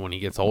money when he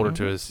gets older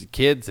to his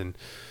kids, and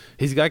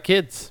he's got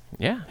kids.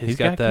 Yeah, he's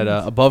got that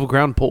above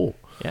ground pool.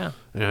 Yeah,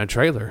 and a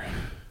trailer.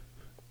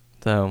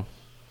 So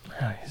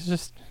it's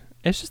just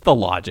the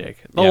logic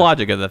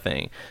of the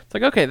thing. It's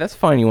like, okay, that's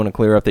fine. You want to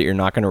clear up that you're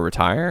not going to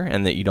retire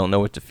and that you don't know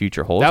what the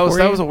future holds.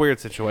 That was a weird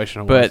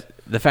situation. But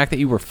the fact that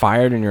you were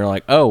fired and you're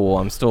like, oh well,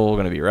 I'm still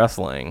going to be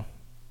wrestling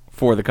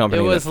for the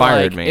company that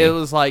fired me. It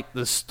was like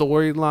the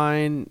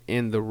storyline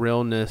and the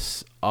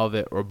realness of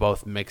it were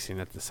both mixing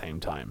at the same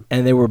time.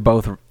 And they were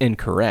both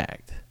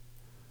incorrect.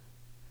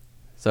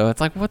 So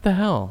it's like, what the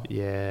hell?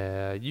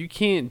 Yeah, you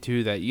can't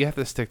do that. You have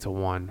to stick to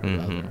one or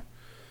the other.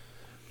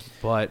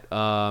 But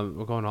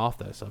we're going off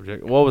that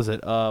subject. What was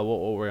it? What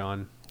were we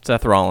on?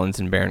 Seth Rollins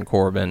and Baron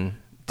Corbin,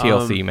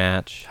 TLC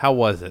match. How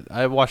was it?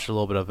 I watched a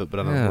little bit of it,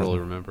 but I don't really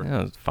remember. Yeah,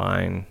 it was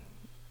fine.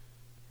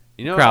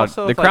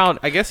 The crowd.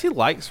 I guess he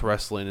likes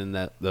wrestling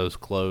in those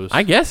clothes.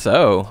 I guess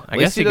so. I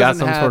guess he got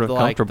some sort of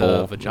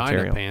comfortable vagina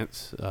material.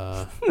 Pants.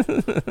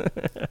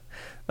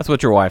 That's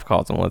what your wife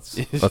calls them. Let's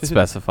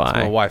specify. That's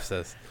what my wife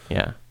says.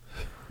 Yeah.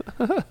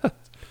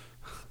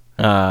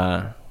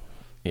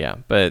 Yeah,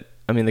 but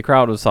the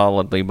crowd was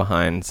solidly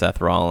behind Seth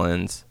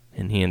Rollins,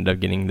 and he ended up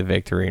getting the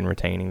victory and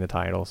retaining the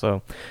title.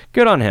 So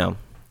good on him.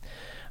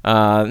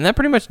 And that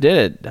pretty much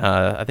did it.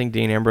 I think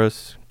Dean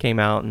Ambrose came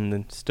out and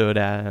then stood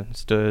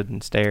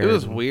and stared. It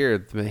was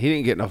weird. He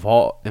didn't get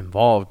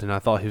involved, and I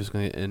thought he was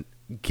going to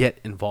get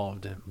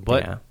involved in.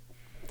 But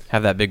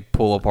have that big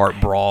pull apart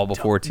brawl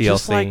before TLC.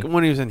 Just like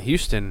when he was in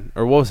Houston,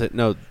 or what was it?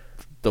 No,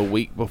 the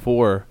week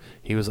before,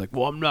 he was like,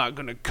 "Well, I'm not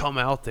going to come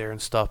out there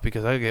and stuff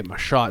because I get my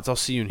shots. I'll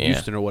see you in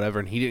Houston or whatever."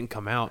 And he didn't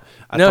come out.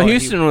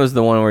 Houston was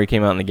the one where he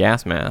came out in the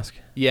gas mask.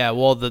 Yeah,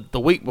 well, the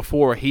week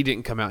before he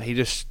didn't come out. He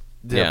just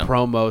did a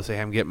promo saying,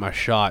 "I'm getting my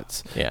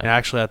shots." Yeah. And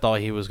actually, I thought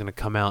he was going to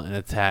come out and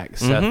attack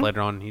Seth later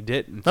on, and he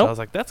didn't. So I was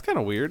like, "That's kind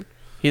of weird."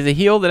 He's a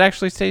heel that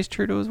actually stays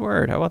true to his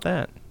word. How about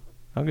that?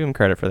 I'll give him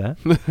credit for that.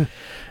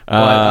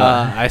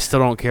 I still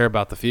don't care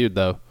about the feud,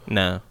 though.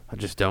 No, I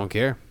just don't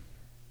care.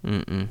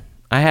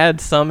 I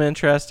had some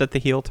interest at the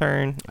heel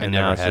turn. I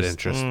never had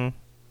interest. Now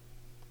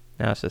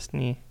it's just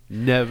me.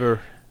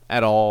 Never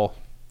at all.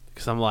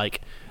 Because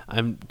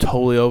I'm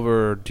totally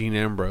over Dean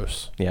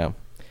Ambrose. Yeah.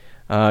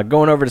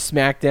 Going over to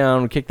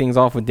SmackDown, we kick things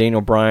off with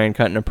Daniel Bryan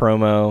cutting a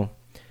promo.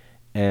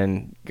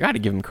 And got to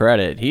give him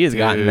credit. He has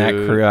gotten that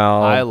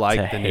crowd I like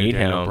to the hate new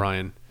Daniel him.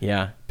 Bryan.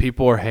 Yeah.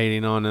 People are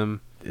hating on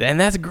him. And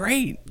that's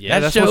great. Yeah,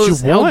 that that's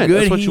shows what you want. how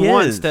good That's what he you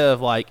want is. instead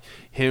of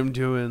him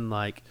doing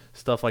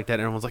stuff like that.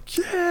 And everyone's like,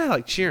 yeah,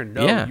 cheering.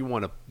 No, Yeah. you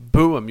want to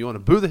boo him. You want to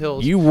boo the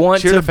heels. You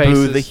want cheer to the boo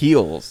faces. the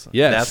heels.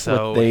 Yes, That's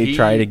so what they he-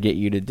 try to get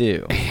you to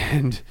do.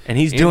 And And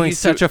he's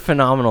such a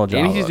phenomenal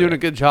job. And he's of doing it. a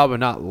good job of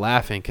not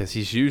laughing because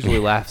he's usually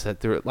laughs at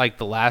through it. Like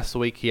the last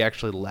week, he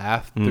actually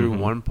laughed through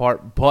one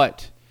part,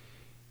 but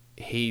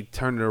he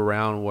turned it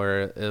around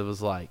where it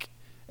was like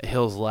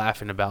Hill's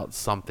laughing about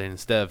something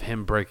instead of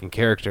him breaking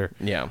character.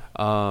 Yeah.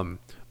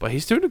 But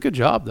he's doing a good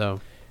job though.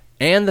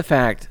 And the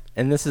fact,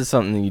 and this is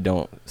something you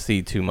don't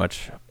see too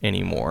much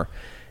anymore,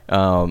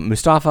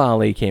 Mustafa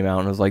Ali came out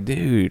and was like,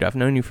 dude, I've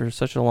known you for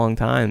such a long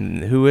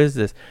time. Who is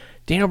this?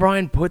 Daniel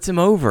Bryan puts him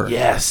over.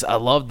 Yes, I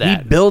love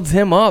that. He builds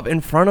him up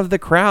in front of the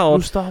crowd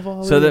Mustafa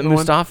Ali so that going-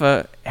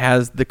 Mustafa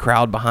has the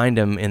crowd behind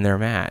him in their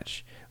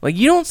match. Like,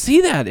 you don't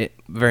see that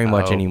very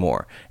much Oh.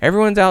 anymore.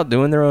 Everyone's out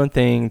doing their own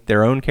thing,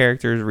 their own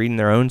characters, reading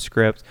their own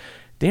scripts.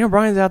 Daniel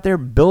Bryan's out there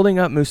building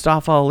up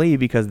Mustafa Ali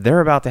because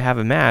they're about to have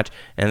a match,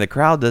 and the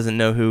crowd doesn't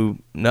know who,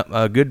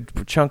 a good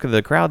chunk of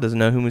the crowd doesn't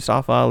know who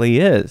Mustafa Ali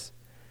is.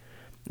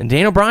 And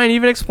Daniel Bryan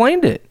even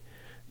explained it.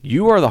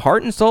 You are the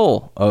heart and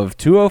soul of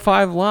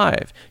 205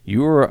 Live.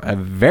 You are a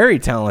very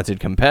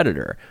talented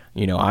competitor.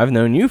 I've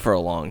known you for a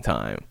long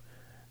time.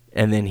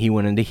 And then he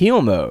went into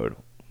heel mode.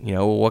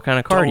 What kind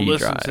of car do you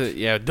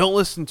drive? Don't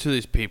listen to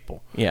these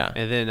people. Yeah.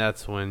 And then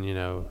that's when,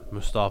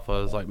 Mustafa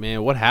is like,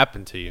 man, what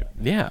happened to you?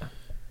 Yeah.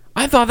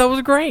 I thought that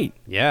was great.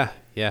 Yeah,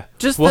 yeah.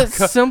 Just What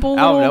that simple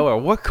out of little- nowhere.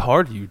 What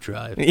car do you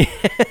drive?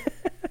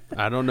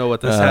 I don't know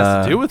what this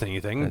has to do with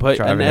anything, but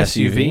drive an an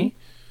SUV.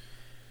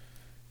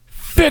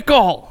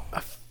 Fickle.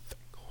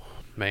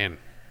 Man,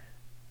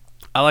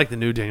 I like the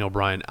new Daniel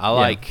Bryan. I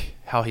like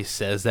how he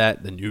says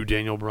that, the new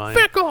Daniel Bryan.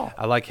 Fickle.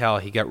 I like how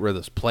he got rid of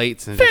those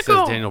plates and it just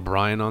Fickle. says Daniel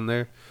Bryan on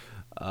there.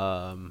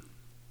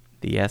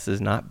 The S is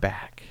not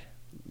back.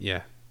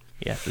 Yeah.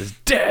 Yes is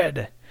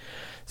dead.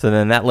 So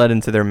then that led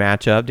into their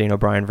matchup, Daniel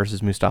Bryan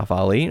versus Mustafa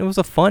Ali. It was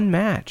a fun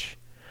match.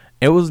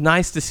 It was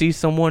nice to see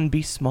someone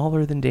be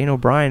smaller than Daniel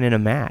Bryan in a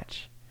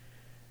match.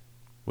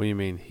 What do you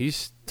mean?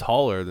 He's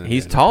taller than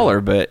He's Daniel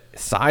taller, but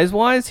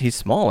size-wise, he's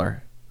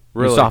smaller.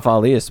 Really? Mustafa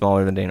Ali is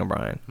smaller than Daniel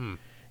Bryan.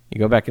 You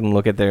go back and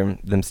look at them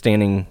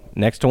standing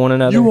next to one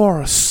another. You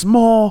are a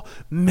small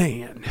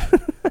man.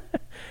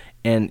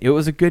 And it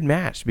was a good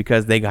match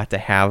because they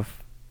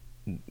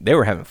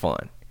were having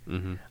fun.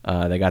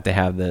 They got to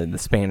have the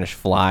Spanish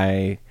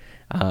Fly.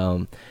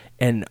 And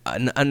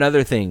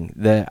another thing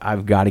that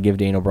I've got to give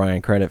Daniel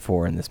Bryan credit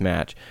for in this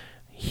match,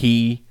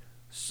 he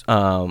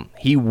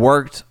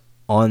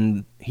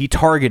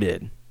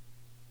targeted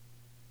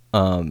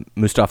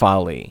Mustafa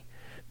Ali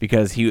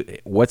because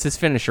what's his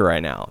finisher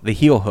right now? The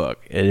heel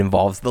hook. It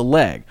involves the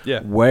leg.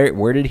 Yeah.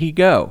 Where did he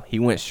go? He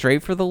went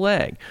straight for the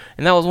leg.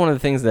 And that was one of the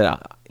things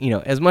that,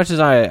 as much as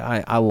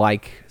I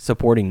like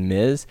supporting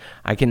Miz,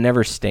 I can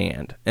never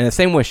stand. And the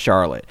same with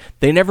Charlotte.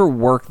 They never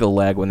work the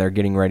leg when they're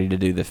getting ready to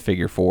do the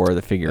figure 4 or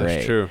the figure 8.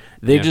 That's true.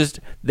 They Yeah.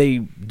 they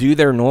do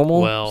their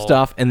normal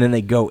stuff and then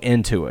they go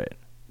into it.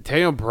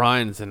 Daniel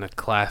Bryan's in a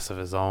class of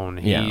his own.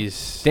 Yeah.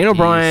 He's Daniel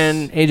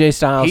Bryan, AJ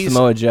Styles,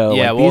 Samoa Joe.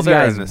 Yeah, these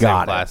they're guys in the same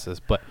got it.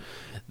 classes, but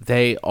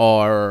they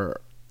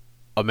are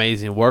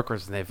amazing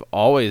workers, and they've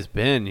always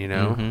been.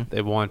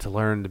 They want to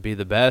learn to be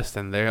the best,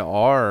 and they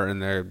are,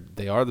 and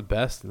they are the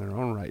best in their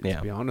own right. Yeah.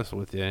 To be honest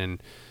with you,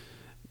 and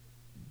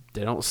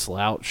they don't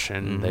slouch,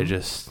 and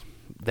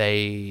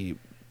they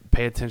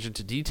pay attention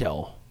to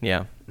detail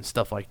Yeah, and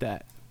stuff like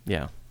that,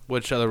 yeah.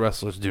 which other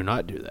wrestlers do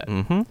not do that.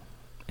 Mm-hmm.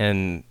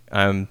 And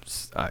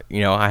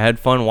I had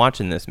fun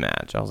watching this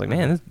match. I was like,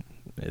 man,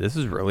 this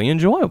is really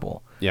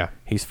enjoyable. Yeah.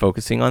 He's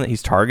focusing on it.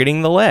 He's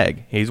targeting the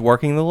leg. He's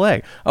working the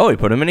leg. Oh, he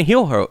put him in a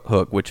heel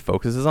hook, which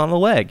focuses on the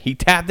leg. He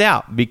tapped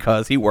out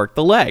because he worked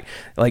the leg.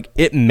 Like,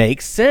 it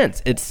makes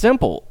sense. It's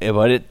simple,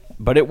 but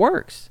it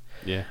works.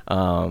 Yeah.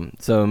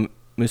 So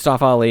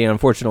Mustafa Ali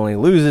unfortunately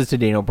loses to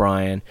Daniel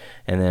Bryan,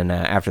 and then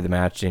after the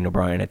match, Daniel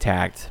Bryan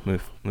attacked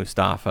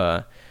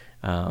Mustafa,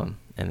 and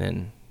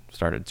then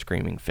started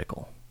screaming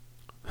 "Fickle."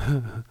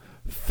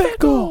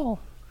 Fickle.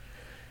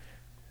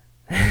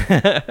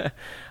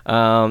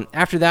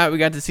 After that, we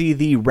got to see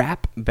the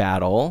rap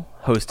battle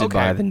hosted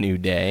by the New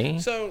Day.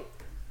 So,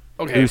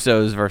 okay.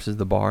 Usos versus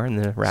the Bar in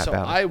the rap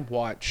battle. I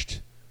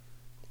watched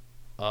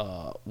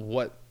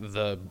what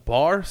the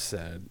Bar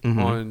said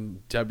on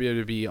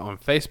WWE on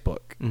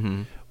Facebook.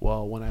 Mm-hmm.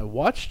 Well, when I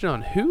watched it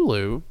on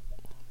Hulu,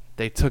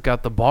 they took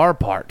out the Bar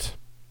part.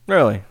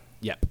 Really?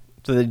 Yep.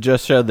 So they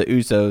just showed the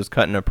Usos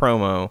cutting a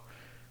promo,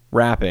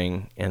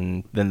 rapping,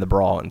 and then the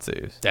brawl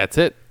ensues. That's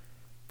it.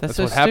 That's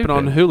what so happened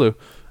on stupid. Hulu.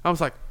 I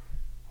was like,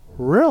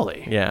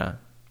 really? Yeah.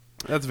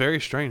 That's very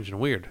strange and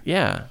weird.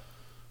 Yeah.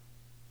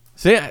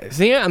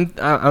 See,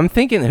 I'm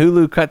thinking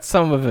Hulu cut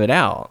some of it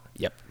out.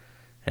 Yep.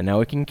 And now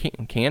we can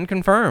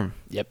confirm.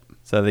 Yep.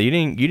 So that you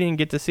didn't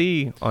get to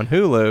see on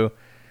Hulu.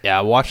 Yeah,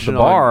 I watched the it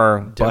bar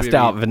on bust WWE.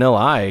 out Vanilla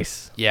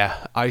Ice.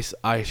 Yeah, Ice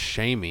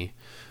Shamey.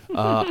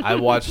 I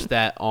watched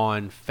that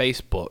on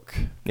Facebook.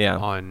 Yeah.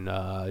 On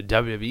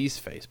WWE's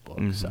Facebook.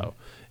 Mm-hmm. So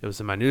it was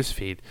in my news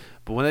feed.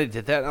 But when they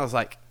did that, I was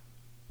like,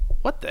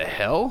 what the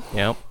hell?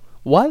 Yep.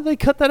 Why did they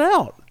cut that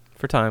out?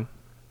 For time.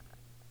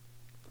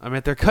 I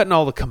mean, they're cutting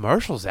all the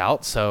commercials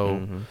out,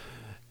 so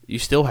you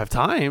still have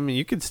time.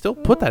 You can still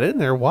put that in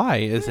there. Why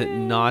is it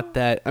not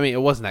that? I mean,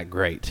 it wasn't that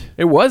great.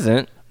 It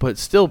wasn't. But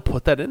still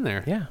put that in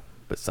there. Yeah.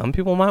 But some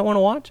people might want to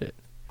watch it.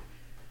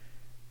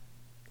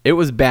 It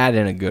was bad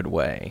in a good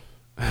way.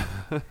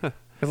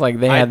 It's like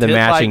they had the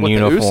matching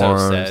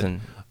uniforms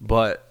and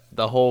but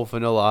the whole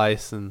Vanilla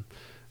Ice and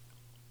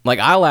like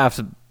I laughed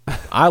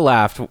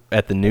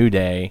at the New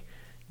Day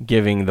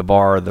giving the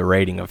bar the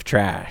rating of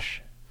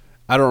trash.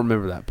 I don't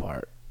remember that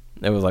part.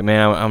 It was like,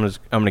 man, I'm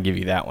gonna give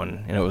you that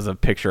one, and it was a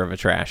picture of a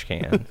trash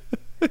can.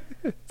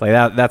 It's like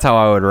that's how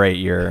I would rate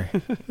your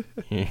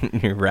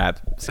rap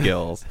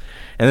skills.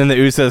 And then the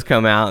Usos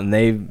come out and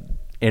they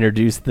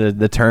introduce the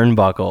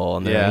turnbuckle,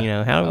 and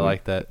I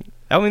like that.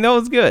 I mean, that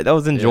was good. That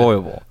was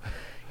enjoyable.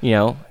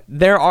 Yeah.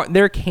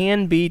 There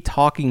can be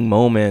talking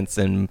moments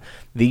and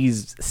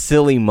these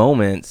silly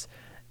moments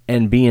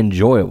and be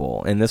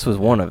enjoyable, and this was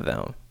one of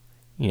them.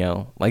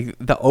 Like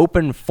the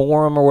open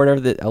forum or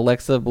whatever that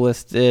Alexa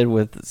Bliss did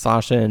with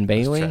Sasha and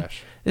Bayley.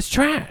 It's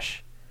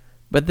trash.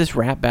 But this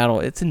rap battle,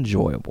 it's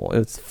enjoyable.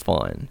 It's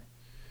fun.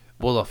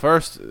 Well, the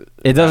first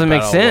it doesn't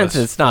make sense.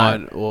 It's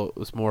fun. not. Well, it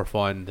was more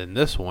fun than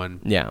this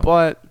one. Yeah.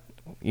 But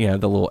the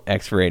little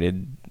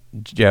X-rated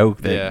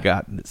joke that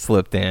got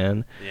slipped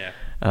in. Yeah.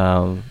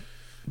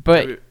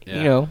 But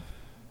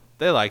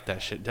they like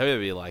that shit.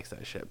 WWE likes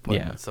that shit.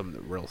 Putting some of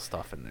the real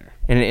stuff in there.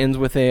 And it ends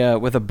with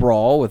a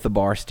brawl with the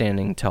bar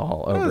standing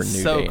tall over New Day.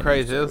 It's so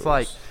crazy. It was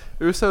like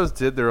Usos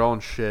did their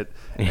own shit,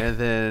 and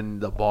then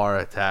the bar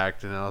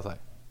attacked, and I was like,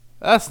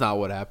 that's not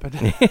what happened.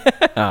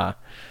 Now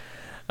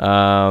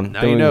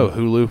you know,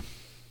 Hulu.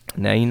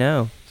 Now you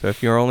know. So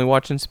if you're only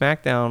watching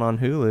SmackDown on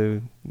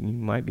Hulu, you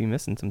might be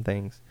missing some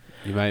things.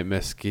 You might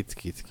miss skeet.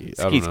 Skeet.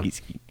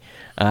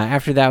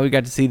 After that, we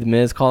got to see The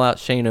Miz call out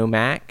Shane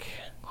O'Mac,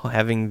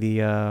 having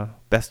the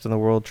Best in the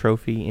World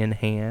trophy in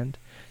hand,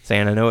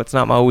 saying, I know it's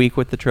not my week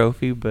with the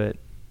trophy, but,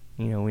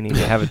 we need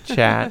to have a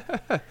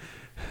chat.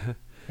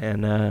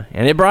 And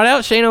it brought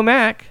out Shane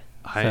O'Mac.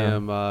 I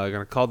am going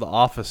to call the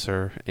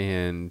officer,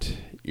 and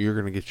you're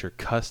going to get your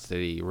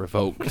custody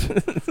revoked.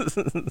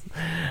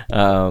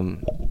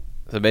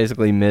 So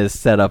basically, Miz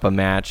set up a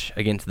match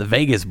against the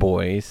Vegas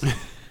Boys.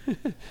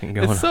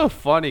 It's so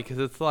funny because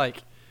it's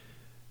like,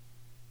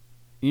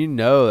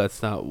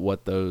 that's not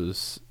what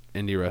those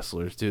indie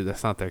wrestlers do.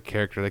 That's not their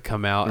character. They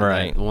come out, and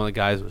right. One of the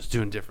guys was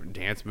doing different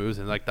dance moves,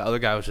 and like the other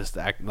guy was just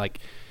acting like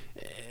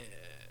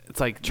it's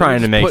like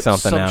trying to make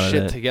something out of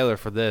shit it together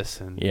for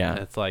this, and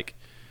it's like,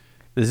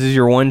 this is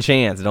your one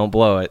chance. Don't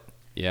blow it.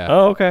 Yeah.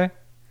 Oh, okay.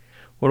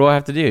 What do I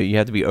have to do? You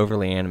have to be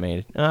overly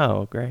animated.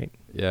 Oh, great.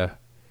 Yeah.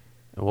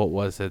 And what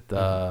was it?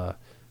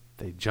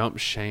 They jumped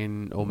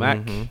Shane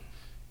O'Mac, and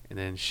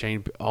then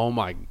Shane. Oh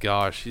my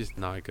gosh, he's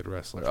not a good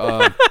wrestler.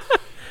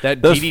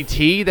 That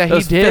DDT that he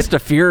did, Fist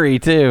of Fury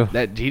too.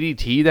 That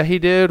DDT that he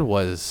did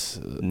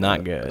was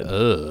not good.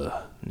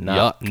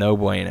 Yuck. No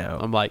bueno.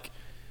 I'm like,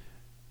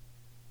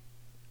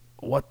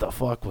 what the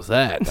fuck was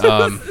that?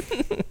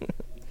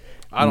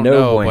 I don't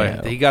know,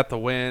 bueno. But he got the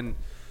win,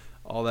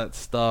 all that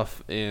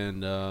stuff,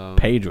 and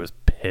Paige was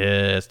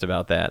pissed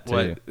about that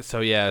too.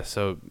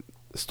 So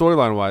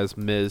storyline wise,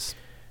 Miz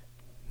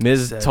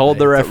told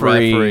the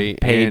referee.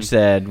 Paige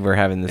said we're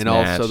having this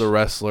match. And also the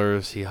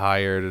wrestlers he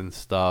hired and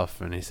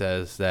stuff, and he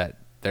says that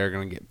they're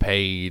going to get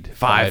paid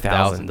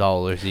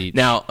 $5,000 each.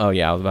 Now,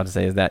 I was about to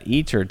say, is that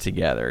each or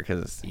together?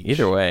 Because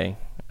either way,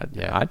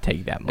 I'd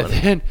take that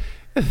money.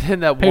 And then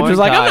that Paige one was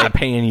like, guy, I'm not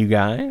paying you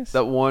guys.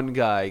 That one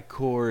guy,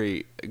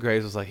 Corey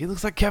Graves, was like, he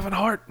looks like Kevin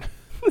Hart.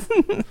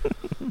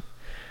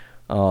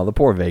 Oh, the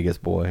poor Vegas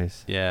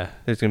boys. Yeah.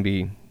 There's going to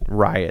be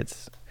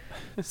riots.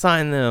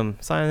 Sign them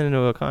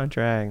into a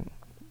contract.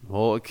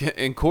 Well,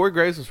 and Corey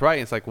Graves was right.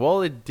 It's like,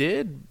 well, it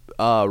did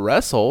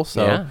wrestle,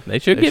 so they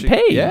should get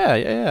paid.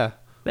 Yeah.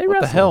 They what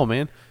wrestle. the hell,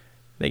 man?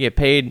 They get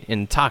paid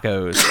in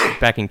tacos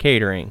back in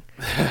catering.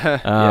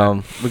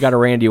 We got a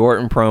Randy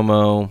Orton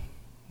promo.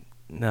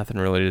 Nothing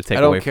really to take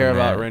away from that. I don't care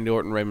about Randy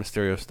Orton, Rey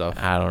Mysterio stuff.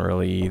 I don't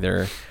really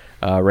either.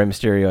 Rey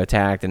Mysterio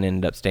attacked and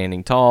ended up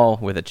standing tall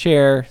with a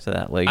chair, so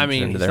that leads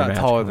into their match. He's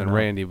not taller than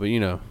Randy, but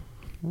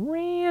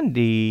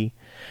Randy.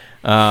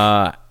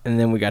 And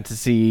then we got to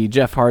see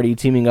Jeff Hardy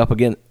teaming up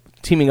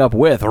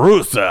with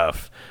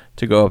Rusev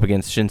to go up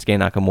against Shinsuke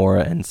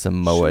Nakamura and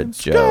Samoa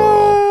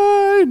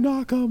Joe.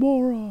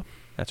 Nakamura.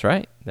 That's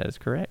right. That is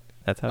correct.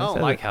 That's how he says it. I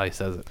don't like how he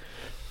says it.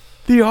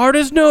 The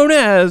artist known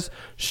as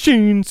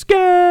Shinsuke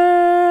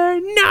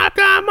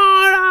Nakamura.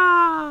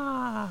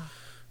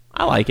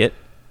 I like it.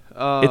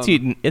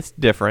 It's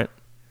different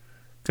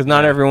because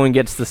not everyone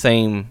gets the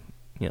same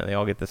You know, they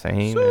all get the same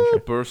entrance.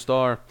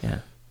 Superstar. Yeah.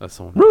 That's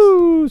the one.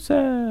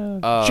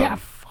 Rusev,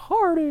 Jeff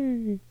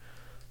Hardy,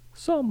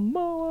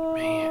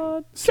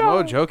 Samoa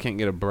Samoa Joe can't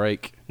get a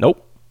break.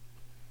 Nope.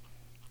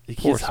 He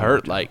Poor gets Samoa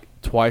hurt Joe. like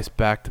twice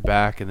back to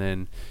back, and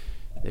then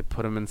they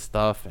put him in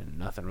stuff, and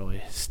nothing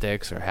really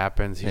sticks or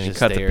happens. He's And he just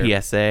cut there.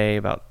 the PSA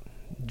about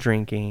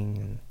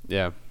drinking.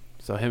 Yeah.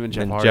 So him and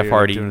Jeff And Hardy, Jeff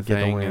Hardy are doing a get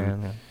the thing. win.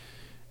 And,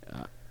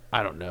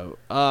 I don't know.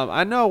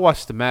 I know I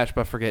watched the match,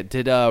 but I forget.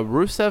 Did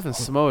Rusev and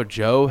Samoa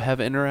Joe have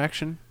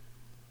interaction?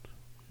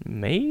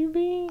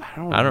 Maybe. I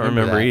don't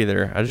remember that.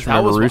 either. I just I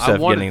remember I Rusev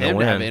wanted getting the them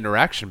to have win.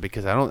 interaction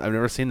because I've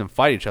never seen them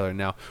fight each other.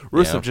 Now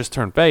Rusev Yeah. just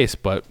turned face,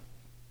 but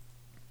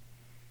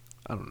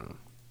I don't know.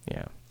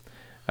 Yeah.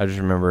 I just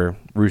remember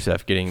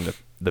Rusev getting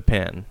the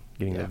pin,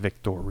 getting Yeah. the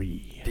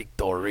victory.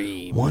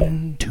 Victory.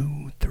 1,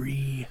 2,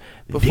 3.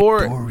 Before,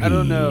 victory. I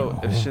don't know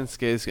if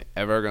Shinsuke is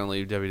ever going to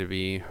leave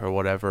WWE or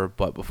whatever,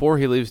 but before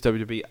he leaves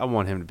WWE, I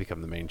want him to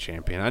become the main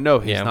champion. I know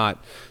he's Yeah.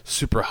 not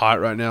super hot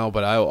right now,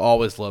 but I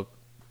always love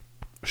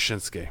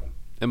Shinsuke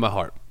in my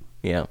heart.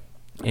 Yeah.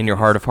 In your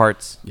heart of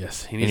hearts.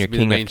 Yes, he And needs your to be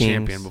the King of main Kings.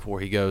 champion before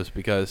he goes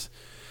because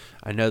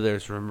I know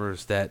there's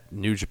rumors that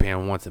New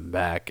Japan wants him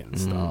back and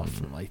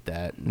stuff and like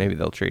that. Maybe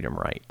they'll treat him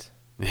right.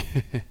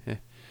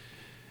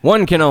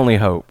 One can only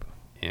hope.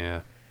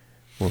 Yeah.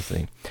 We'll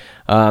see.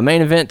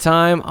 Main event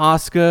time.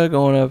 Asuka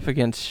going up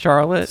against The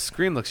Charlotte.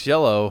 screen looks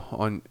yellow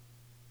on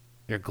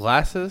your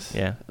glasses.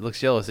 Yeah. It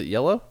looks yellow. Is it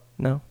yellow?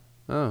 No.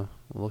 Oh,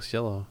 it looks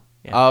yellow.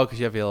 Yeah. Oh, because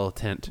you have yellow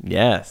tint.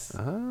 Yes.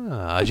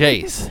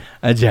 Jace.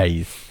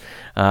 Jace.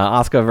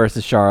 Asuka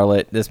versus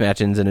Charlotte. This match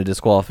ends in a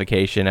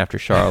disqualification after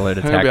Charlotte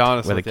I'm gonna attacked be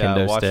honest with a with you. I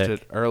kendo watched stick.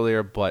 it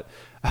earlier, but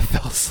I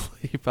fell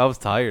asleep. I was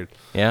tired.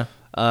 Yeah.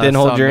 So Didn't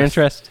hold I your missed-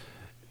 interest.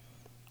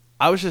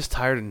 I was just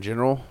tired in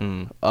general.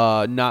 Hmm.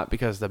 Not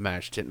because the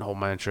match didn't hold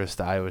my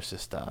interest. I was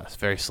just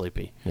very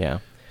sleepy. Yeah.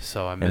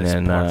 So I And missed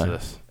then parts of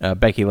this.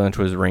 Becky Lynch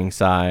was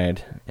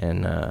ringside,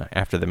 and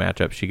after the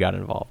matchup, she got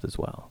involved as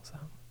well. So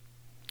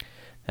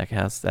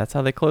that's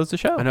how they closed the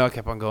show. I know I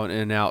kept on going in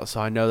and out, so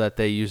I know that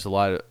they used a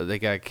lot of. They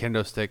got a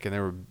kendo stick and they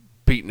were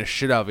beating the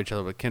shit out of each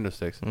other with kendo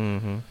sticks.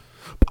 Mm-hmm.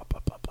 Pop,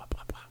 pop, pop, pop,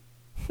 pop,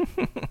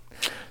 pop.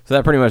 So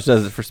that pretty much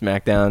does it for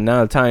SmackDown.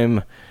 Now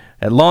time,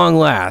 at long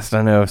last,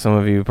 I know some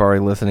of you are probably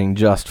listening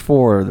just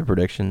for the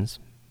predictions.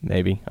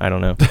 Maybe. I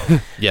don't know.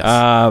 Yes.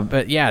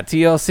 But yeah,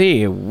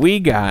 TLC, we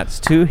got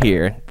to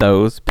hear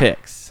those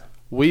picks.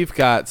 We've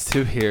got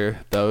to hear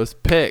those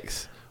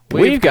picks.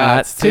 We've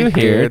got to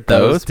hear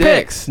those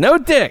picks. No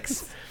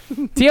dicks.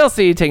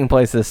 TLC taking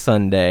place this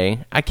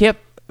Sunday.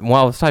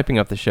 While I was typing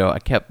up the show, I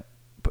kept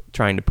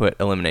trying to put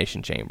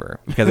Elimination Chamber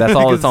because that's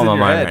all that's on my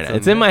mind right now.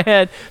 It's in my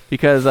head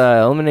because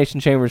Elimination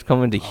Chamber is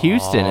coming to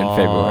Houston in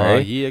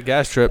February. Yeah,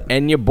 gas trip.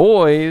 And your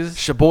boys,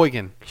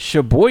 Sheboygan.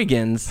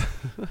 Sheboygans,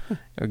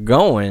 are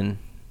going.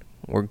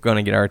 We're going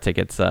to get our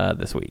tickets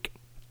this week.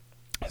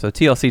 So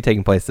TLC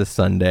taking place this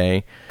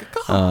Sunday.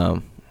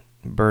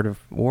 Bird of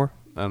War?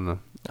 I don't know.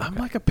 I'm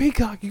like a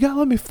peacock. You gotta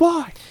let me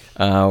fly.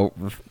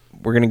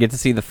 We're going to get to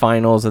see the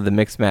finals of the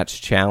Mixed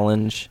Match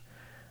Challenge.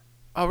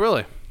 Oh,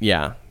 really?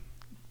 Yeah.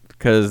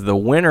 Because the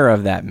winner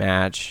of that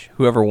match,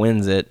 whoever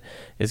wins it,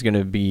 is going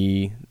to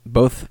be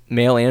both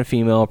male and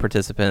female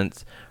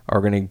participants are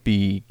going to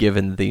be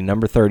given the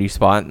number 30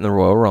 spot in the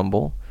Royal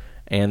Rumble,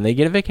 and they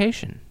get a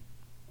vacation.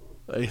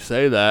 They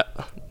say that.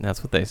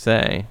 That's what they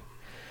say.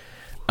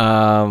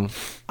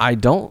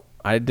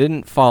 I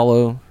didn't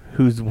follow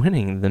who's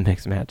winning the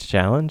Mixed Match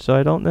Challenge, so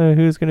I don't know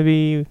who's going to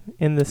be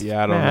in this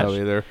Yeah, I don't match. know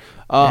either.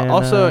 And,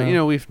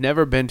 Also, we've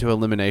never been to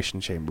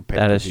Elimination Chamber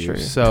pay-per-view. That is true.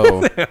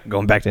 So,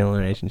 Going back to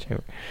Elimination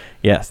Chamber.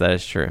 Yes, that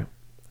is true.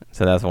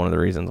 So that's one of the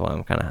reasons why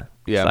I'm kind of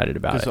yeah. excited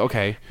about it.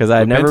 Okay. Because I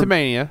We've never been to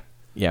Mania.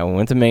 Yeah, we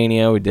went to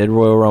Mania. We did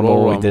Royal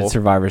Rumble. We did Rumble.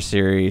 Survivor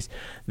Series.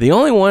 The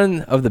only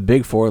one of the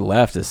big four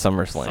left is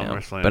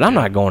SummerSlam. But I'm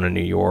not going to New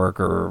York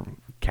or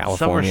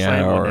California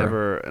SummerSlam will or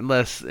never,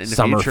 unless in the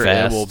future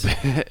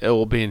Summerfest. it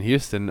will be in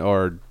Houston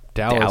or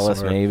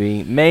Dallas.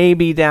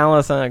 Maybe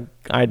Dallas.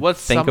 I'd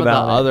What's think some of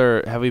about the it.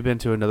 other? Have we been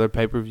to another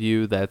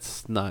pay-per-view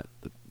that's not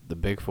the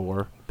big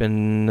four?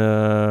 Been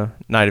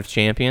Night of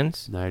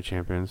Champions. Night of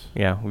Champions.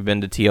 Yeah, we've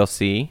been to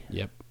TLC.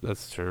 Yep,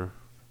 that's true.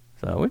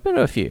 So we've been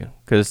to a few.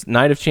 Because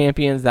Night of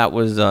Champions, that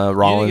was Rollins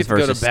you didn't get to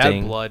versus go to Bad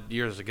Sting. Blood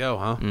years ago,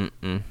 huh?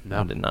 Mm-mm. No.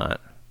 I did not.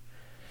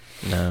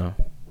 No.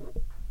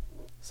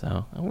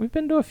 So we've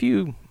been to a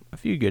few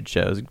good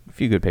shows, a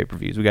few good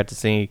pay-per-views. We got to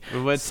see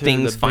We went to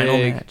Sting's the final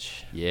big-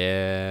 match.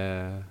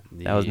 Yeah.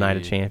 That was Night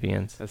of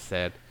Champions. That's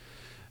sad.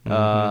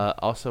 Mhm.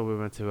 Also, we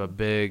went to a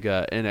big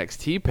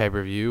NXT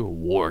pay-per-view,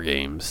 War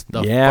Games.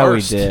 The Yeah,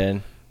 first we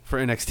did. for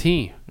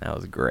NXT. That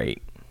was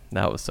great.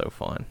 That was so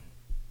fun.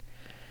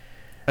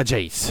 A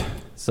Jace.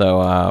 So,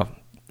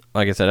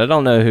 like I said, I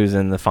don't know who's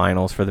in the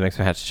finals for the Mixed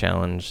Match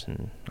Challenge.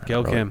 And I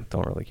Gail Kim.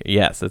 Don't really care.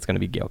 Yes, it's going to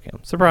be Gail Kim.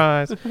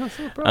 Surprise.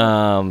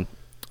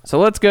 So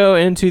let's go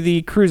into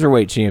the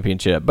Cruiserweight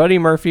Championship. Buddy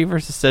Murphy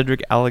versus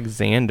Cedric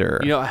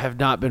Alexander. I have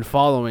not been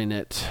following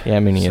it.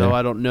 Yeah, me neither. So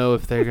I don't know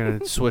if they're going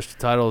to switch the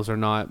titles or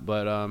not,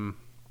 but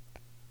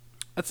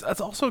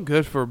That's also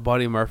good for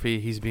Buddy Murphy.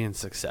 He's being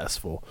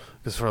successful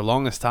because for the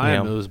longest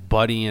time it was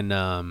Buddy and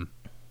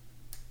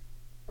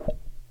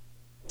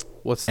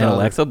what's the and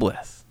other? Alexa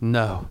Bliss.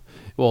 No,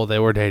 well they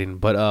were dating,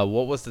 but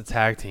what was the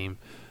tag team?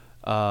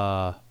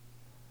 Buddy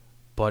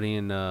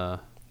and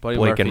Buddy Blake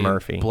Murphy and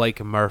Murphy. Blake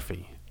and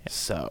Murphy.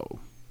 So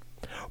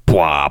they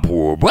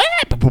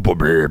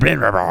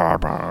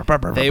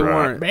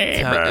weren't,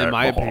 in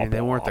my opinion,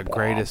 they weren't the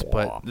greatest,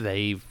 but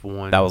they've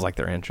won. That was like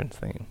their entrance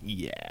thing.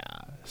 Yeah.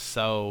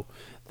 So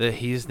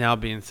he's now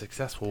being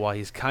successful while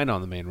he's kind of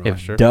on the main If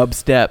roster.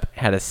 Dubstep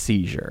had a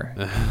seizure.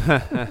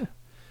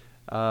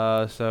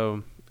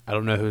 So I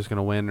don't know who's going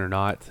to win or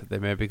not. They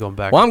may be going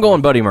back. Well, I'm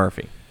going Buddy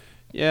Murphy.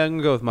 Yeah, I'm going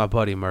to go with my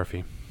buddy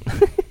Murphy.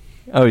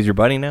 Oh, he's your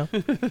buddy now?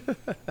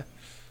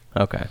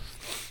 Okay.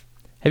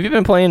 Have you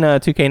been playing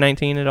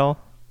 2K19 at all?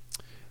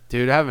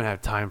 Dude, I haven't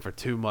had time for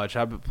too much.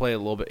 I've been playing a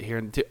little bit here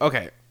and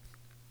okay.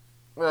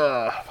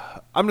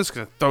 I'm just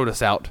going to throw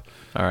this out.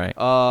 All right.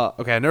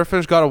 Okay, I never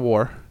finished God of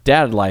War.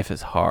 Dad life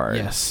is hard.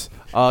 Yes.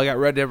 I got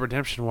Red Dead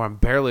Redemption where I'm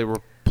barely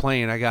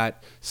playing. I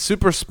got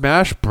Super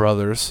Smash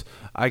Brothers.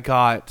 I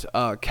got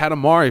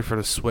Katamari for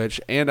the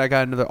Switch, and I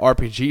got another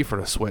RPG for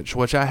the Switch,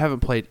 which I haven't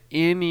played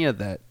any of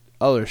that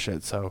other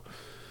shit. So,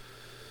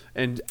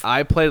 and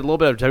I played a little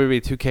bit of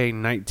WWE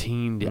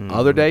 2K19 the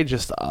other day,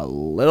 just a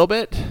little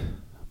bit,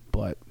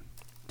 but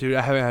dude,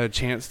 I haven't had a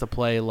chance to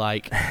play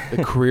like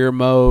the career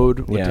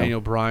mode with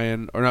Daniel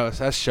Bryan, or no,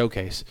 that's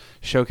Showcase.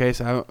 Showcase.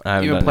 I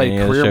haven't even played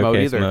career mode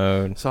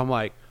either. So I'm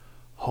like,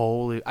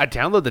 holy! I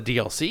downloaded the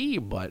DLC,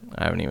 but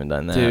I haven't even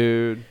done that,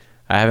 dude.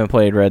 I haven't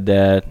played Red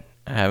Dead.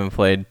 I haven't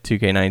played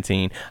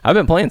 2K19. I've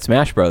been playing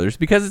Smash Brothers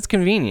because it's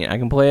convenient. I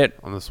can play it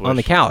on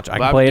the couch. I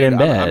can play it in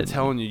bed. I'm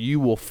telling you, you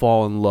will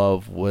fall in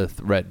love with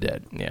Red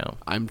Dead. Yeah,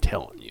 I'm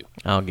telling you.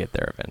 I'll get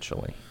there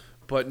eventually.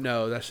 But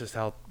no, that's just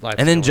how life.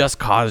 And then Just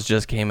Cause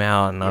just came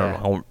out, and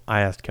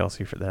I asked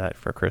Kelsey for that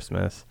for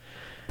Christmas.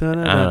 Oh,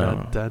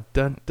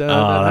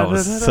 that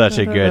was such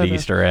a good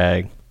Easter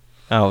egg.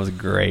 That was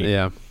great.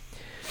 Yeah.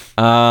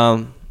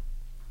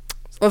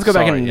 Let's go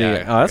back into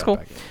that's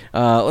cool.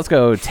 Let's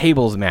go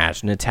tables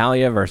match.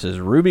 Natalya versus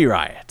Ruby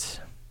Riott.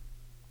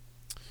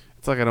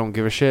 It's like I don't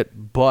give a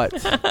shit, but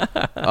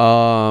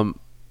I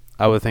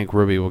would think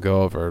Ruby will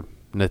go over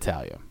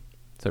Natalya.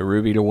 So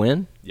Ruby to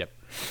win? Yep.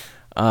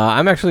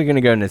 I'm actually going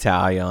to go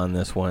Natalya on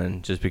this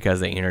one just because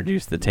they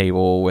introduced the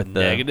table with the...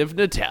 Negative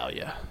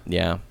Natalya.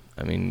 Yeah.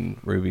 I mean,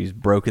 Ruby's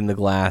broken the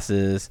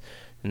glasses,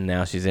 and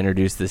now she's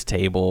introduced this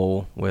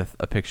table with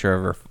a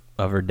picture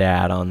of her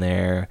dad on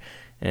there.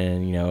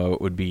 And, you know,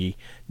 it would be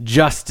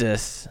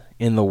justice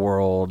in the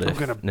world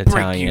if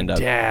Natalya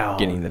ended up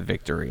getting the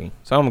victory.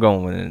 So I'm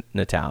going with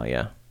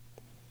Natalya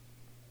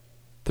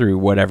through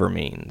whatever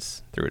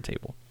means, through a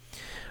table.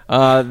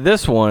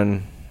 This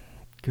one,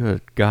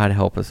 good God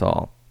help us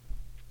all.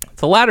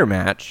 It's a ladder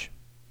match.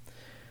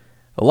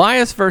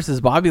 Elias versus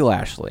Bobby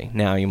Lashley.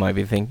 Now, you might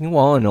be thinking,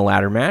 well, in a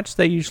ladder match,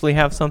 they usually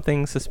have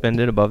something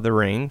suspended above the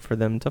ring for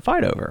them to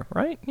fight over,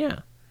 right? Yeah.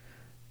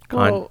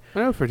 Well, I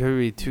know for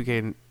WWE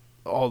 2K...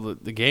 all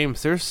the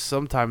games, there's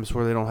sometimes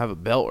where they don't have a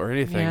belt or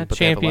anything. Yeah, but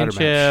championship,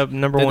 they have a ladder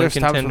match. number one there's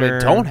contender. Times when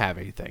they don't have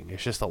anything.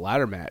 It's just a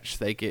ladder match.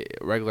 They get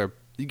regular.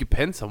 You can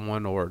pin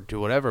someone or do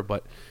whatever,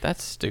 but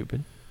that's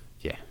stupid.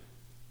 Yeah.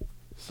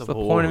 What's the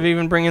point of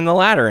even bringing the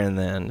ladder in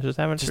then? Just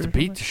to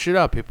beat the shit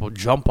out of people,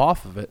 jump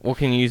off of it. Well,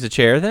 can you use a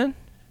chair then?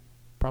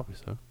 Probably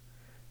so.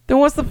 Then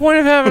what's the point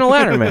of having a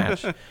ladder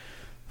match? The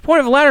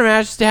point of a ladder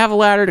match is to have a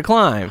ladder to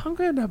climb. I'm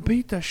going to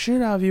beat the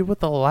shit out of you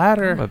with a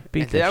ladder. I'm going to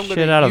beat the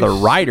shit out of the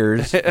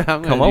riders.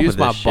 I'm going to use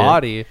my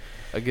body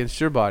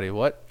against your body.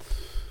 What?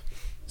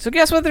 So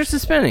guess what they're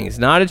suspending? It's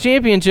not a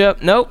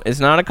championship. Nope.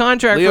 It's not a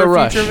contract for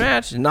a future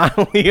match.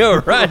 Not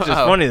Leo Rush. As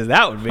funny as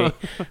that would be.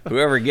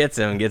 Whoever gets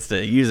him gets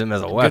to use him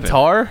as a weapon.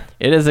 Guitar?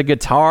 It is a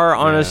guitar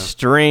on a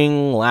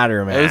string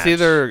ladder match. It's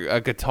either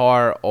a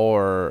guitar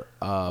or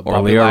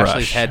Bobby Leo Lashley's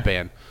Rush.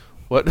 headband.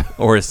 What?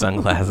 Or his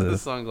sunglasses.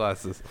 His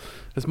sunglasses.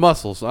 His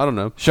muscles. I don't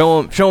know.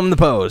 Show him the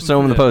pose.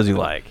 Show him the pose you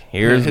like.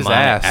 Here's his my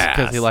ass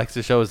because he likes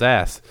to show his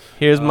ass.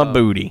 Here's my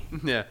booty.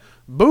 Yeah,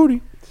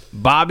 booty.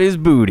 Bobby's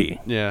booty.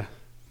 Yeah,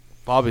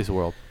 Bobby's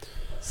world.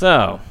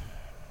 So,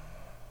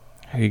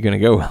 who are you gonna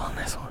go with on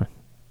this one?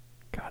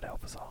 God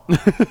help us all. This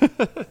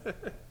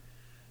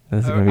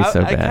is gonna be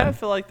so bad. I kind of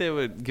feel like they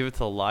would give it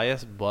to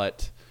Elias,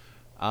 but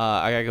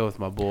I gotta go with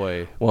my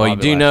boy. Well, Bobby you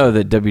do Lashley. know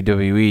that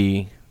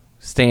WWE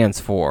stands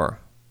for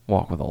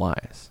Walk with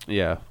Elias.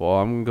 Yeah, well,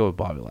 I'm gonna go with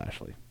Bobby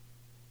Lashley.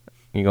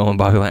 You going with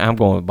Bobby? I'm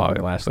going with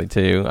Bobby Lashley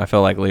too. I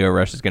feel like Leo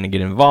Rush is going to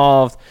get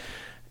involved.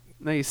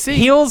 Now you see,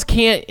 heels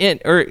can't.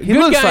 He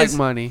looks like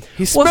money.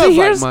 He smells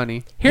like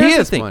money. Here's he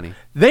the is thing. money.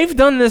 They've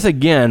done this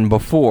again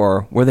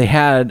before, where they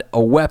had a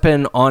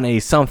weapon on a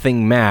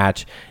something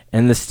match,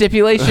 and the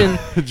stipulation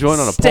join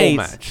on a pole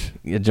match.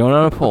 Yeah, join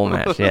on a pole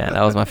match. Yeah,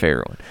 that was my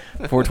favorite one.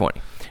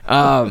 420.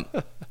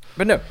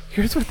 But no,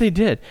 here's what they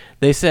did.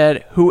 They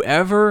said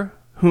whomever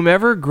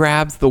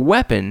grabs the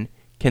weapon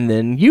can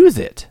then use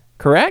it.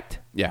 Correct?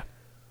 Yeah.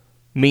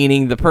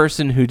 Meaning the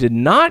person who did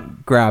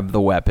not grab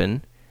the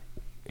weapon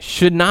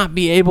should not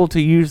be able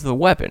to use the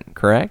weapon,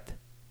 correct?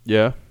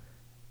 Yeah.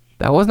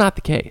 That was not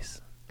the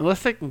case.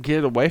 Unless they can get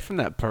it away from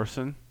that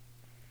person.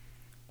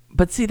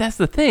 But see, that's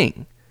the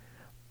thing.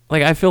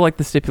 Like, I feel like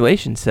the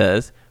stipulation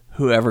says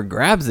whoever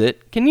grabs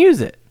it can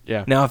use it.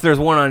 Yeah. Now, if there's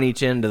one on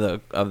each end of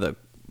the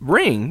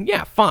ring,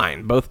 yeah,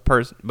 fine. Both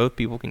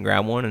people can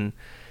grab one and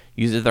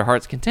use it to their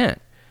heart's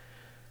content.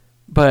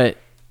 But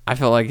I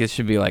feel like it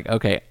should be like,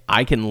 okay,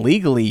 I can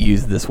legally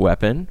use this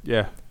weapon.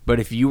 Yeah. But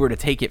if you were to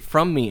take it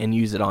from me and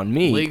use it on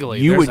me,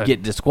 legally, you would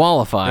get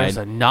disqualified. There's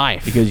a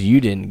knife because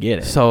you didn't get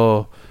it.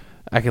 So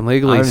I can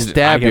legally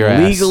stab your ass.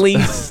 ass.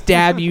 Legally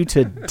stab you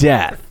to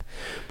death.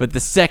 But the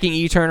second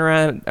you turn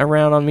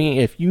around on me,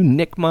 if you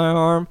nick my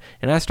arm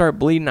and I start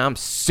bleeding, I'm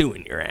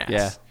suing your ass.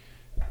 Yeah.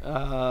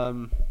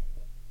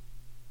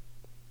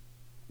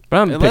 But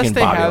I'm unless picking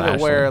they Bobby have Lashley.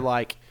 it where,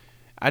 like,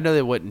 I know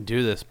they wouldn't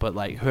do this, but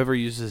like whoever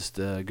uses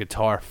the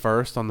guitar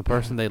first on the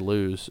person, they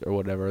lose or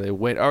whatever. They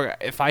win. Or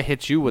if I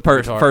hit you with the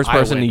guitar, first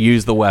person I win. to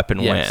use the weapon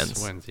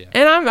Yes, wins. yeah.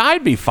 And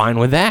I'd be fine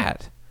with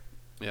that.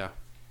 Yeah.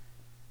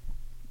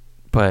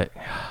 But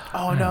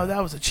oh no,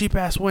 that was a cheap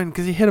ass win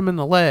because he hit him in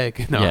the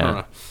leg. No, Yeah.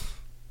 no.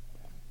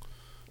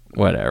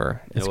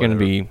 Whatever. It's Yeah, going to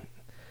be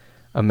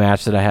a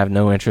match that I have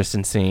no interest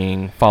in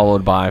seeing,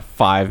 followed by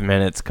 5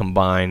 minutes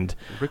combined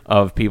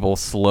of people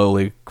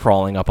slowly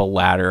crawling up a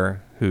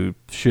ladder who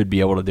should be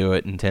able to do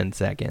it in 10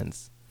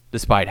 seconds,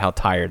 despite how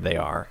tired they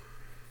are.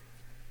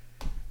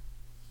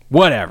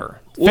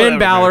 Whatever. Finn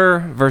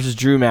Balor versus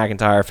Drew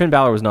McIntyre. Finn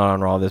Balor was not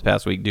on Raw this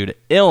past week due to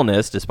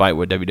illness, despite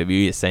what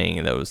WWE is saying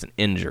that it was an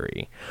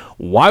injury.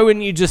 Why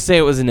wouldn't you just say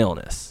it was an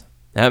illness?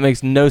 That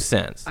makes no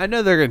sense. I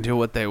know they're gonna do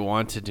what they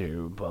want to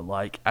do, but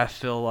like I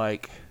feel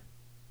like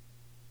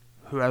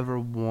whoever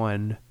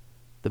won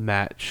the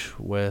match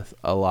with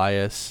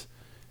Elias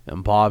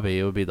and Bobby,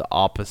 it would be the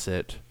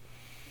opposite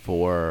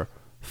for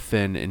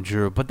Finn and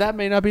Drew. But that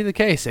may not be the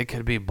case. It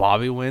could be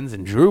Bobby wins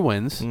and Drew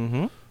wins.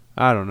 Mm-hmm.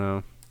 I don't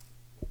know.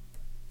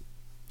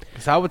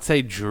 Because I would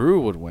say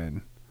Drew would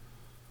win.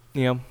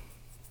 Yeah.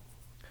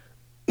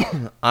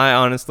 I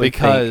honestly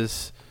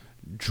because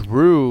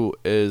Drew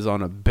is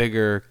on a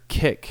bigger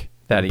kick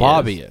than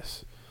Bobby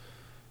is.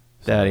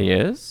 That he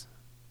is.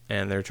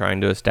 And they're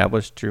trying to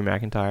establish Drew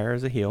McIntyre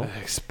as a heel.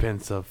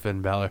 Expensive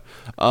Finn Balor.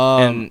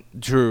 And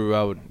Drew,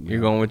 I would.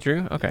 You're going with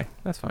Drew? Okay,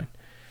 that's fine.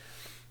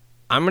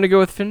 I'm going to go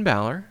with Finn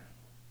Balor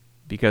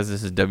because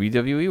this is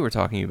WWE we're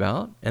talking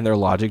about, and their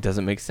logic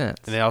doesn't make sense.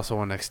 And they also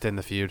want to extend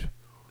the feud.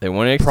 They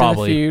want to extend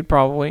the feud,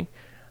 probably.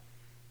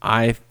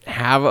 I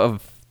have a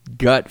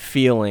gut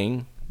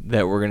feeling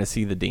that we're going to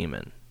see the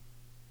Demon.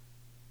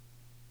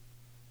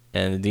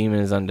 And the Demon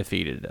is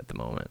undefeated at the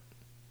moment.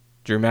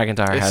 Drew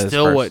McIntyre has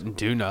still wouldn't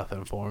do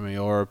nothing for me,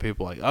 or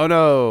people like, oh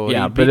no.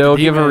 Yeah, but it'll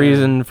give a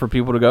reason for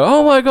people to go,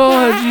 oh my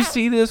god, did you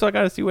see this? I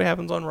got to see what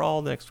happens on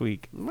Raw next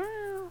week.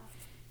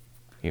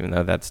 Even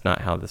though that's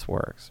not how this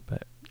works.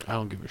 But I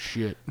don't give a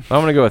shit. I'm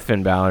going to go with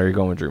Finn Balor. You're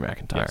going with Drew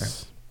McIntyre.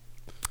 Yes.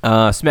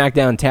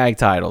 SmackDown tag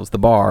titles. The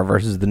Bar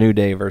versus The New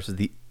Day versus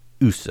The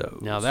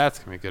Usos. Now that's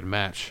going to be a good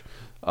match.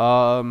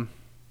 I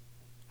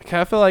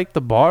kind of feel like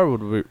the Bar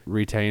would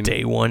retain.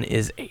 Day one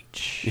is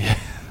H. Yeah,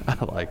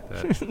 I like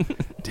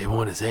that. Day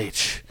one is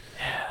H.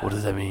 What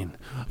does that mean?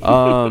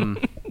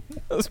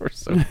 Those were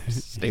so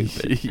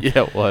stupid.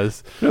 Yeah, it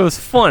was. It was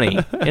funny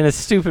in a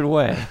stupid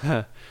way.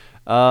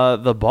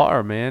 The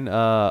Bar, man.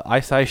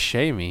 Ice Ice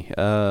Shamey.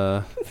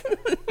 Yeah.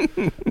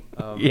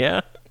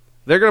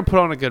 They're going to put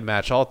on a good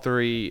match. All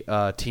three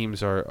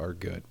teams are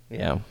good.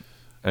 Yeah.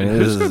 I mean,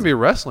 who's going to be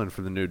wrestling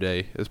for the New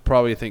Day? Is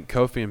probably, I think,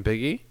 Kofi and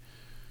Big E.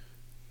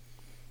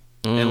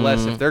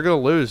 Unless if they're going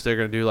to lose, they're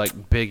going to do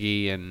like Big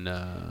E and...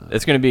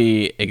 It's going to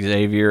be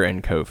Xavier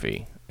and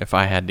Kofi, if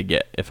I had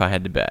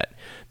to bet.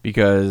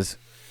 Because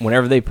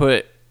whenever they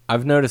put...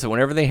 I've noticed that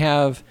whenever they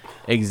have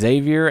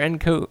Xavier and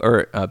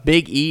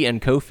Big E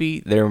and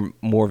Kofi, they're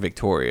more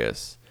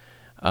victorious.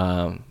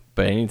 But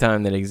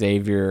anytime that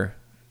Xavier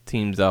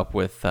teams up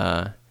with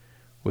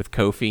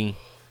Kofi,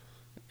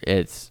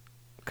 it's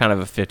kind of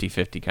a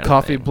 50-50 kind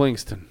of thing.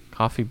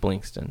 Kofi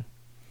Blinkston.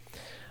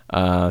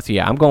 So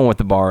yeah, I'm going with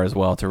the Bar as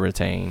well to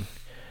retain.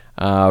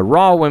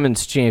 Raw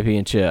Women's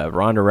Championship: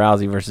 Ronda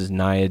Rousey versus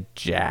Nia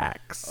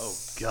Jax. Oh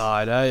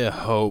God, I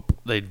hope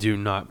they do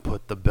not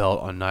put the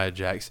belt on Nia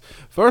Jax.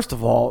 First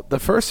of all, the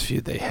first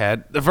feud they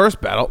had, the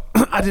first battle,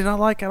 I did not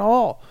like at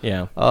all.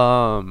 Yeah.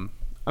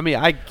 I mean,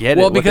 I get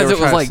it. Well, because it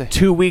was like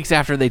 2 weeks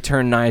after they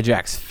turned Nia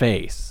Jax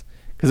face.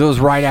 Because it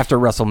was right after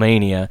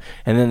WrestleMania,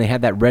 and then they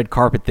had that red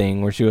carpet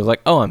thing where she was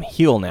like, "Oh, I'm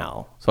heel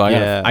now, so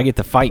I get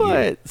to fight you."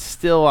 But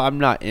still, I'm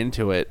not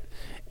into it,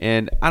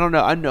 and I don't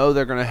know. I know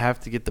they're gonna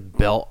have to get the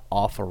belt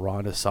off of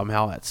Ronda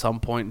somehow at some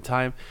point in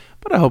time,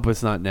 but I hope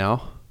it's not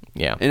now.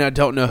 Yeah, and I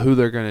don't know who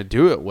they're gonna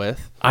do it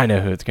with. I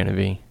know who it's gonna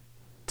be.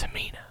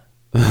 Tamina.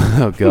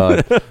 Oh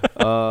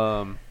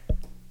God.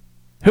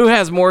 Who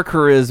has more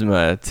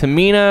charisma,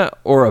 Tamina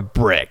or a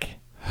brick?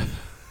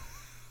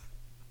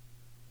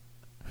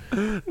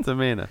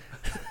 Tamina.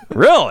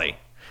 Really?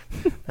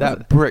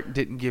 That brick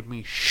didn't give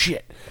me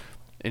shit.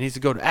 It needs to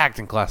go to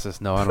acting classes.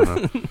 No, I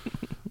don't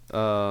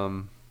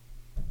know.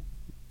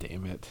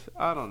 damn it.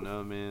 I don't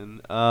know,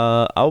 man.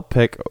 I'll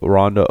pick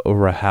Ronda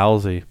over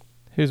Halsey.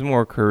 Who's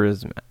more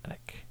charismatic?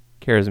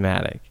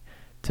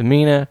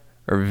 Tamina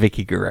or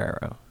Vicky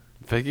Guerrero?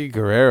 Vicky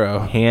Guerrero.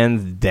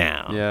 Hands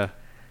down. Yeah.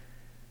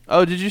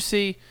 Oh, did you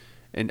see?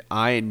 And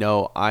I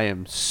know I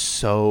am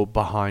so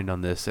behind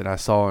on this, and I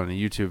saw it in a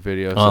YouTube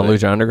video. On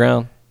Lucha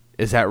Underground?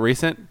 Is that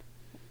recent?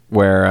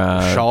 Where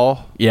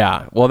Shaw?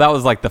 Yeah. Well, that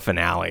was like the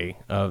finale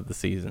of the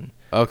season.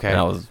 Okay.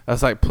 I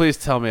was like, please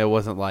tell me it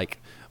wasn't like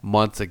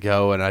months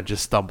ago, and I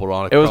just stumbled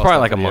on it. It was probably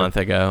like a month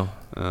ago.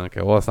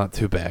 Okay, well, it's not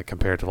too bad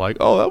compared to like,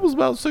 oh, that was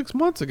about 6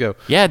 months ago.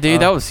 Yeah,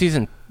 dude, that was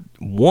season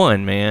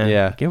 1, man.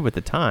 Yeah. Get with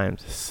the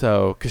times.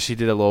 So, because she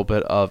did a little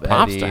bit of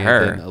Props Eddie, to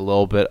her. and then a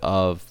little bit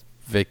of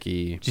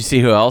Vicky. Did you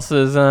see who else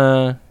is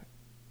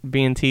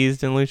being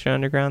teased in Lucha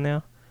Underground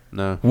now?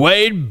 No.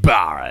 Wade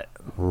Barrett.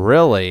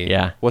 Really?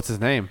 Yeah. What's his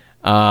name?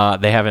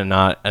 They haven't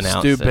not announced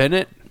Stu it.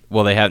 Bennett?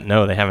 Well, they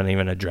haven't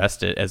even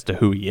addressed it as to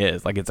who he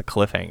is. Like, it's a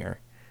cliffhanger.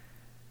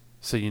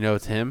 So you know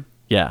it's him,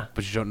 Yeah,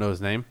 but you don't know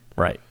his name?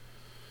 right.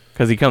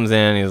 Because he comes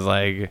in, he's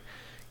like,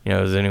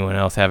 does anyone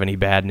else have any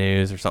bad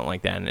news or something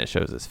like that? And it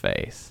shows his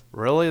face.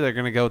 Really? They're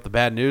going to go with the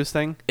bad news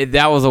thing?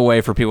 That was a way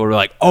for people to be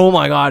like, oh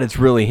my God, it's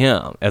really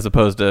him. As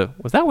opposed to,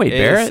 was that Wade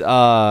Barrett?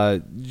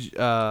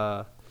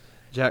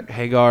 Jack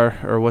Hagar,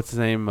 or what's his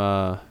name?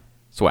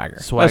 Swagger.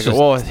 Well, he's let's just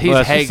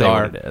say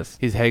Hagar. what it is.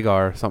 He's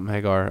Hagar, something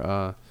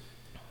Hagar.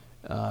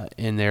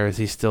 In there, is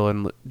he still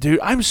in? Dude,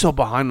 I'm so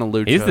behind on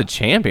Lucha. He's the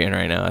champion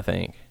right now, I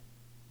think.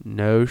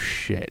 No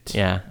shit.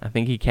 Yeah, I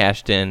think he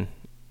cashed in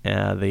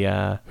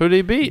the Who did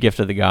he beat? Gift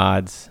of the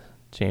Gods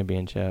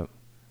championship.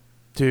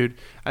 Dude,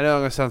 I know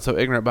I'm gonna sound so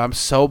ignorant, but I'm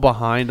so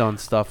behind on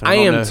stuff. And I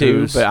don't am know too,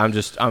 who's- but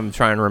I'm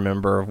trying to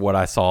remember what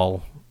I saw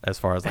as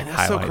far as like And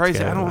that's so highlights crazy.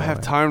 go I don't and have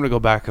all time to go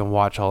back and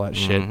watch all that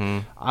shit.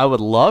 Mhm. I would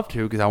love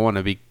to because I want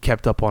to be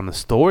kept up on the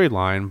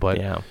storyline, but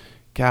that. Yeah,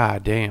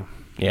 god damn.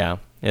 yeah,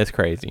 it's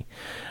crazy.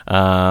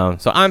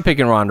 So I'm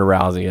picking Ronda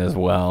Rousey as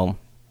well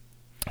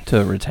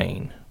to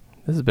retain.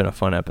 This has been a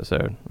fun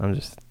episode. I'm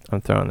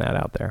throwing that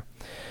out there.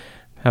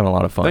 Having a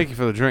lot of fun. Thank you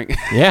for the drink.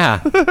 Yeah,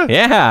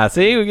 yeah.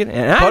 See, we get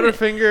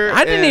Butterfinger.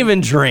 I didn't and-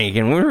 even drink,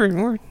 and we're I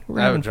having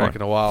haven't fun. drank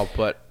in a while,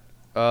 but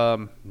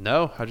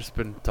no, I've just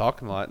been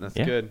talking a lot, and that's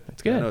Yeah, good.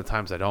 that's good. I know at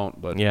times I don't,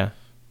 but Yeah.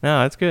 No,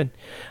 that's good.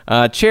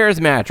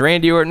 Chairs match: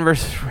 Randy Orton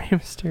versus Rey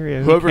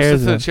Mysterio. whoever cares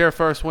sits in the about- chair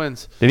first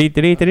wins. That's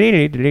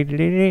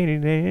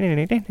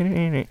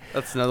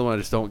another one I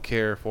just don't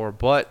care for.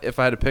 But if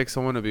I had to pick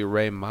someone, it'd be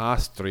Rey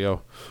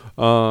Mysterio,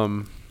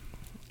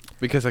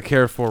 because I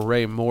care for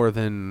Rey more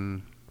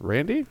than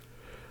Randy.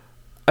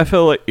 I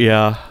feel like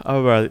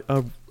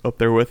I'm up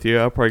there with you.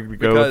 I'll probably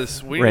go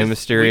Because with Rey We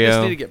Mysterio,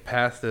 just need to get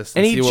past this,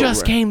 and he see what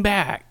just came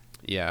back.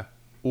 Yeah.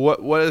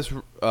 What is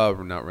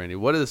not Randy?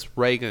 What is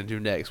Ray gonna do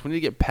next? We need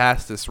to get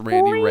past this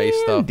Randy Ray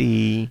stuff,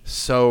 Randy.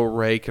 so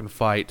Ray can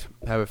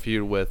have a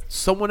feud with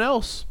someone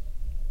else.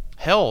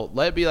 Hell,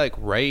 let it be like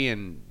Ray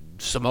and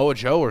Samoa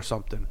Joe or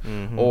something,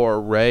 or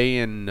Ray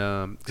and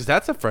because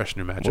that's a fresh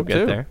new matchup We'll get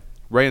too. there.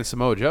 Ray and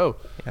Samoa Joe,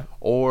 Yeah.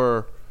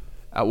 or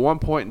at one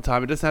point in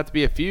time, it doesn't have to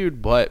be a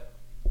feud, but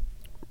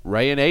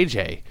Ray and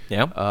AJ.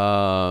 Yeah.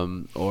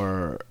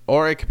 Or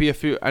it could be a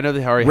feud. I know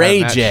they already Ray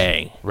have a match.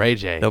 J. Ray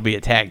J. They'll be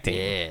a tag team.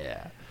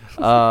 Yeah.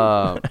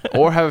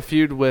 Or have a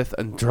feud with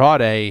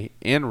Andrade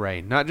and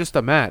Ray. Not just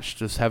a match,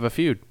 just have a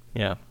feud.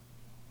 Yeah.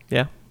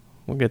 Yeah.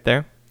 We'll get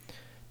there.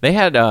 They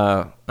had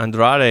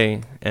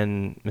Andrade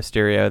and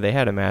Mysterio. They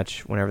had a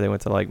match whenever they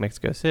went to like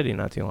Mexico City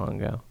not too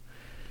long ago.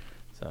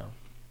 So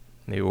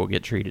maybe we'll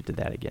get treated to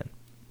that again.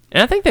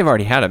 And I think they've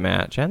already had a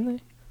match, haven't they?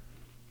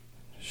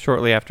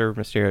 Shortly after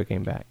Mysterio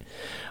came back.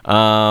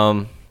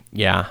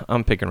 Yeah,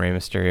 I'm picking Rey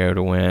Mysterio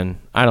to win.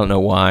 I don't know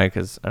why,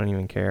 because I don't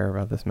even care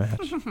about this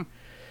match.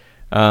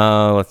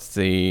 Let's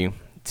see.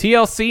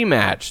 TLC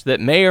match that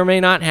may or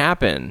may not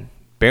happen.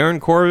 Baron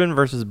Corbin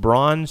versus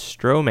Braun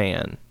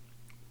Strowman.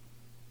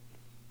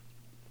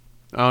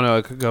 I don't know.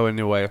 It could go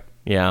any way.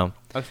 Yeah.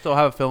 I still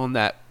have a feeling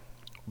that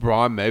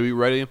Braun may be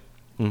ready,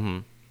 Mm-hmm.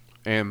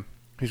 and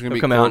he's going to He'll be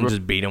come out and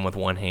just beat him with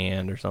one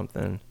hand or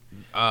something.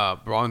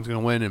 Braun's going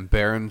to win, and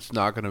Baron's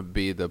not going to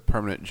be the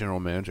permanent general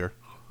manager.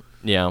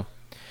 Yeah.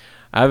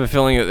 I have a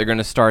feeling that they're going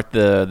to start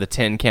the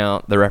 10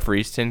 count, the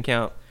referee's 10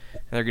 count,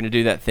 and they're going to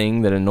do that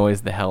thing that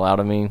annoys the hell out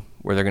of me,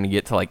 where they're going to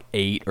get to like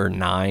 8 or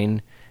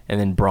 9, and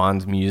then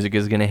Braun's music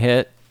is going to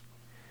hit,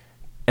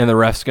 and the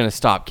ref's going to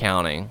stop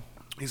counting.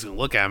 He's going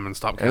to look at him and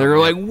stop And counting. they're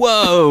like,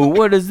 whoa,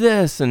 what is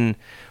this? And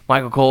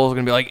Michael Cole's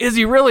going to be like, is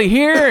he really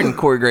here? And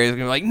Corey Graves is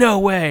going to be like, no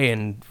way.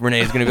 And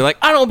Renee's going to be like,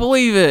 I don't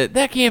believe it.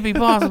 That can't be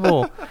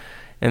possible.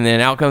 And then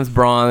out comes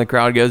Braun. The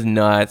crowd goes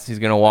nuts. He's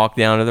going to walk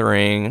down to the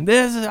ring.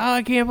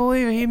 I can't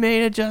believe it. He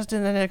made it just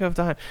in the nick of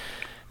time.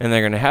 And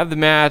they're going to have the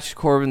match.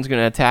 Corbin's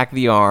going to attack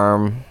the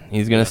arm.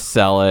 He's going to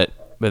sell it.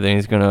 But then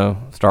he's going to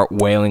start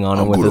wailing on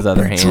him with his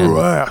other hand.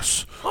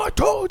 ass. I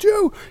told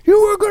you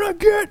were going to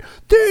get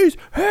these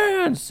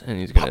hands. And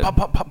he's going to Pop,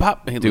 pop, pop,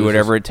 pop. And he do loses.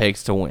 whatever it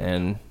takes to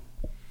win.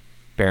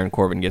 Baron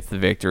Corbin gets the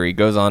victory.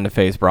 Goes on to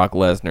face Brock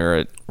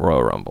Lesnar at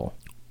Royal Rumble.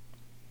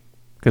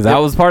 Because that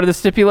was part of the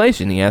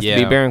stipulation. He has to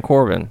be Baron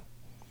Corbin.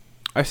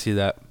 I see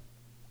that.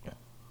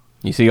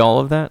 You see all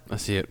of that? I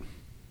see it.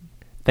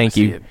 Thank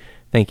you.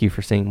 Thank you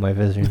for seeing my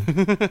vision.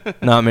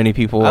 Not many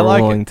people are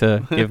willing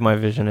to give my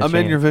vision a chance. I'm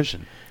in your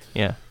vision.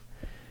 Yeah.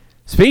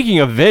 Speaking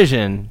of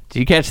Vision,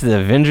 did you catch the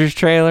Avengers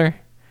trailer?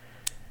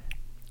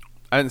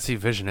 I didn't see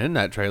Vision in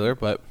that trailer,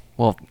 but...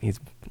 Well, he's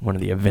one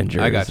of the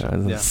Avengers. I got you.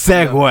 Yeah.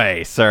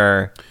 Segue,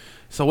 sir.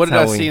 So what did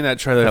I see in that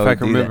trailer, if I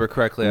can remember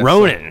correctly?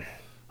 Ronan.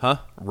 Huh?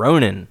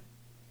 Ronan.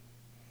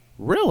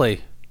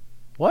 Really?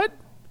 What?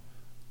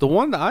 The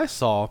one that I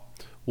saw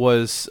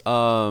was... Isn't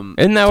that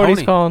Tony. what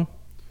he's called?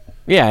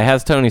 Yeah, it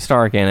has Tony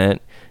Stark in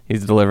it.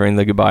 He's delivering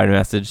the goodbye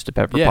message to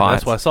Pepper Potts. Yeah,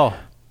 that's what I saw.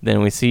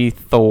 Then we see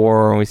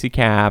Thor, and we see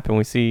Cap, and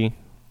we see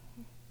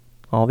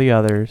all the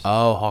others.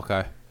 Oh,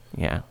 Hawkeye.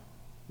 Yeah.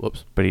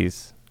 Whoops. But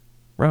he's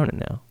Ronan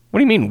now. What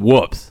do you mean,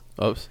 whoops?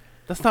 Oops.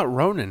 That's not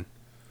Ronan.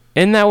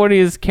 Isn't that what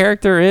his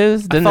character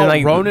is? I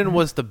thought Ronan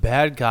was the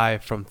bad guy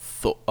from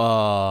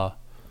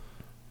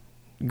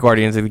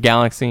Guardians of the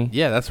Galaxy.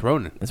 Yeah, that's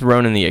Ronan. It's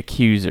Ronan the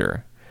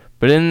Accuser.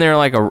 But isn't there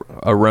like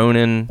a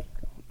Ronan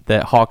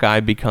that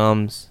Hawkeye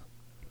becomes?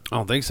 I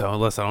don't think so,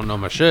 unless I don't know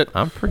my shit.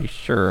 I'm pretty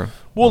sure.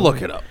 We'll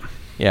look it up.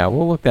 Yeah,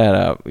 we'll look that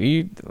up.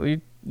 You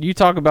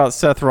talk about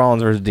Seth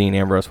Rollins versus Dean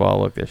Ambrose while I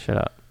look this shit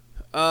up.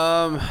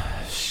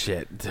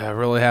 Shit. Do I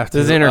really have to?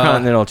 This is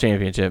Intercontinental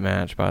Championship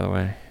match, by the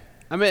way.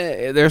 I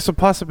mean, there's a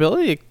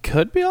possibility it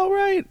could be all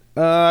right.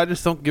 I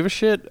just don't give a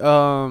shit.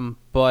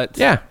 But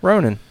yeah,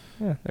 Ronan.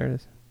 Yeah, there it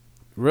is.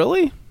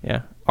 Really?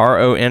 Yeah,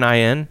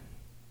 Ronin.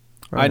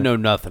 I know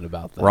nothing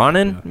about that.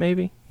 Ronan,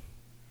 maybe.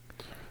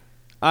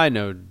 I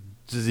know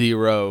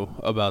zero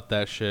about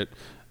that shit.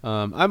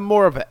 I'm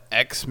more of an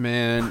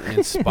X-Men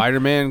and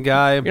Spider-Man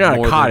guy. You're not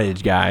a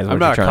cottage guy. Is what I'm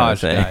not you're a trying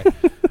cottage to say.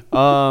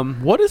 guy.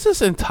 What is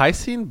this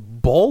enticing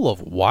bowl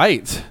of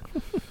white?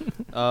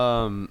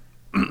 I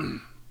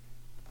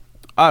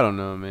don't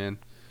know, man.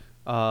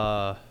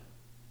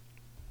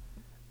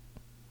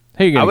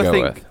 Who you gonna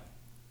go with?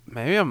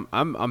 Maybe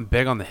I'm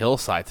big on the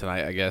hillside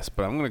tonight, I guess,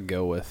 but I'm gonna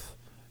go with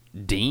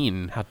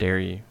Dean. How dare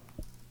you?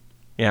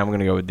 Yeah, I'm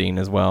gonna go with Dean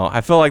as well.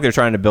 I feel like they're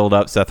trying to build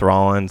up Seth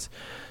Rollins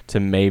to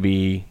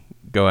maybe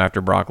go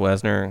after Brock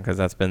Lesnar, because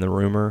that's been the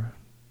rumor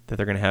that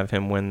they're gonna have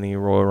him win the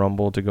Royal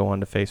Rumble to go on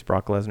to face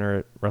Brock Lesnar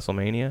at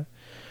WrestleMania.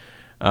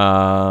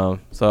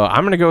 So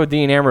I'm gonna go with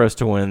Dean Ambrose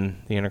to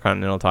win the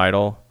Intercontinental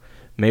title.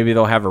 Maybe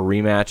they'll have a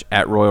rematch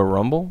at Royal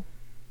Rumble,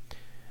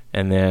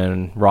 and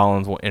then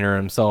Rollins will enter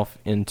himself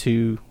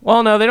into...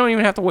 Well, no, they don't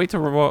even have to wait till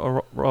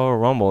Royal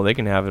Rumble. They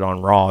can have it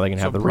on Raw. They can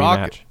have the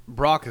rematch.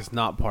 Brock is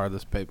not part of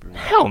this pay-per-view.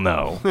 Hell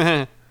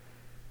no.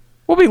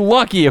 We'll be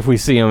lucky if we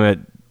see him at...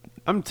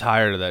 I'm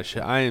tired of that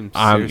shit. I am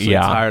seriously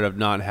tired of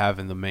not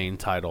having the main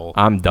title.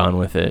 I'm done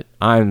with it.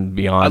 I'm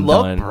beyond done. I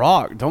love done.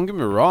 Brock. Don't get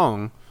me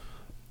wrong,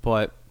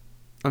 but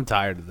I'm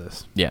tired of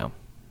this. Yeah,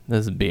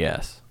 this is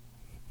BS.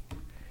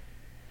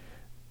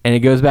 And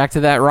it goes back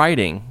to that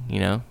writing,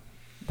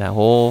 that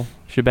whole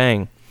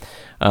shebang.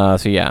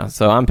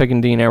 So I'm picking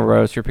Dean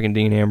Ambrose. You're picking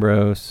Dean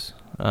Ambrose.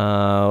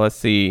 Let's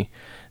see.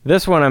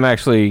 This one I'm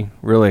actually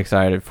really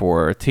excited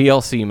for. A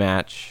TLC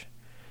match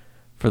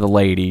for the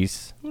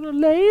ladies.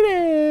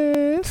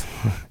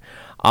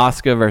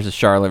 Asuka versus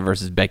Charlotte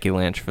versus Becky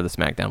Lynch for the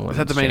SmackDown Women's Championship. Is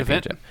that the main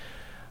event?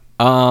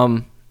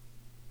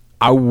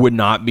 I would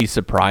not be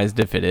surprised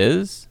if it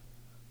is.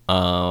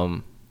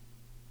 But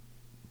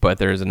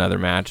there's another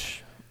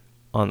match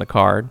on the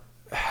card.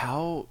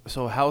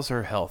 How's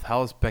her health?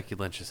 How is Becky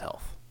Lynch's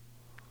health?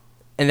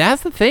 And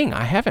that's the thing.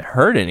 I haven't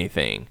heard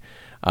anything.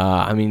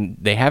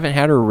 They haven't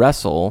had her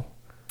wrestle.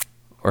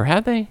 Or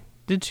had they?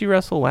 Did she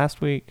wrestle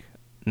last week?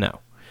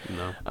 No.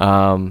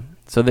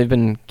 So they've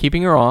been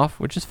keeping her off,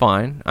 which is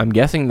fine. I'm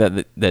guessing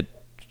that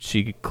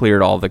she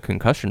cleared all the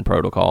concussion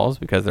protocols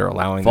because they're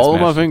allowing this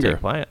match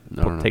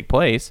to take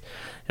place.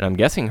 And I'm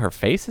guessing her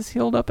face is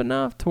healed up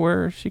enough to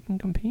where she can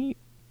compete.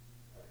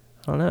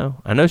 I don't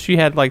know. I know she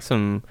had like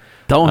some...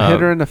 Don't hit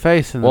her in the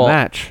face in the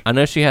match. I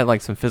know she had like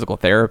some physical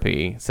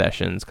therapy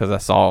sessions because I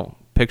saw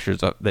pictures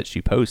that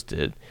she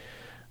posted.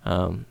 It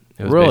was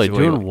really?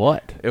 Doing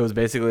what? It was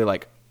basically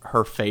like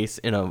her face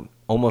in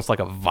almost like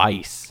a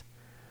vice,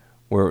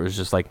 where it was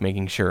just like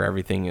making sure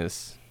everything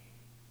is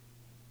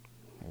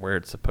where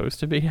it's supposed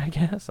to be, I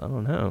guess. I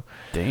don't know.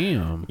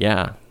 Damn.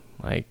 Yeah.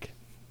 Like,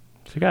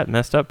 she got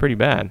messed up pretty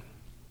bad.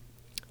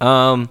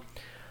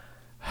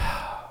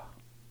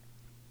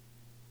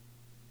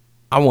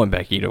 I want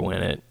Becky to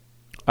win it.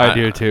 I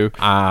do too.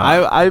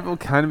 I will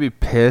kind of be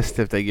pissed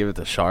if they give it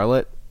to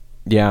Charlotte.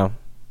 Yeah.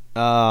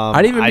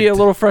 I'd even be a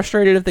little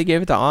frustrated if they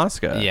gave it to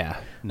Asuka.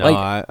 Yeah.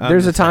 No,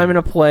 there's a time and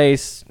a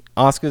place.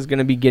 Asuka's going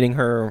to be getting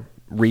her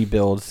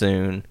rebuild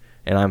soon,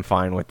 and I'm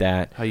fine with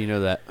that. How you know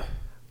that?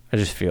 I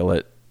just feel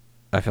it.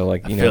 I feel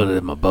like, I feel it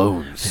in my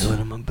bones. Feel it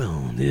in my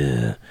bones,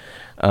 yeah.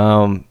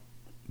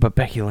 But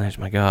Becky Lynch,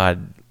 my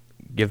God,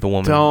 give the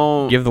woman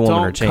her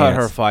chance. Don't cut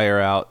her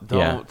fire out.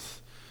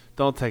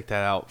 Don't take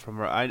that out from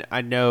her.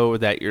 I know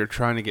that you're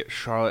trying to get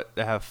Charlotte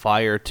to have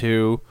fire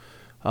too.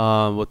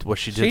 With what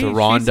she did to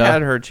Ronda. She's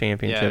had her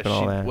championship and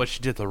all that. What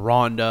she did to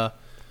Ronda.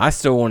 I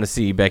still want to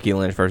see Becky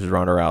Lynch versus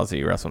Ronda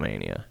Rousey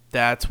WrestleMania.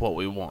 That's what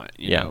we want.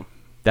 You know?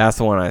 That's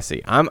the one I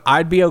see.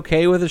 I'd be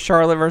okay with a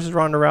Charlotte versus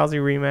Ronda Rousey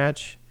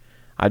rematch.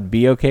 I'd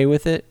be okay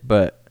with it,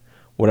 but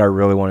what I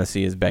really want to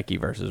see is Becky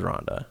versus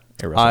Ronda.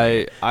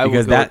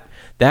 Because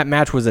that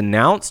match was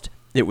announced,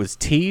 it was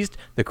teased,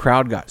 the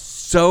crowd got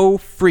so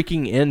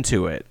freaking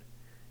into it,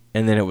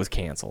 and then it was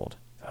canceled.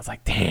 I was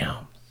like,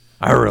 damn,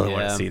 I really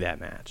want to see that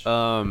match.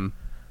 I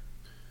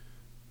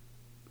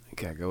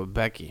gotta go with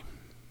Becky.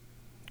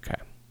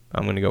 Okay,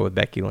 I'm gonna go with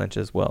Becky Lynch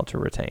as well to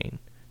retain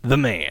the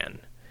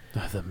man.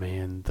 The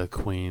man, the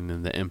queen,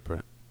 and the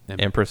Empress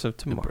of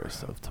Tomorrow.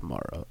 Empress of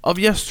Tomorrow. Of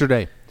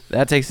yesterday.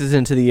 That takes us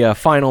into the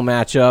final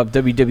matchup,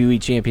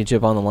 WWE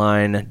Championship on the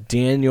line.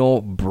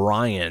 Daniel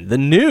Bryan, the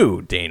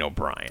new Daniel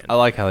Bryan. I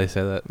like how they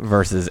say that.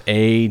 Versus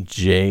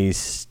AJ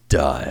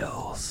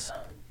Styles.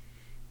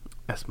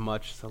 As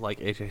much as I like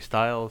AJ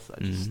Styles,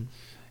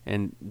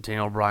 and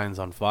Daniel Bryan's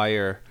on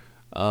fire.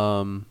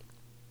 Daniel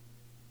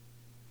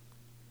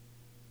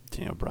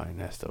Bryan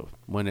has to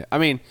win it. I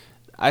mean,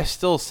 I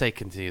still say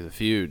continue the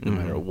feud no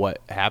matter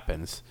what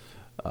happens.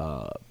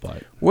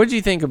 But what did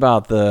you think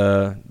about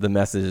the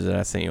messages that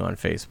I sent you on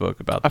Facebook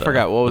about? I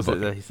forgot what was it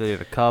that he said he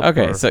had a cup.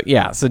 Okay, so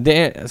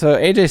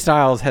AJ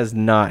Styles has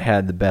not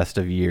had the best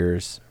of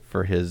years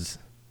for his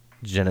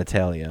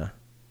genitalia.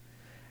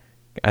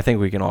 I think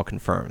we can all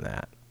confirm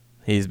that.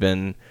 He's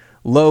been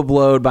low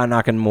blowed by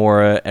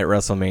Nakamura at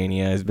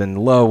WrestleMania. He's been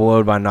low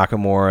blowed by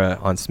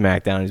Nakamura on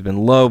SmackDown. He's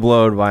been low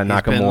blowed by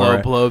Nakamura. He's been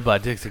low blowed by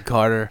Dixon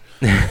Carter.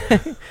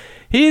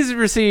 He's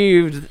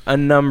received a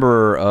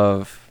number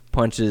of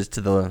punches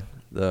to the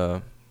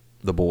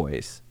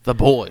boys. The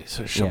boys.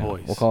 Or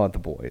Shaboys. We'll call it the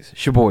boys.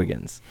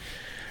 Sheboygans.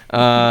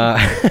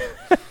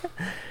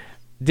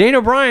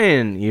 Daniel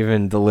Bryan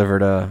even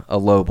delivered a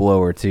low blow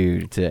or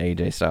two to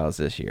AJ Styles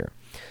this year.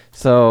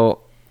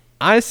 So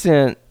I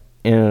sent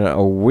in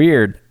a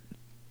weird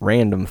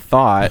random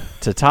thought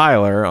to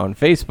Tyler on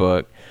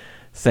Facebook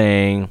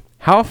saying,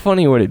 how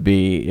funny would it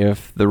be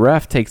if the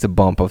ref takes a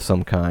bump of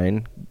some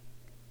kind,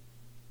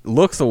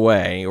 looks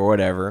away or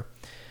whatever,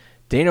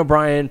 Daniel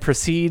Bryan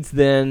proceeds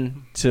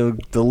then to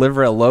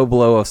deliver a low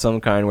blow of some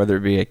kind, whether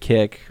it be a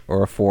kick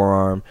or a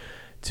forearm,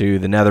 to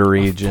the nether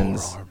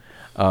regions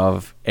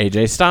of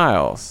AJ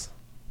Styles.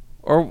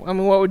 Or, I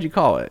mean, what would you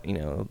call it? You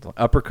know,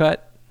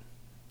 uppercut?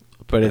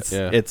 But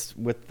it's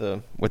with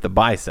the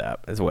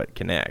bicep is what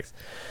connects.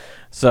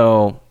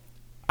 So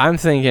I'm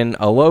thinking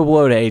a low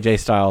blow to AJ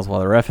Styles while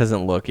the ref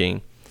isn't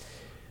looking.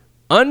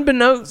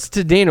 Unbeknownst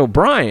to Daniel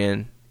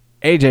Bryan,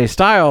 AJ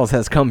Styles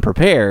has come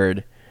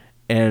prepared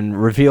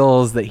and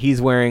reveals that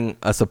he's wearing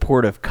a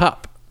supportive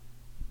cup.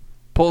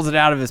 Pulls it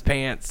out of his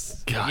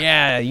pants. God.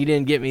 Yeah, you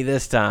didn't get me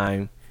this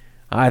time.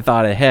 I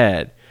thought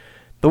ahead.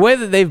 The way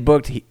that they've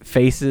booked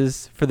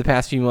faces for the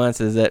past few months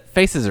is that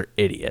faces are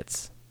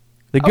idiots.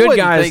 The good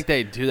guys. I think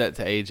they'd do that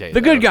to AJ.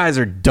 The good guys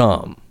are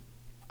dumb.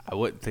 I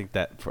wouldn't think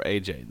that for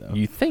AJ, though.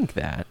 You think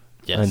that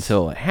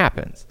until it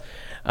happens.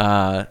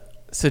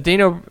 So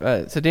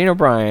Daniel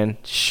Bryan,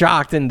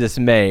 shocked and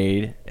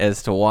dismayed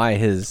as to why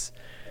his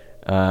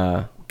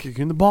kick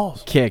in the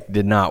balls kick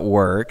did not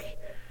work,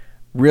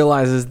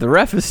 realizes the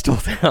ref is still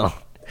down,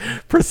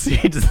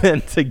 proceeds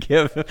then to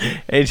give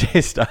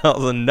AJ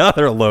Styles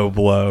another low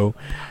blow,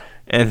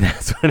 and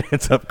that's what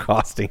ends up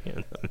costing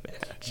him the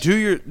match.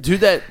 Do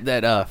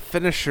that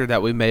finisher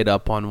that we made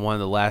up on one of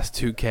the last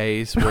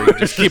 2Ks where you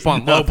just keep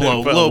on low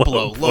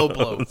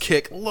blow,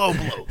 kick, low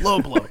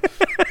blow.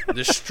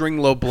 Just string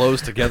low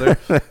blows together.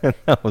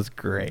 That was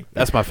great.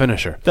 That's my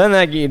finisher. Doesn't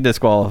that get you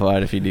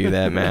disqualified if you do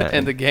that, Matt?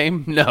 In the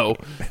game? No.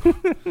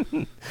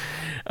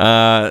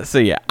 So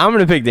yeah, I'm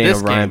gonna pick Daniel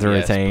Bryan to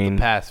retain.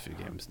 The past few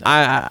games, no.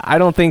 I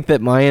don't think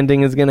that my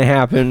ending is gonna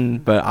happen,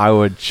 but I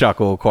would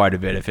chuckle quite a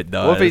bit if it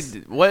does.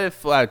 What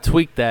if I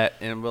tweak that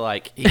and we're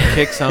like, he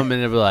kicks him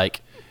and it'll be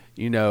like,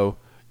 you know,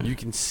 you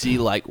can see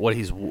like what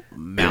he's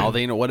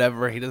mouthing or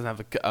whatever. He doesn't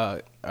have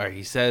a or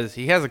he says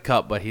he has a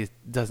cup, but he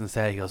doesn't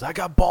say it. He goes, I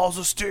got balls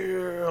of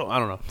steel. I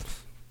don't know.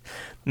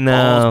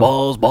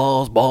 No.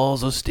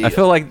 Balls of steel. I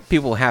feel like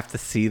people have to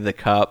see the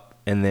cup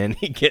and then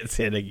he gets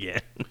hit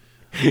again.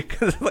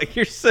 Because like,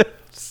 you're so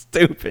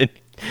stupid.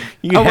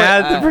 You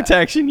had the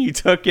protection. You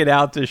took it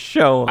out to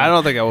show him. I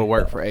don't think that would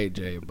work for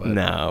AJ. But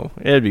no,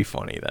 it'd be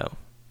funny though.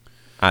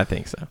 I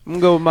think so. I'm going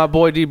to go with my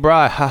boy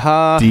D-Bry.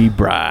 Haha.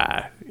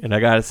 D-Bry. And I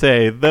got to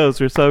say,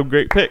 those were some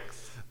great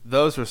picks.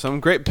 Those were some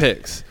great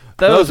picks.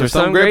 Those were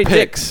some great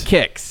kicks.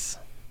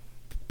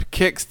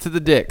 Kicks to the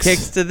dicks.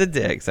 Kicks to the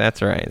dicks.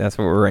 That's right. That's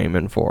what we're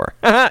aiming for.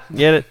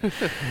 Get it?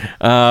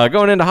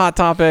 Going into Hot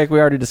Topic, we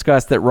already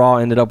discussed that Raw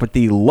ended up with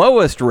the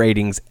lowest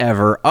ratings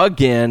ever.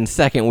 Again,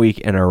 second week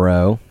in a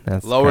row.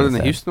 That's lower than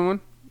the Houston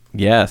one?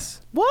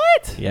 Yes.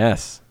 What?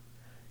 Yes.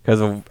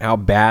 Because of how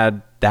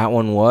bad that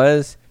one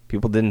was,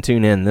 people didn't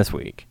tune in this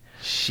week.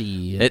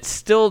 Shit. It's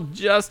still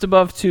just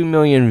above 2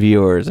 million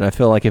viewers, and I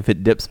feel like if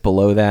it dips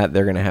below that,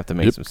 they're going to have to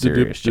make some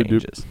serious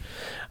changes.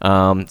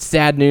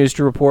 Sad news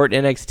to report,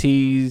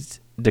 NXT's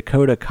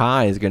Dakota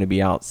Kai is going to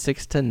be out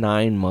 6 to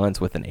 9 months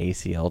with an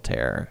ACL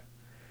tear.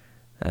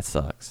 That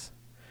sucks.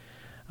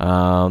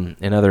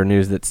 In other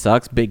news that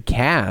sucks, Big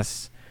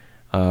Cass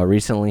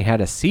recently had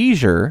a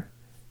seizure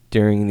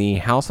during the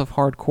House of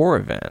Hardcore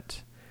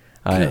event.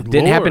 It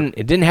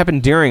didn't happen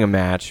during a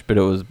match, but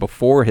it was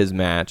before his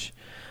match.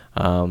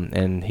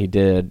 And he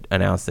did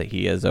announce that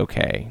he is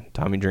okay.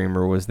 Tommy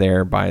Dreamer was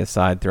there by his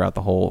side throughout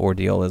the whole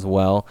ordeal as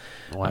well.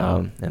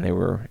 Wow. And they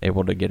were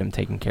able to get him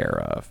taken care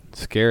of.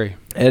 Scary.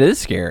 It is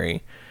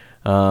scary.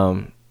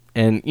 And,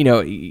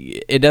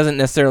 it doesn't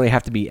necessarily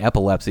have to be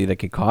epilepsy that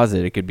could cause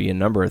it. It could be a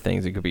number of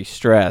things. It could be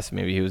stress.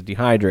 Maybe he was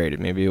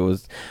dehydrated. Maybe it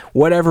was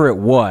whatever it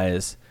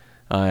was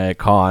it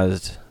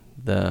caused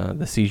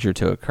the seizure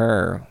to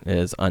occur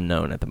is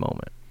unknown at the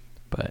moment.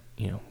 But,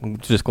 I'm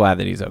just glad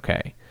that he's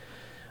okay.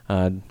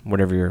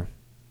 Whatever your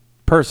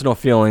personal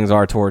feelings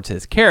are towards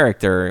his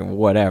character,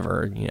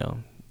 whatever,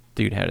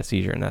 dude had a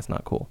seizure and that's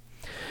not cool.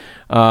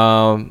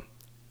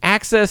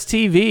 Access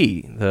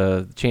TV,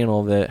 the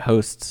channel that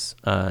hosts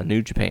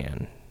New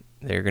Japan,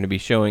 they're going to be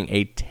showing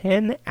a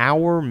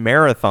 10-hour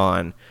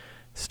marathon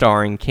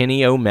starring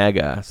Kenny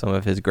Omega, some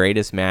of his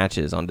greatest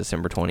matches on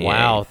December 28th.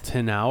 Wow,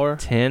 10-hour?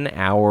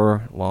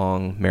 10-hour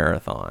long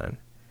marathon.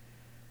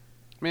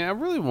 Man, I'm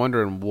really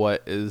wondering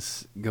what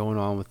is going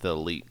on with the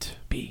Elite.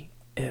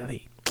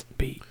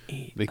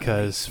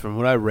 Because from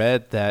what I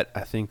read, that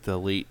I think the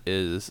Elite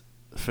is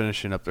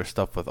finishing up their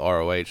stuff with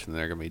ROH and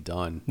they're going to be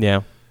done.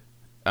 Yeah.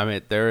 I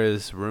mean, there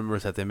is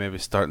rumors that they may be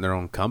starting their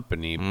own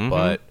company,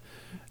 but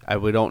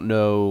we don't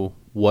know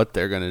what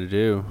they're going to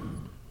do.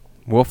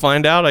 We'll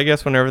find out, I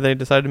guess, whenever they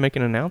decide to make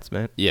an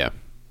announcement. Yeah.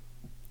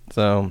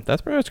 So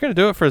that's pretty much going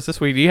to do it for us this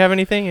week. Do you have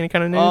anything? Any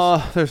kind of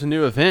news? There's a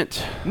new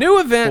event.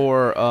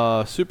 For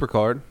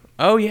Supercard.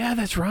 Oh, yeah,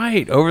 that's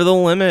right. Over the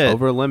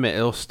Limit.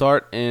 It'll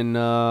start in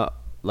 5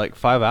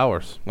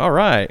 hours. All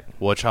right.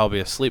 Which I'll be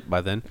asleep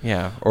by then.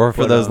 Yeah. Or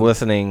for those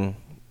listening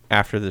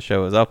after the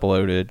show is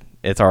uploaded,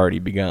 it's already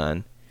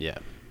begun. Yeah.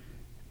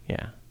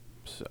 Yeah.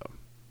 So.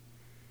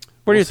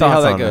 What are your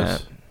thoughts on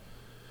that?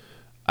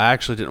 I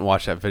actually didn't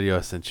watch that video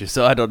I sent you,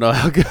 so I don't know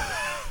how it goes.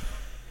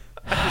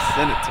 I just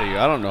sent it to you.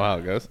 I don't know how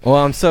it goes. Well,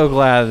 I'm so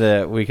glad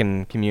that we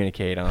can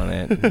communicate on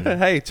it.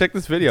 Hey, check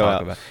this video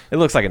out. It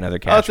looks like another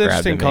cash grab. It's an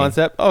interesting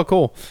concept. Oh,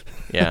 cool.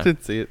 Yeah. I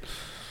didn't see it.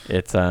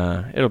 It's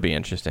it'll be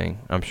interesting.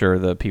 I'm sure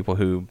the people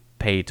who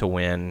pay to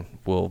win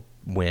will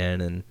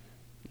win, and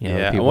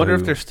I wonder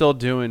if they're still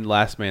doing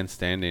Last Man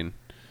Standing.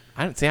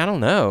 I don't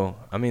know.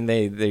 I mean,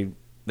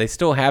 they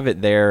still have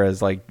it there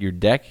as like your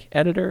deck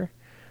editor,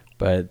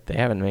 but they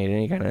haven't made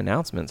any kind of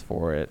announcements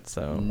for it.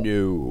 So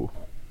no.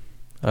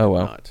 Oh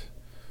well. Not.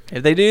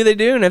 If they do, they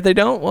do, and if they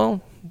don't,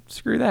 well,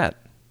 screw that.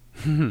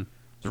 It's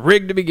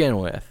rigged to begin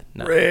with.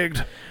 No.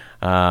 Rigged.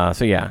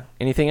 So yeah.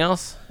 Anything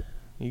else?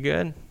 You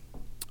good?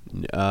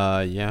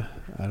 Yeah.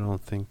 I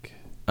don't think.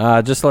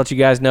 Just to let you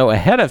guys know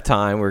ahead of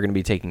time, we're going to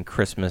be taking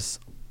Christmas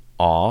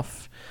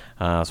off.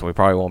 So we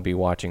probably won't be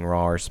watching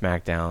Raw or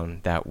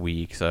SmackDown that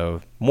week. So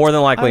more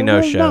than likely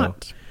no show.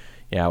 Not.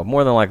 Yeah,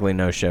 more than likely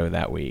no show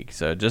that week.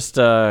 So just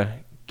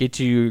get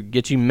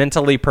you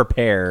mentally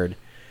prepared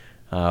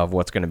of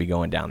what's going to be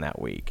going down that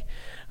week.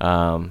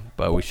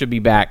 But we should be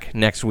back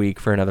next week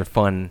for another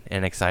fun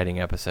and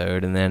exciting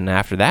episode. And then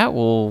after that,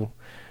 we'll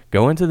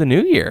go into the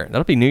new year.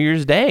 That'll be New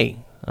Year's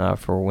Day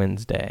for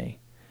Wednesday.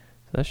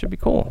 So that should be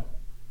cool.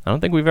 I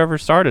don't think we've ever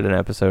started an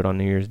episode on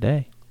New Year's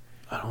Day.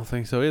 I don't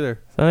think so either.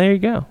 So there you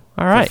go.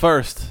 All right.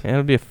 First.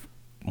 It'll be a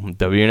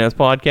WNS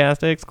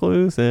podcast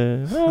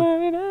exclusive.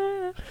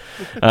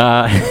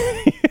 I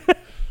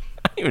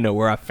don't even know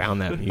where I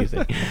found that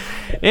music.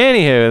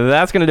 Anywho,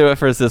 that's going to do it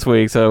for us this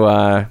week.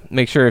 So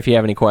make sure if you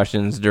have any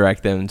questions,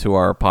 direct them to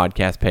our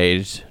podcast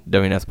page,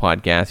 WNS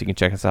Podcast. You can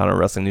check us out on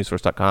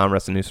WrestlingNewsSource.com,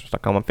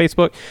 WrestlingNewsSource.com on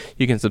Facebook.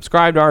 You can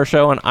subscribe to our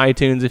show on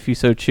iTunes if you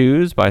so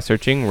choose by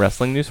searching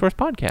Wrestling News Source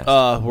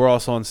Podcast. We're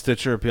also on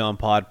Stitcher, Beyond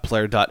Pod,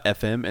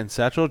 Player.fm, and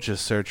Satchel.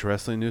 Just search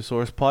Wrestling News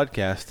Source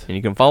Podcast. And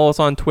you can follow us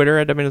on Twitter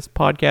at WNS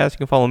Podcast. You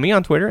can follow me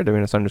on Twitter at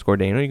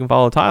WNS_Daniel. You can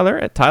follow Tyler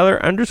at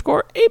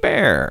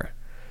Tyler_Abear.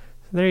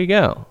 There you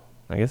go.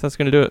 I guess that's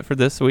going to do it for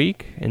this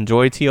week.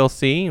 Enjoy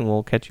TLC, and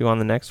we'll catch you on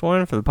the next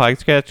one. For the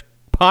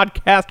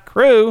podcast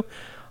crew,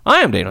 I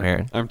am Daniel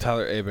Herron. I'm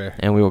Tyler Abear.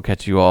 And we will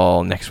catch you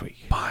all next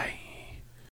week. Bye.